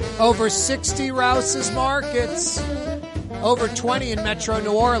 Over 60 Rouse's Markets. Over 20 in Metro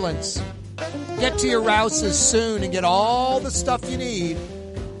New Orleans. Get to your Rouse's soon and get all the stuff you need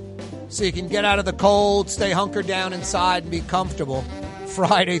so you can get out of the cold, stay hunkered down inside, and be comfortable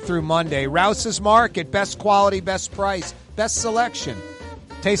Friday through Monday. Rouse's Market, best quality, best price, best selection.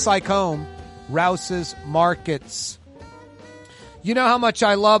 Tastes like home. Rouse's Markets. You know how much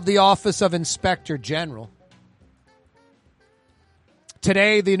I love the Office of Inspector General.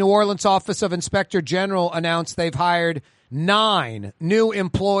 Today, the New Orleans Office of Inspector General announced they've hired 9 new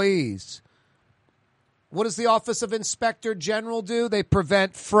employees. What does the Office of Inspector General do? They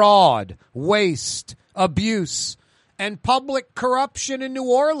prevent fraud, waste, abuse, and public corruption in New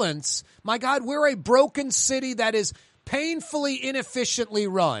Orleans. My God, we're a broken city that is painfully inefficiently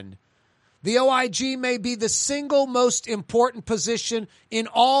run. The OIG may be the single most important position in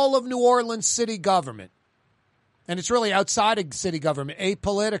all of New Orleans city government. And it's really outside of city government,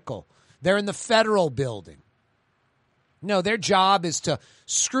 apolitical. They're in the federal building. No, their job is to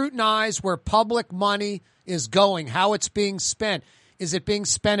scrutinize where public money is going, how it's being spent. Is it being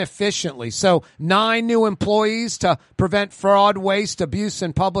spent efficiently? So 9 new employees to prevent fraud, waste, abuse,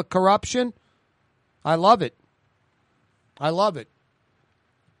 and public corruption. I love it. I love it.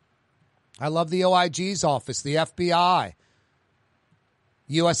 I love the OIG's office, the FBI,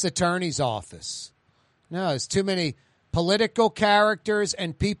 U.S. Attorney's office. No, there's too many political characters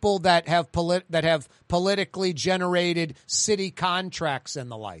and people that have politically generated city contracts and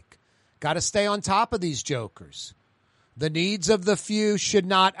the like. Got to stay on top of these jokers. The needs of the few should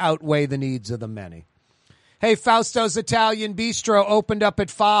not outweigh the needs of the many. Hey, Fausto's Italian Bistro opened up at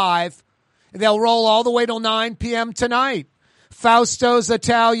 5. They'll roll all the way till 9 p.m. tonight. Fausto's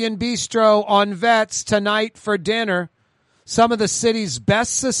Italian Bistro on Vets tonight for dinner. Some of the city's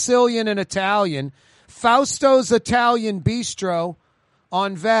best Sicilian and Italian. Fausto's Italian Bistro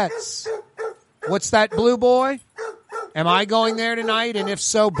on Vets. What's that, Blue Boy? Am I going there tonight? And if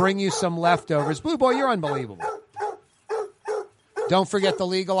so, bring you some leftovers. Blue Boy, you're unbelievable. Don't forget the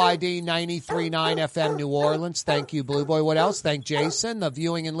Legal ID 93.9 FM New Orleans. Thank you, Blue Boy. What else? Thank Jason, the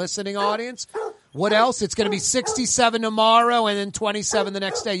viewing and listening audience. What else? It's going to be 67 tomorrow and then 27 the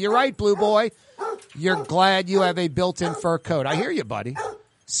next day. You're right, Blue Boy. You're glad you have a built-in fur coat. I hear you, buddy.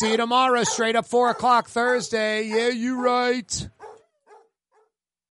 See you tomorrow, straight up 4 o'clock Thursday. Yeah, you're right.